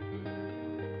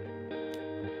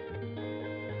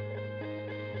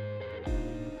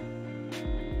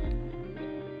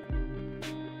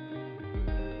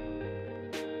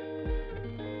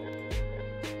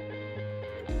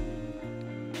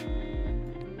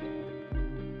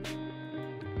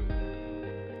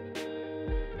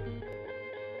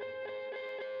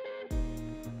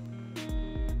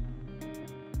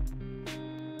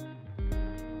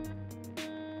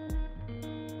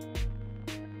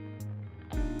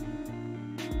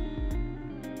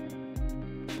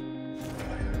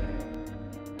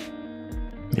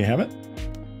 You have it?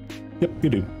 Yep, you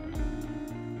do.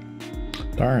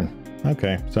 Darn.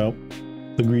 Okay, so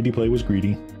the greedy play was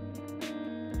greedy.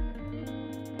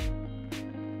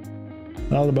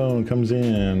 Now the bone comes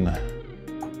in.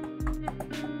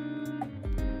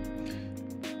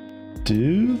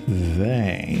 Do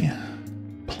they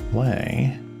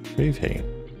play Grave Hate?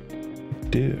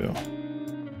 Do.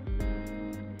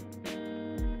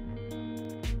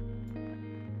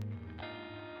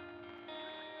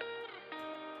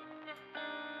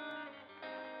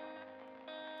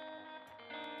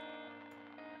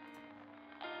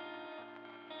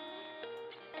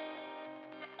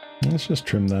 Let's just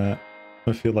trim that.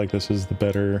 I feel like this is the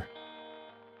better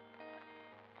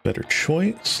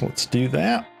choice. Let's do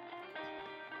that.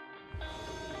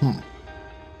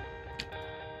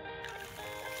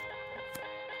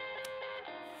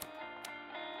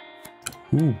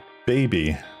 Ooh,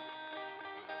 baby.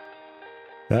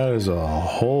 That is a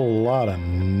whole lot of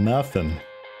nothing.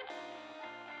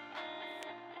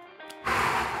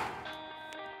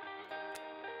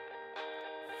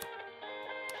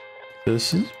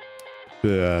 This is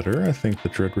better. I think the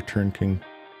Dread Return can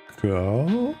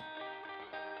go.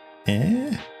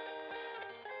 Okay.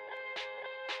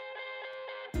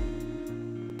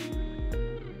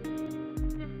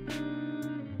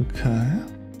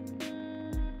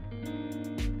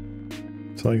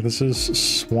 So like this is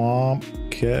Swamp,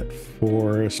 Kit,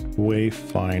 Forest,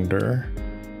 Wayfinder.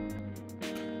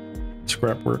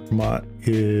 Scrapwork Mutt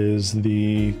is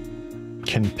the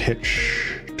can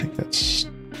pitch to get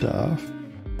stuff.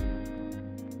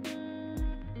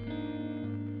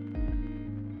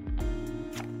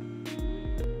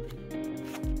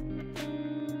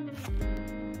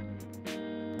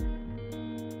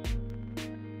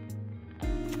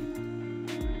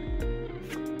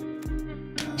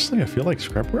 Honestly, I feel like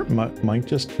Scrapwork might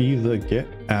just be the get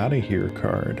out of here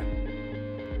card.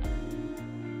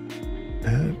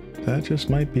 That just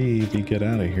might be the get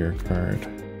out of here card.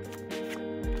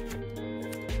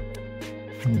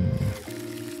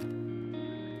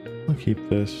 I'll keep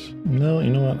this. No,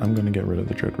 you know what? I'm going to get rid of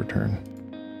the Dread Return.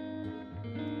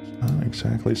 It's not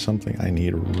exactly something I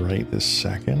need right this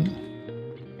second.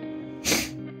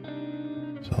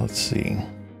 So let's see.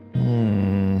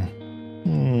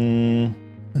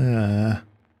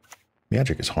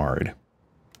 Magic is hard.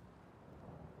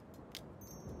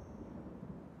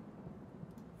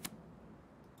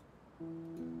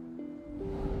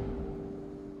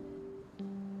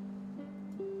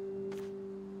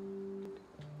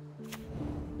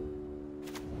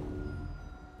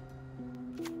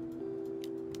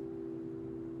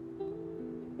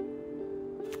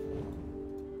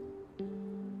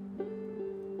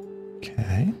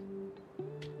 Okay.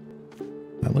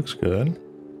 That looks good.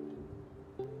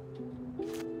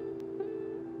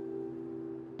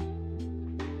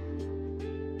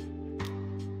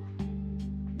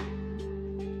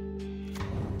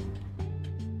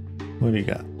 What do you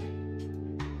got?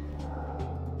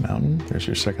 Mountain, there's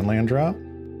your second land drop.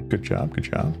 Good job, good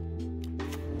job.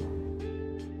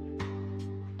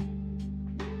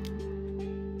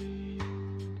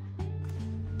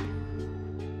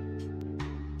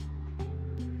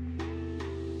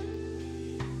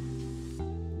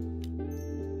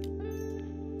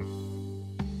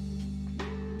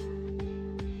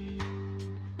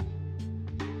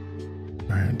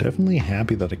 Alright, definitely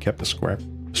happy that I kept the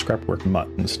scrapwork mutt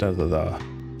instead of the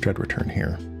dread return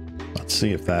here. Let's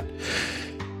see if that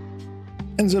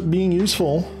ends up being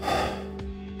useful.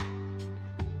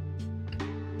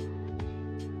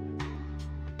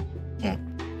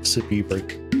 Sippy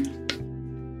break.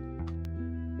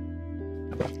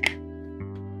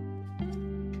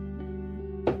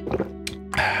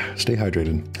 Stay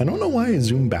hydrated. I don't know why I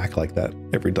zoom back like that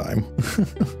every time.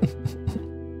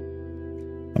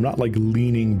 I'm not like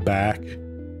leaning back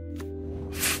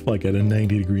like at a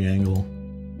 90-degree angle.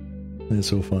 It's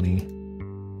so funny.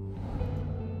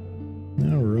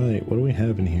 All right, what do we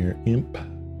have in here? Imp.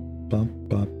 Bump,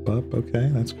 bump, bump. Okay,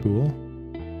 that's cool.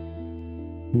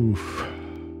 Oof.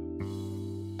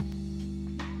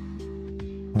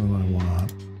 What do I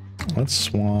want? Let's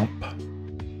swamp.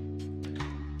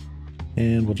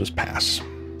 And we'll just pass.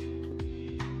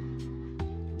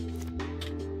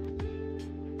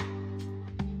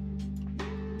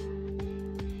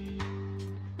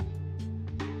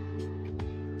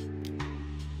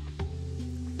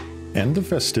 End of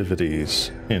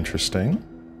festivities. Interesting.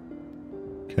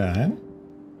 Okay.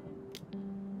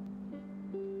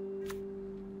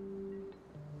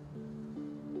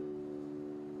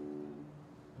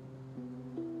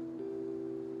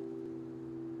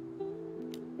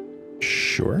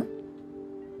 Sure.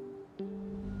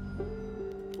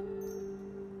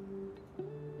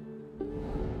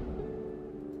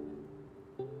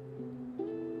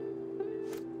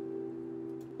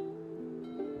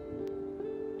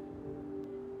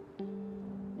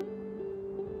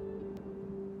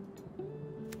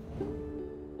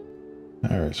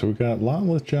 Alright, so we got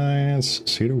Lotleth Giants,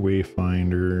 Cedar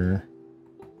Wayfinder,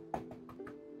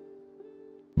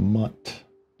 Mutt.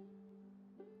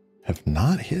 Have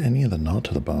not hit any of the Knot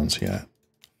to the Bones yet.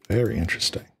 Very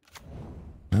interesting.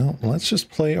 Well, let's just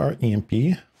play our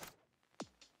Impy.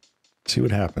 See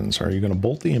what happens. Are you going to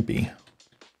bolt the Impy?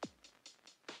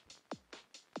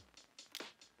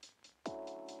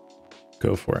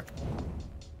 Go for it.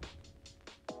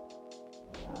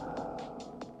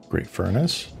 Great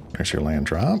Furnace. There's your land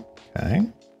drop. Okay.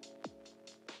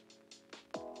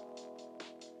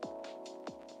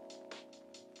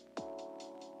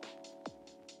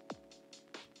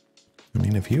 I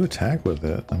mean, if you attack with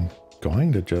it, I'm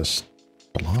going to just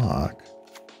block.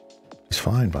 It's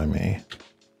fine by me.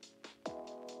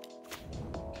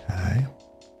 Okay.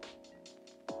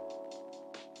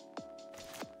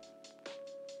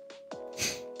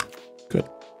 Good.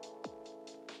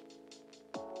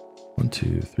 1,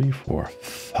 2, 3, 4,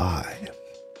 5.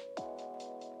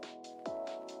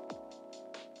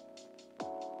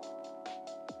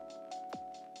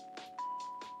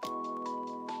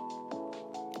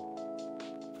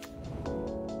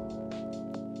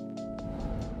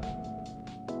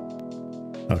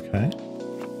 Okay.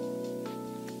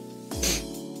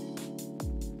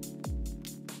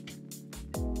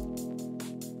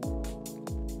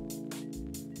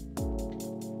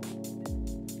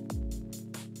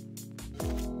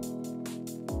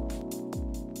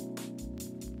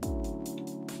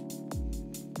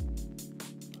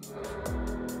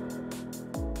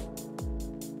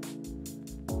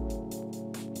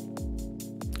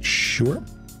 Sure.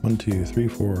 1, 2, 3,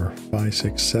 4, 5,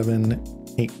 6,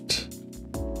 7, 8.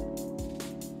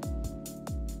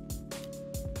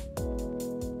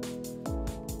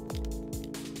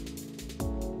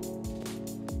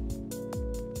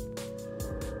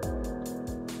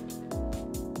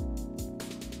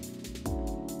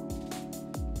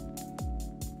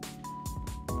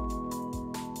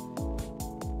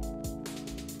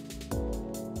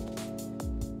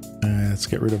 Let's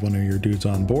get rid of one of your dudes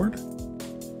on board.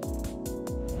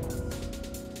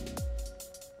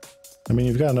 I mean,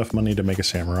 you've got enough money to make a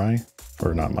samurai,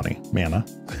 or not money, mana.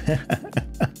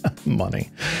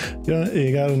 Money.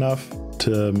 You got enough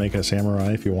to make a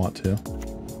samurai if you want to.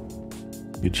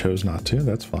 You chose not to,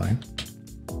 that's fine.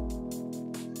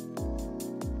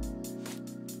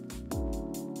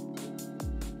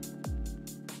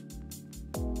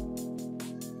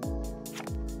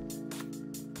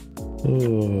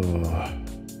 Oh.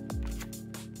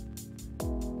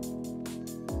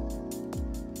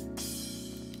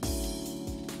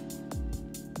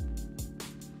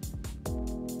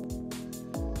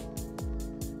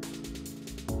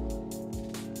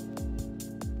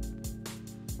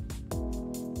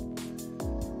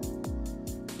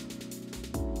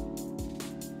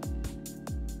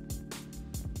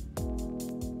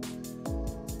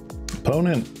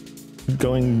 Opponent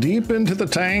going deep into the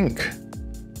tank.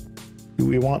 Do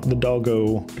we want the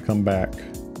doggo to come back?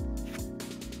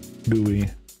 Do we?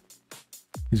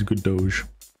 He's a good doge.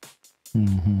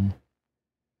 Mm-hmm.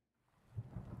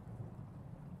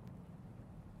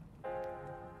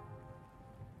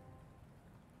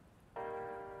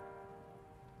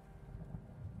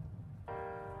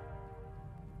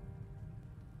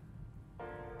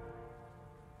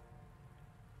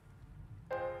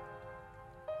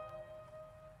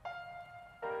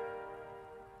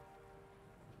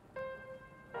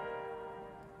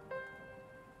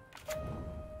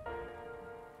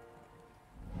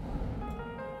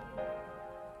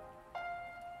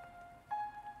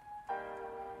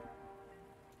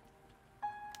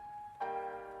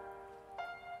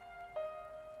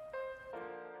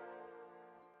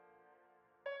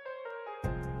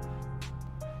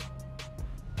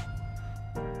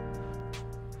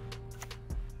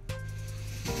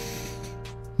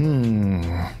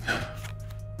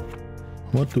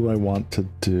 What do I want to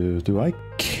do? Do I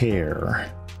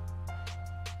care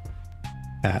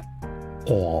at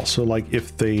all? So like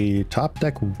if they top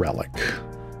deck Relic,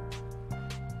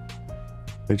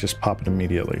 they just pop it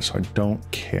immediately, so I don't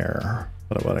care.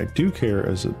 But what I do care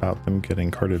is about them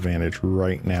getting card advantage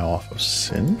right now off of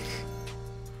Synth.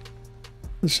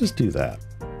 Let's just do that.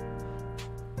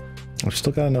 I've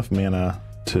still got enough mana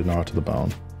to gnaw to the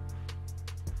bone.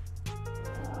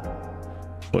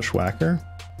 Bushwhacker.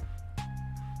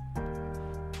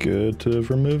 Good to have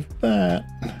removed that.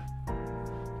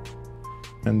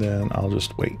 And then I'll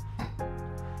just wait.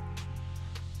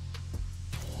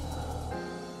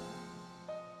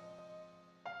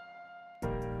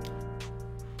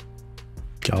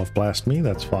 Galv blast me,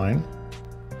 that's fine.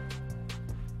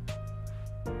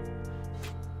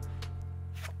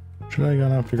 Should I have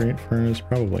gone after Great Furnace?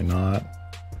 Probably not.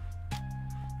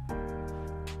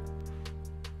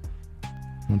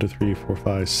 1, 2, 3, 4,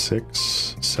 5,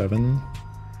 6, 7.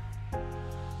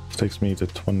 This takes me to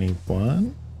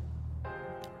 21.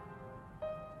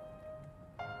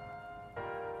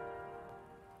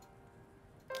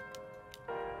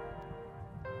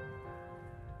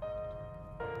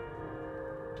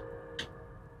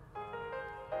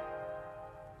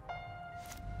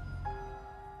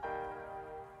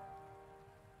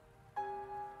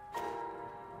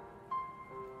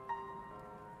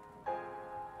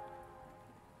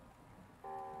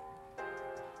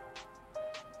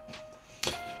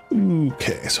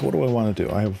 Okay, so what do I want to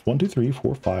do? I have 1, 2, 3,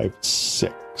 4, 5,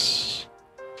 6.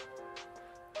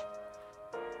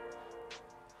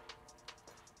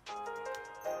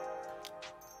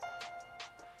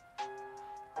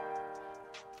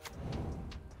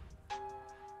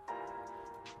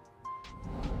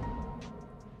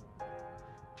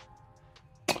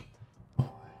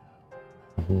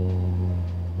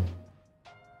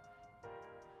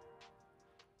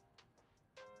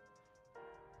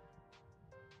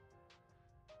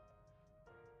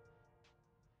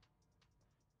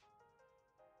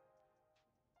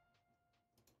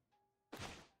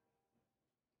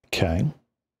 Okay.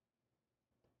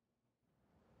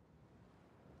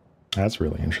 That's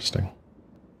really interesting.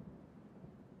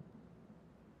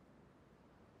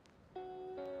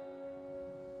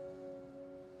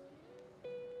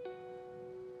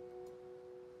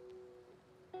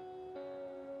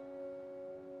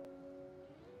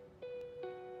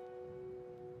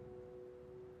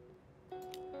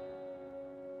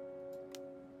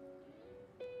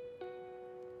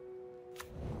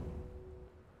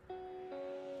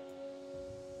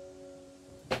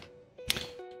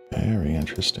 Very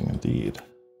interesting indeed.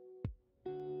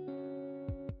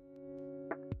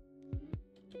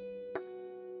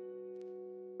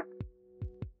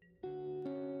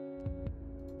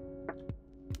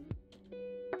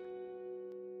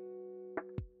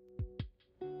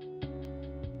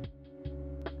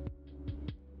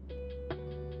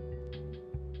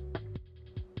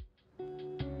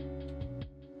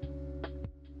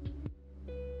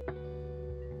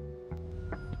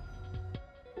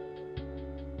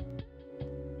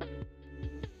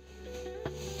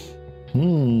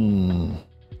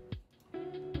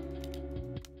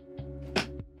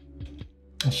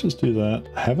 Let's just do that.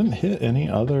 I haven't hit any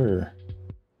other...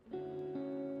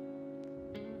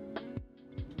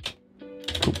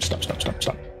 Oh,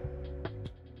 stop.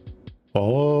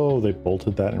 Oh, they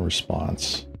bolted that in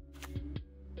response.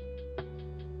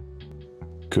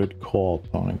 Good call,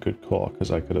 opponent. Good call,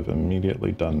 because I could have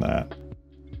immediately done that.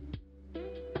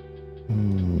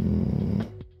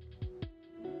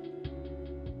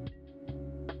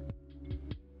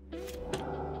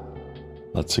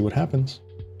 Let's see what happens.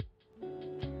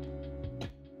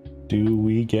 Do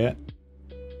we get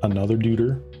another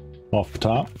duder off the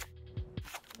top.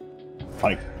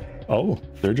 Like, oh,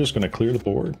 they're just going to clear the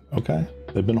board. Okay.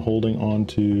 They've been holding on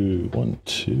to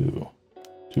two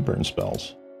burn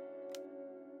spells.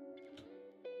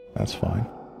 That's fine.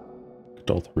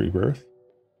 Kuldotha Rebirth.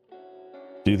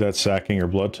 Do that sacking your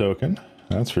blood token.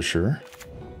 That's for sure.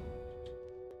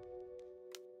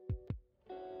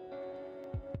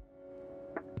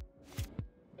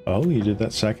 Oh, you did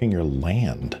that sacking your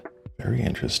land. Very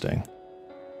interesting.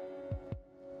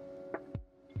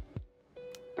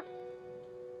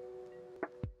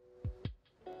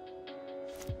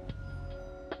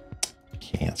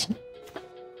 Cancel.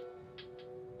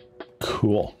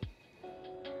 Cool.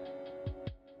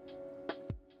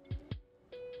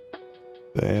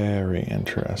 Very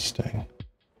interesting.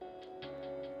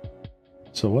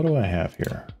 So what do I have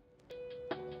here?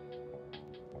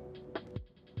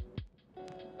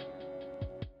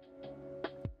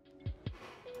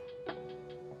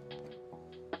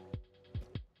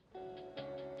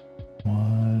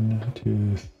 One,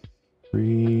 two,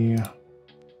 three.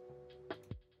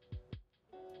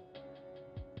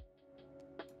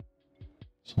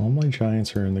 So all my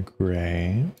giants are in the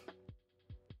grave.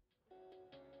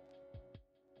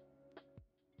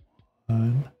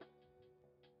 One,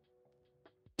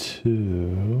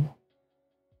 two.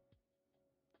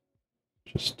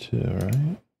 Just two,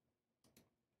 right?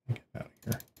 Get out of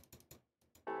here.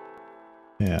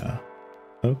 Yeah.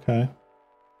 Okay.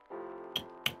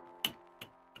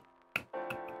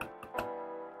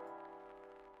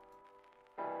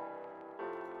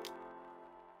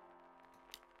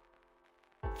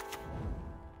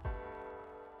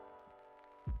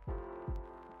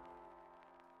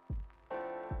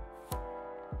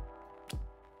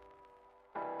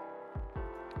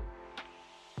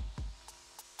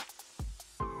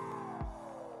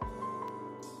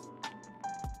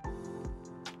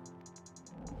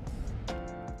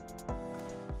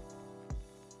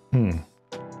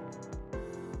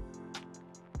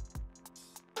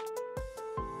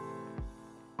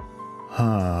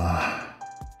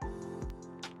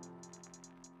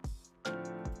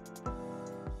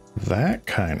 That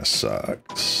kind of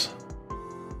sucks.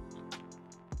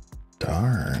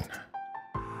 Darn.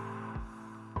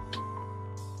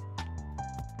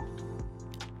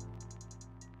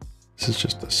 This is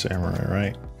just a samurai,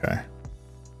 right? Okay.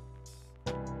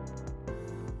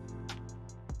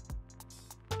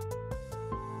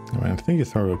 I think you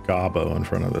throw a gobbo in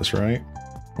front of this, right?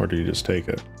 Or do you just take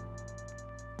it?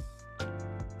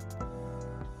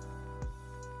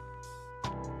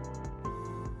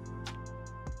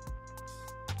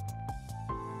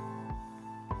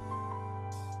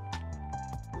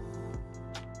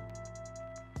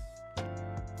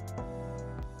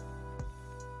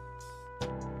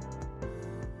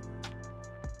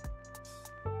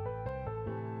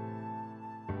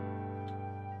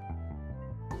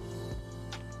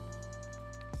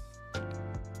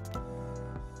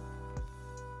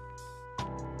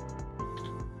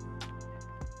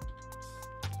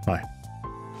 Fine.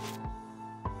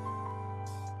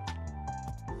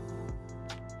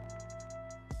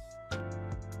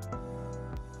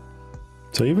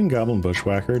 So even Goblin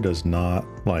Bushwhacker does not,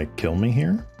 like, kill me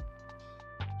here.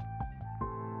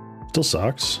 Still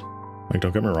sucks. Like,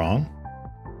 don't get me wrong.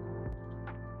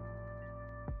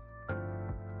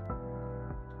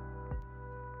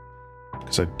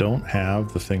 Because I don't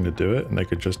have the thing to do it, and they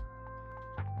could just...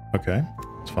 Okay,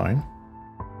 it's fine.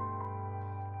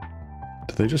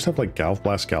 Do they just have, like, Galv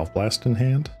Blast in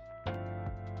hand?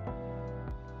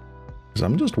 Because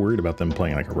I'm just worried about them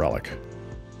playing, like, a relic.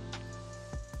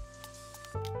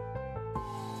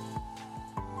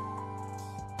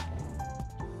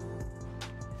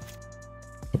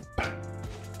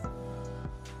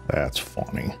 That's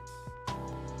funny.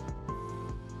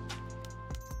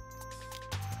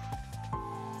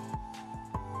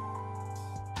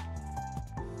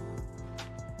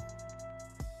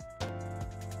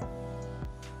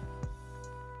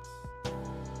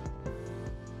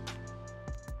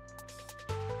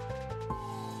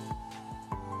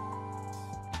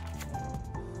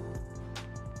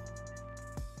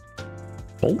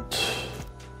 Bolt?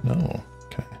 No.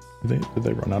 Okay. Did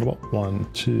they run out of bolt? 1,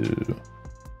 2.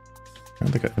 I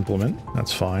think I implement.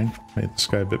 That's fine. Made this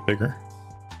guy a bit bigger.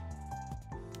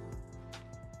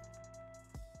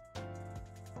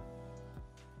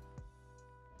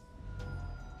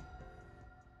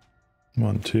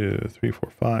 One, 2, 3,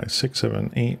 4, 5, 6,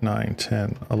 7, 8, 9,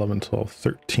 10, 11, 12,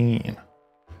 13.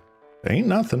 Ain't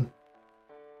nothing.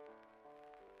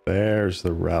 There's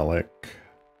the relic.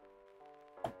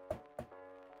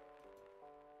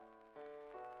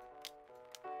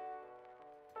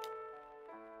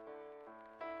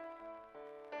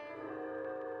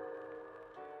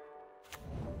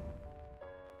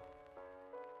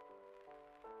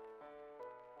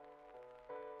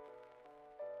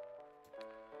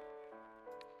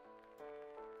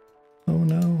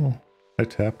 I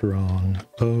tapped wrong.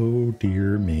 Oh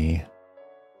dear me.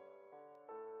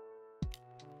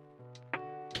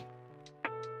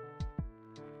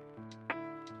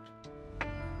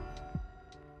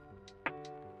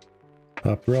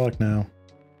 Pop the relic now.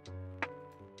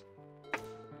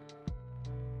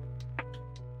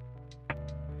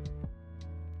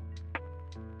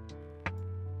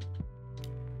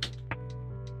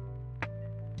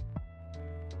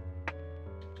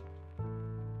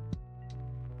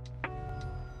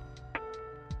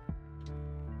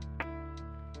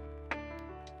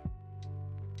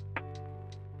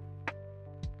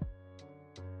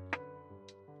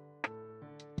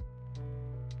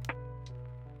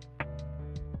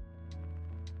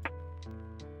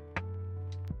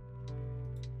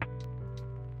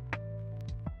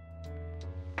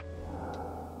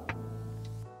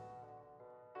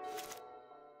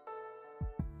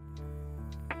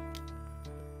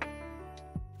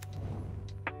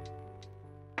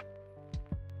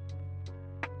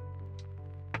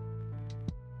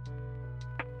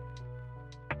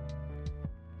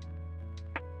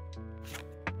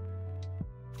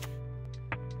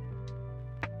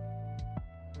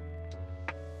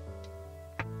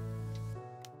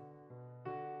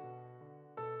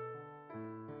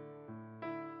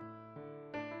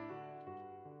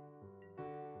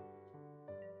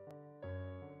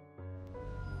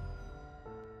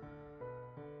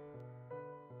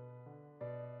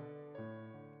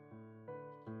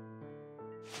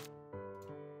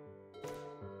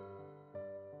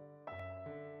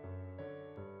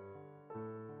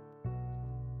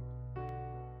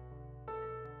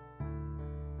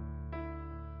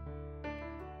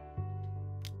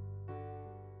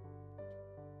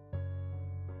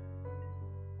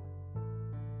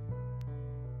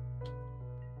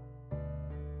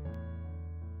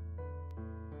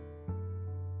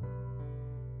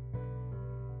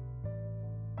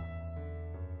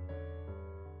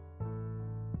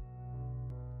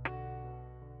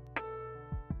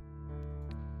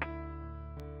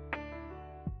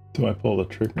 Do I pull the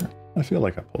trigger? I feel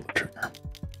like I pulled the trigger.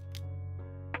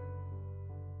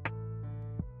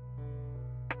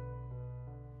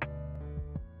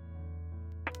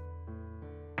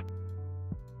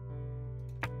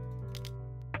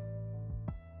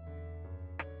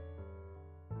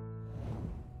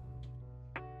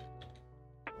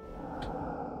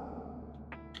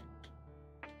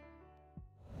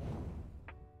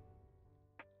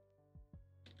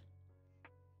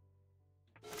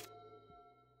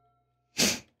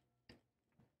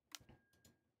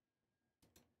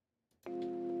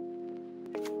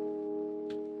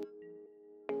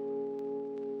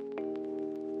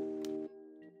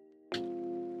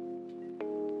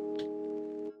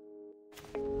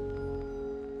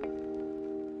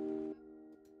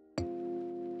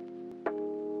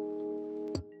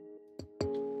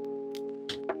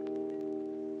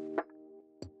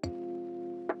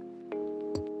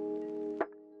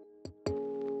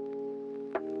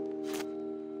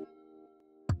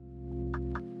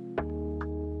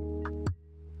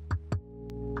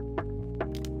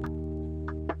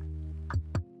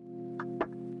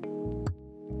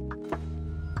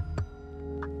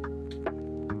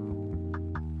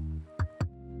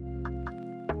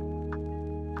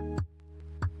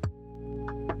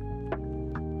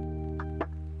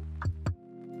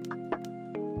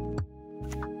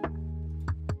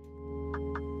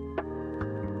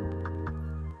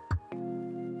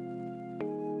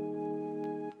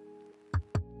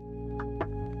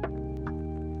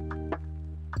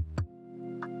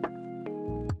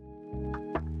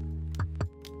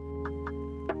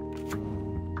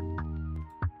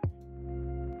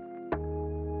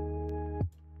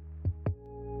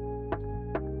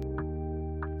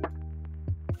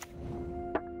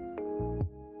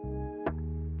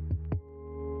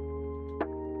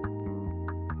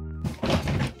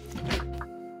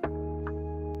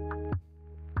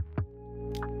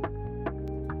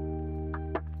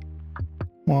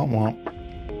 Womp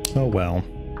womp. Oh well.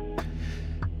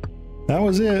 That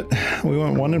was it. We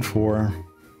went 1 and 4.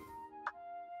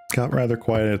 Got rather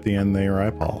quiet at the end there. I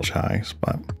apologize,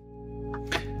 but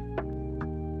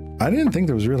I didn't think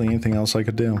there was really anything else I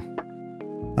could do.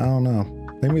 I don't know.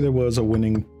 Maybe there was a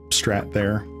winning strat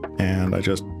there, and I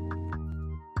just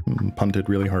punted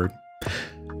really hard.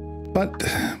 But,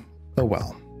 oh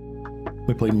well.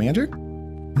 We played Magic,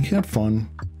 we had fun,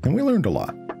 and we learned a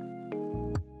lot.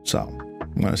 So,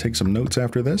 I'm going to take some notes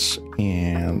after this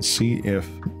and see if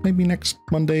maybe next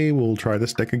Monday we'll try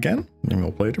this deck again, and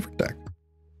we'll play a different deck.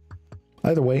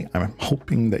 Either way, I'm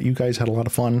hoping that you guys had a lot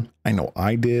of fun. I know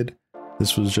I did.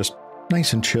 This was just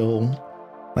nice and chill.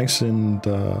 Nice and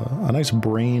a nice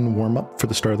brain warm up for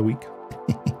the start of the week.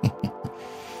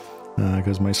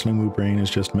 Because my Snowmoo brain is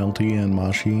just melty and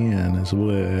mushy and is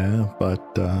bleh,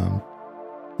 but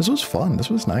this was fun. This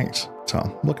was nice. So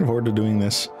I'm looking forward to doing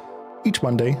this each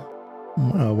Monday,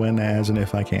 when, as, and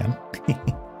if I can.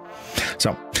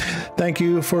 So thank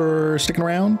you for sticking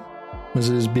around. This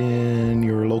has been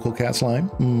your local cat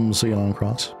slime, Ceylon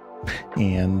Cross.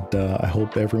 And I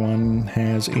hope everyone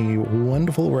has a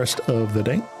wonderful rest of the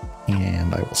day.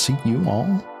 And I will see you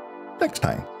all next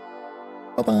time.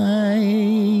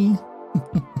 Bye-bye.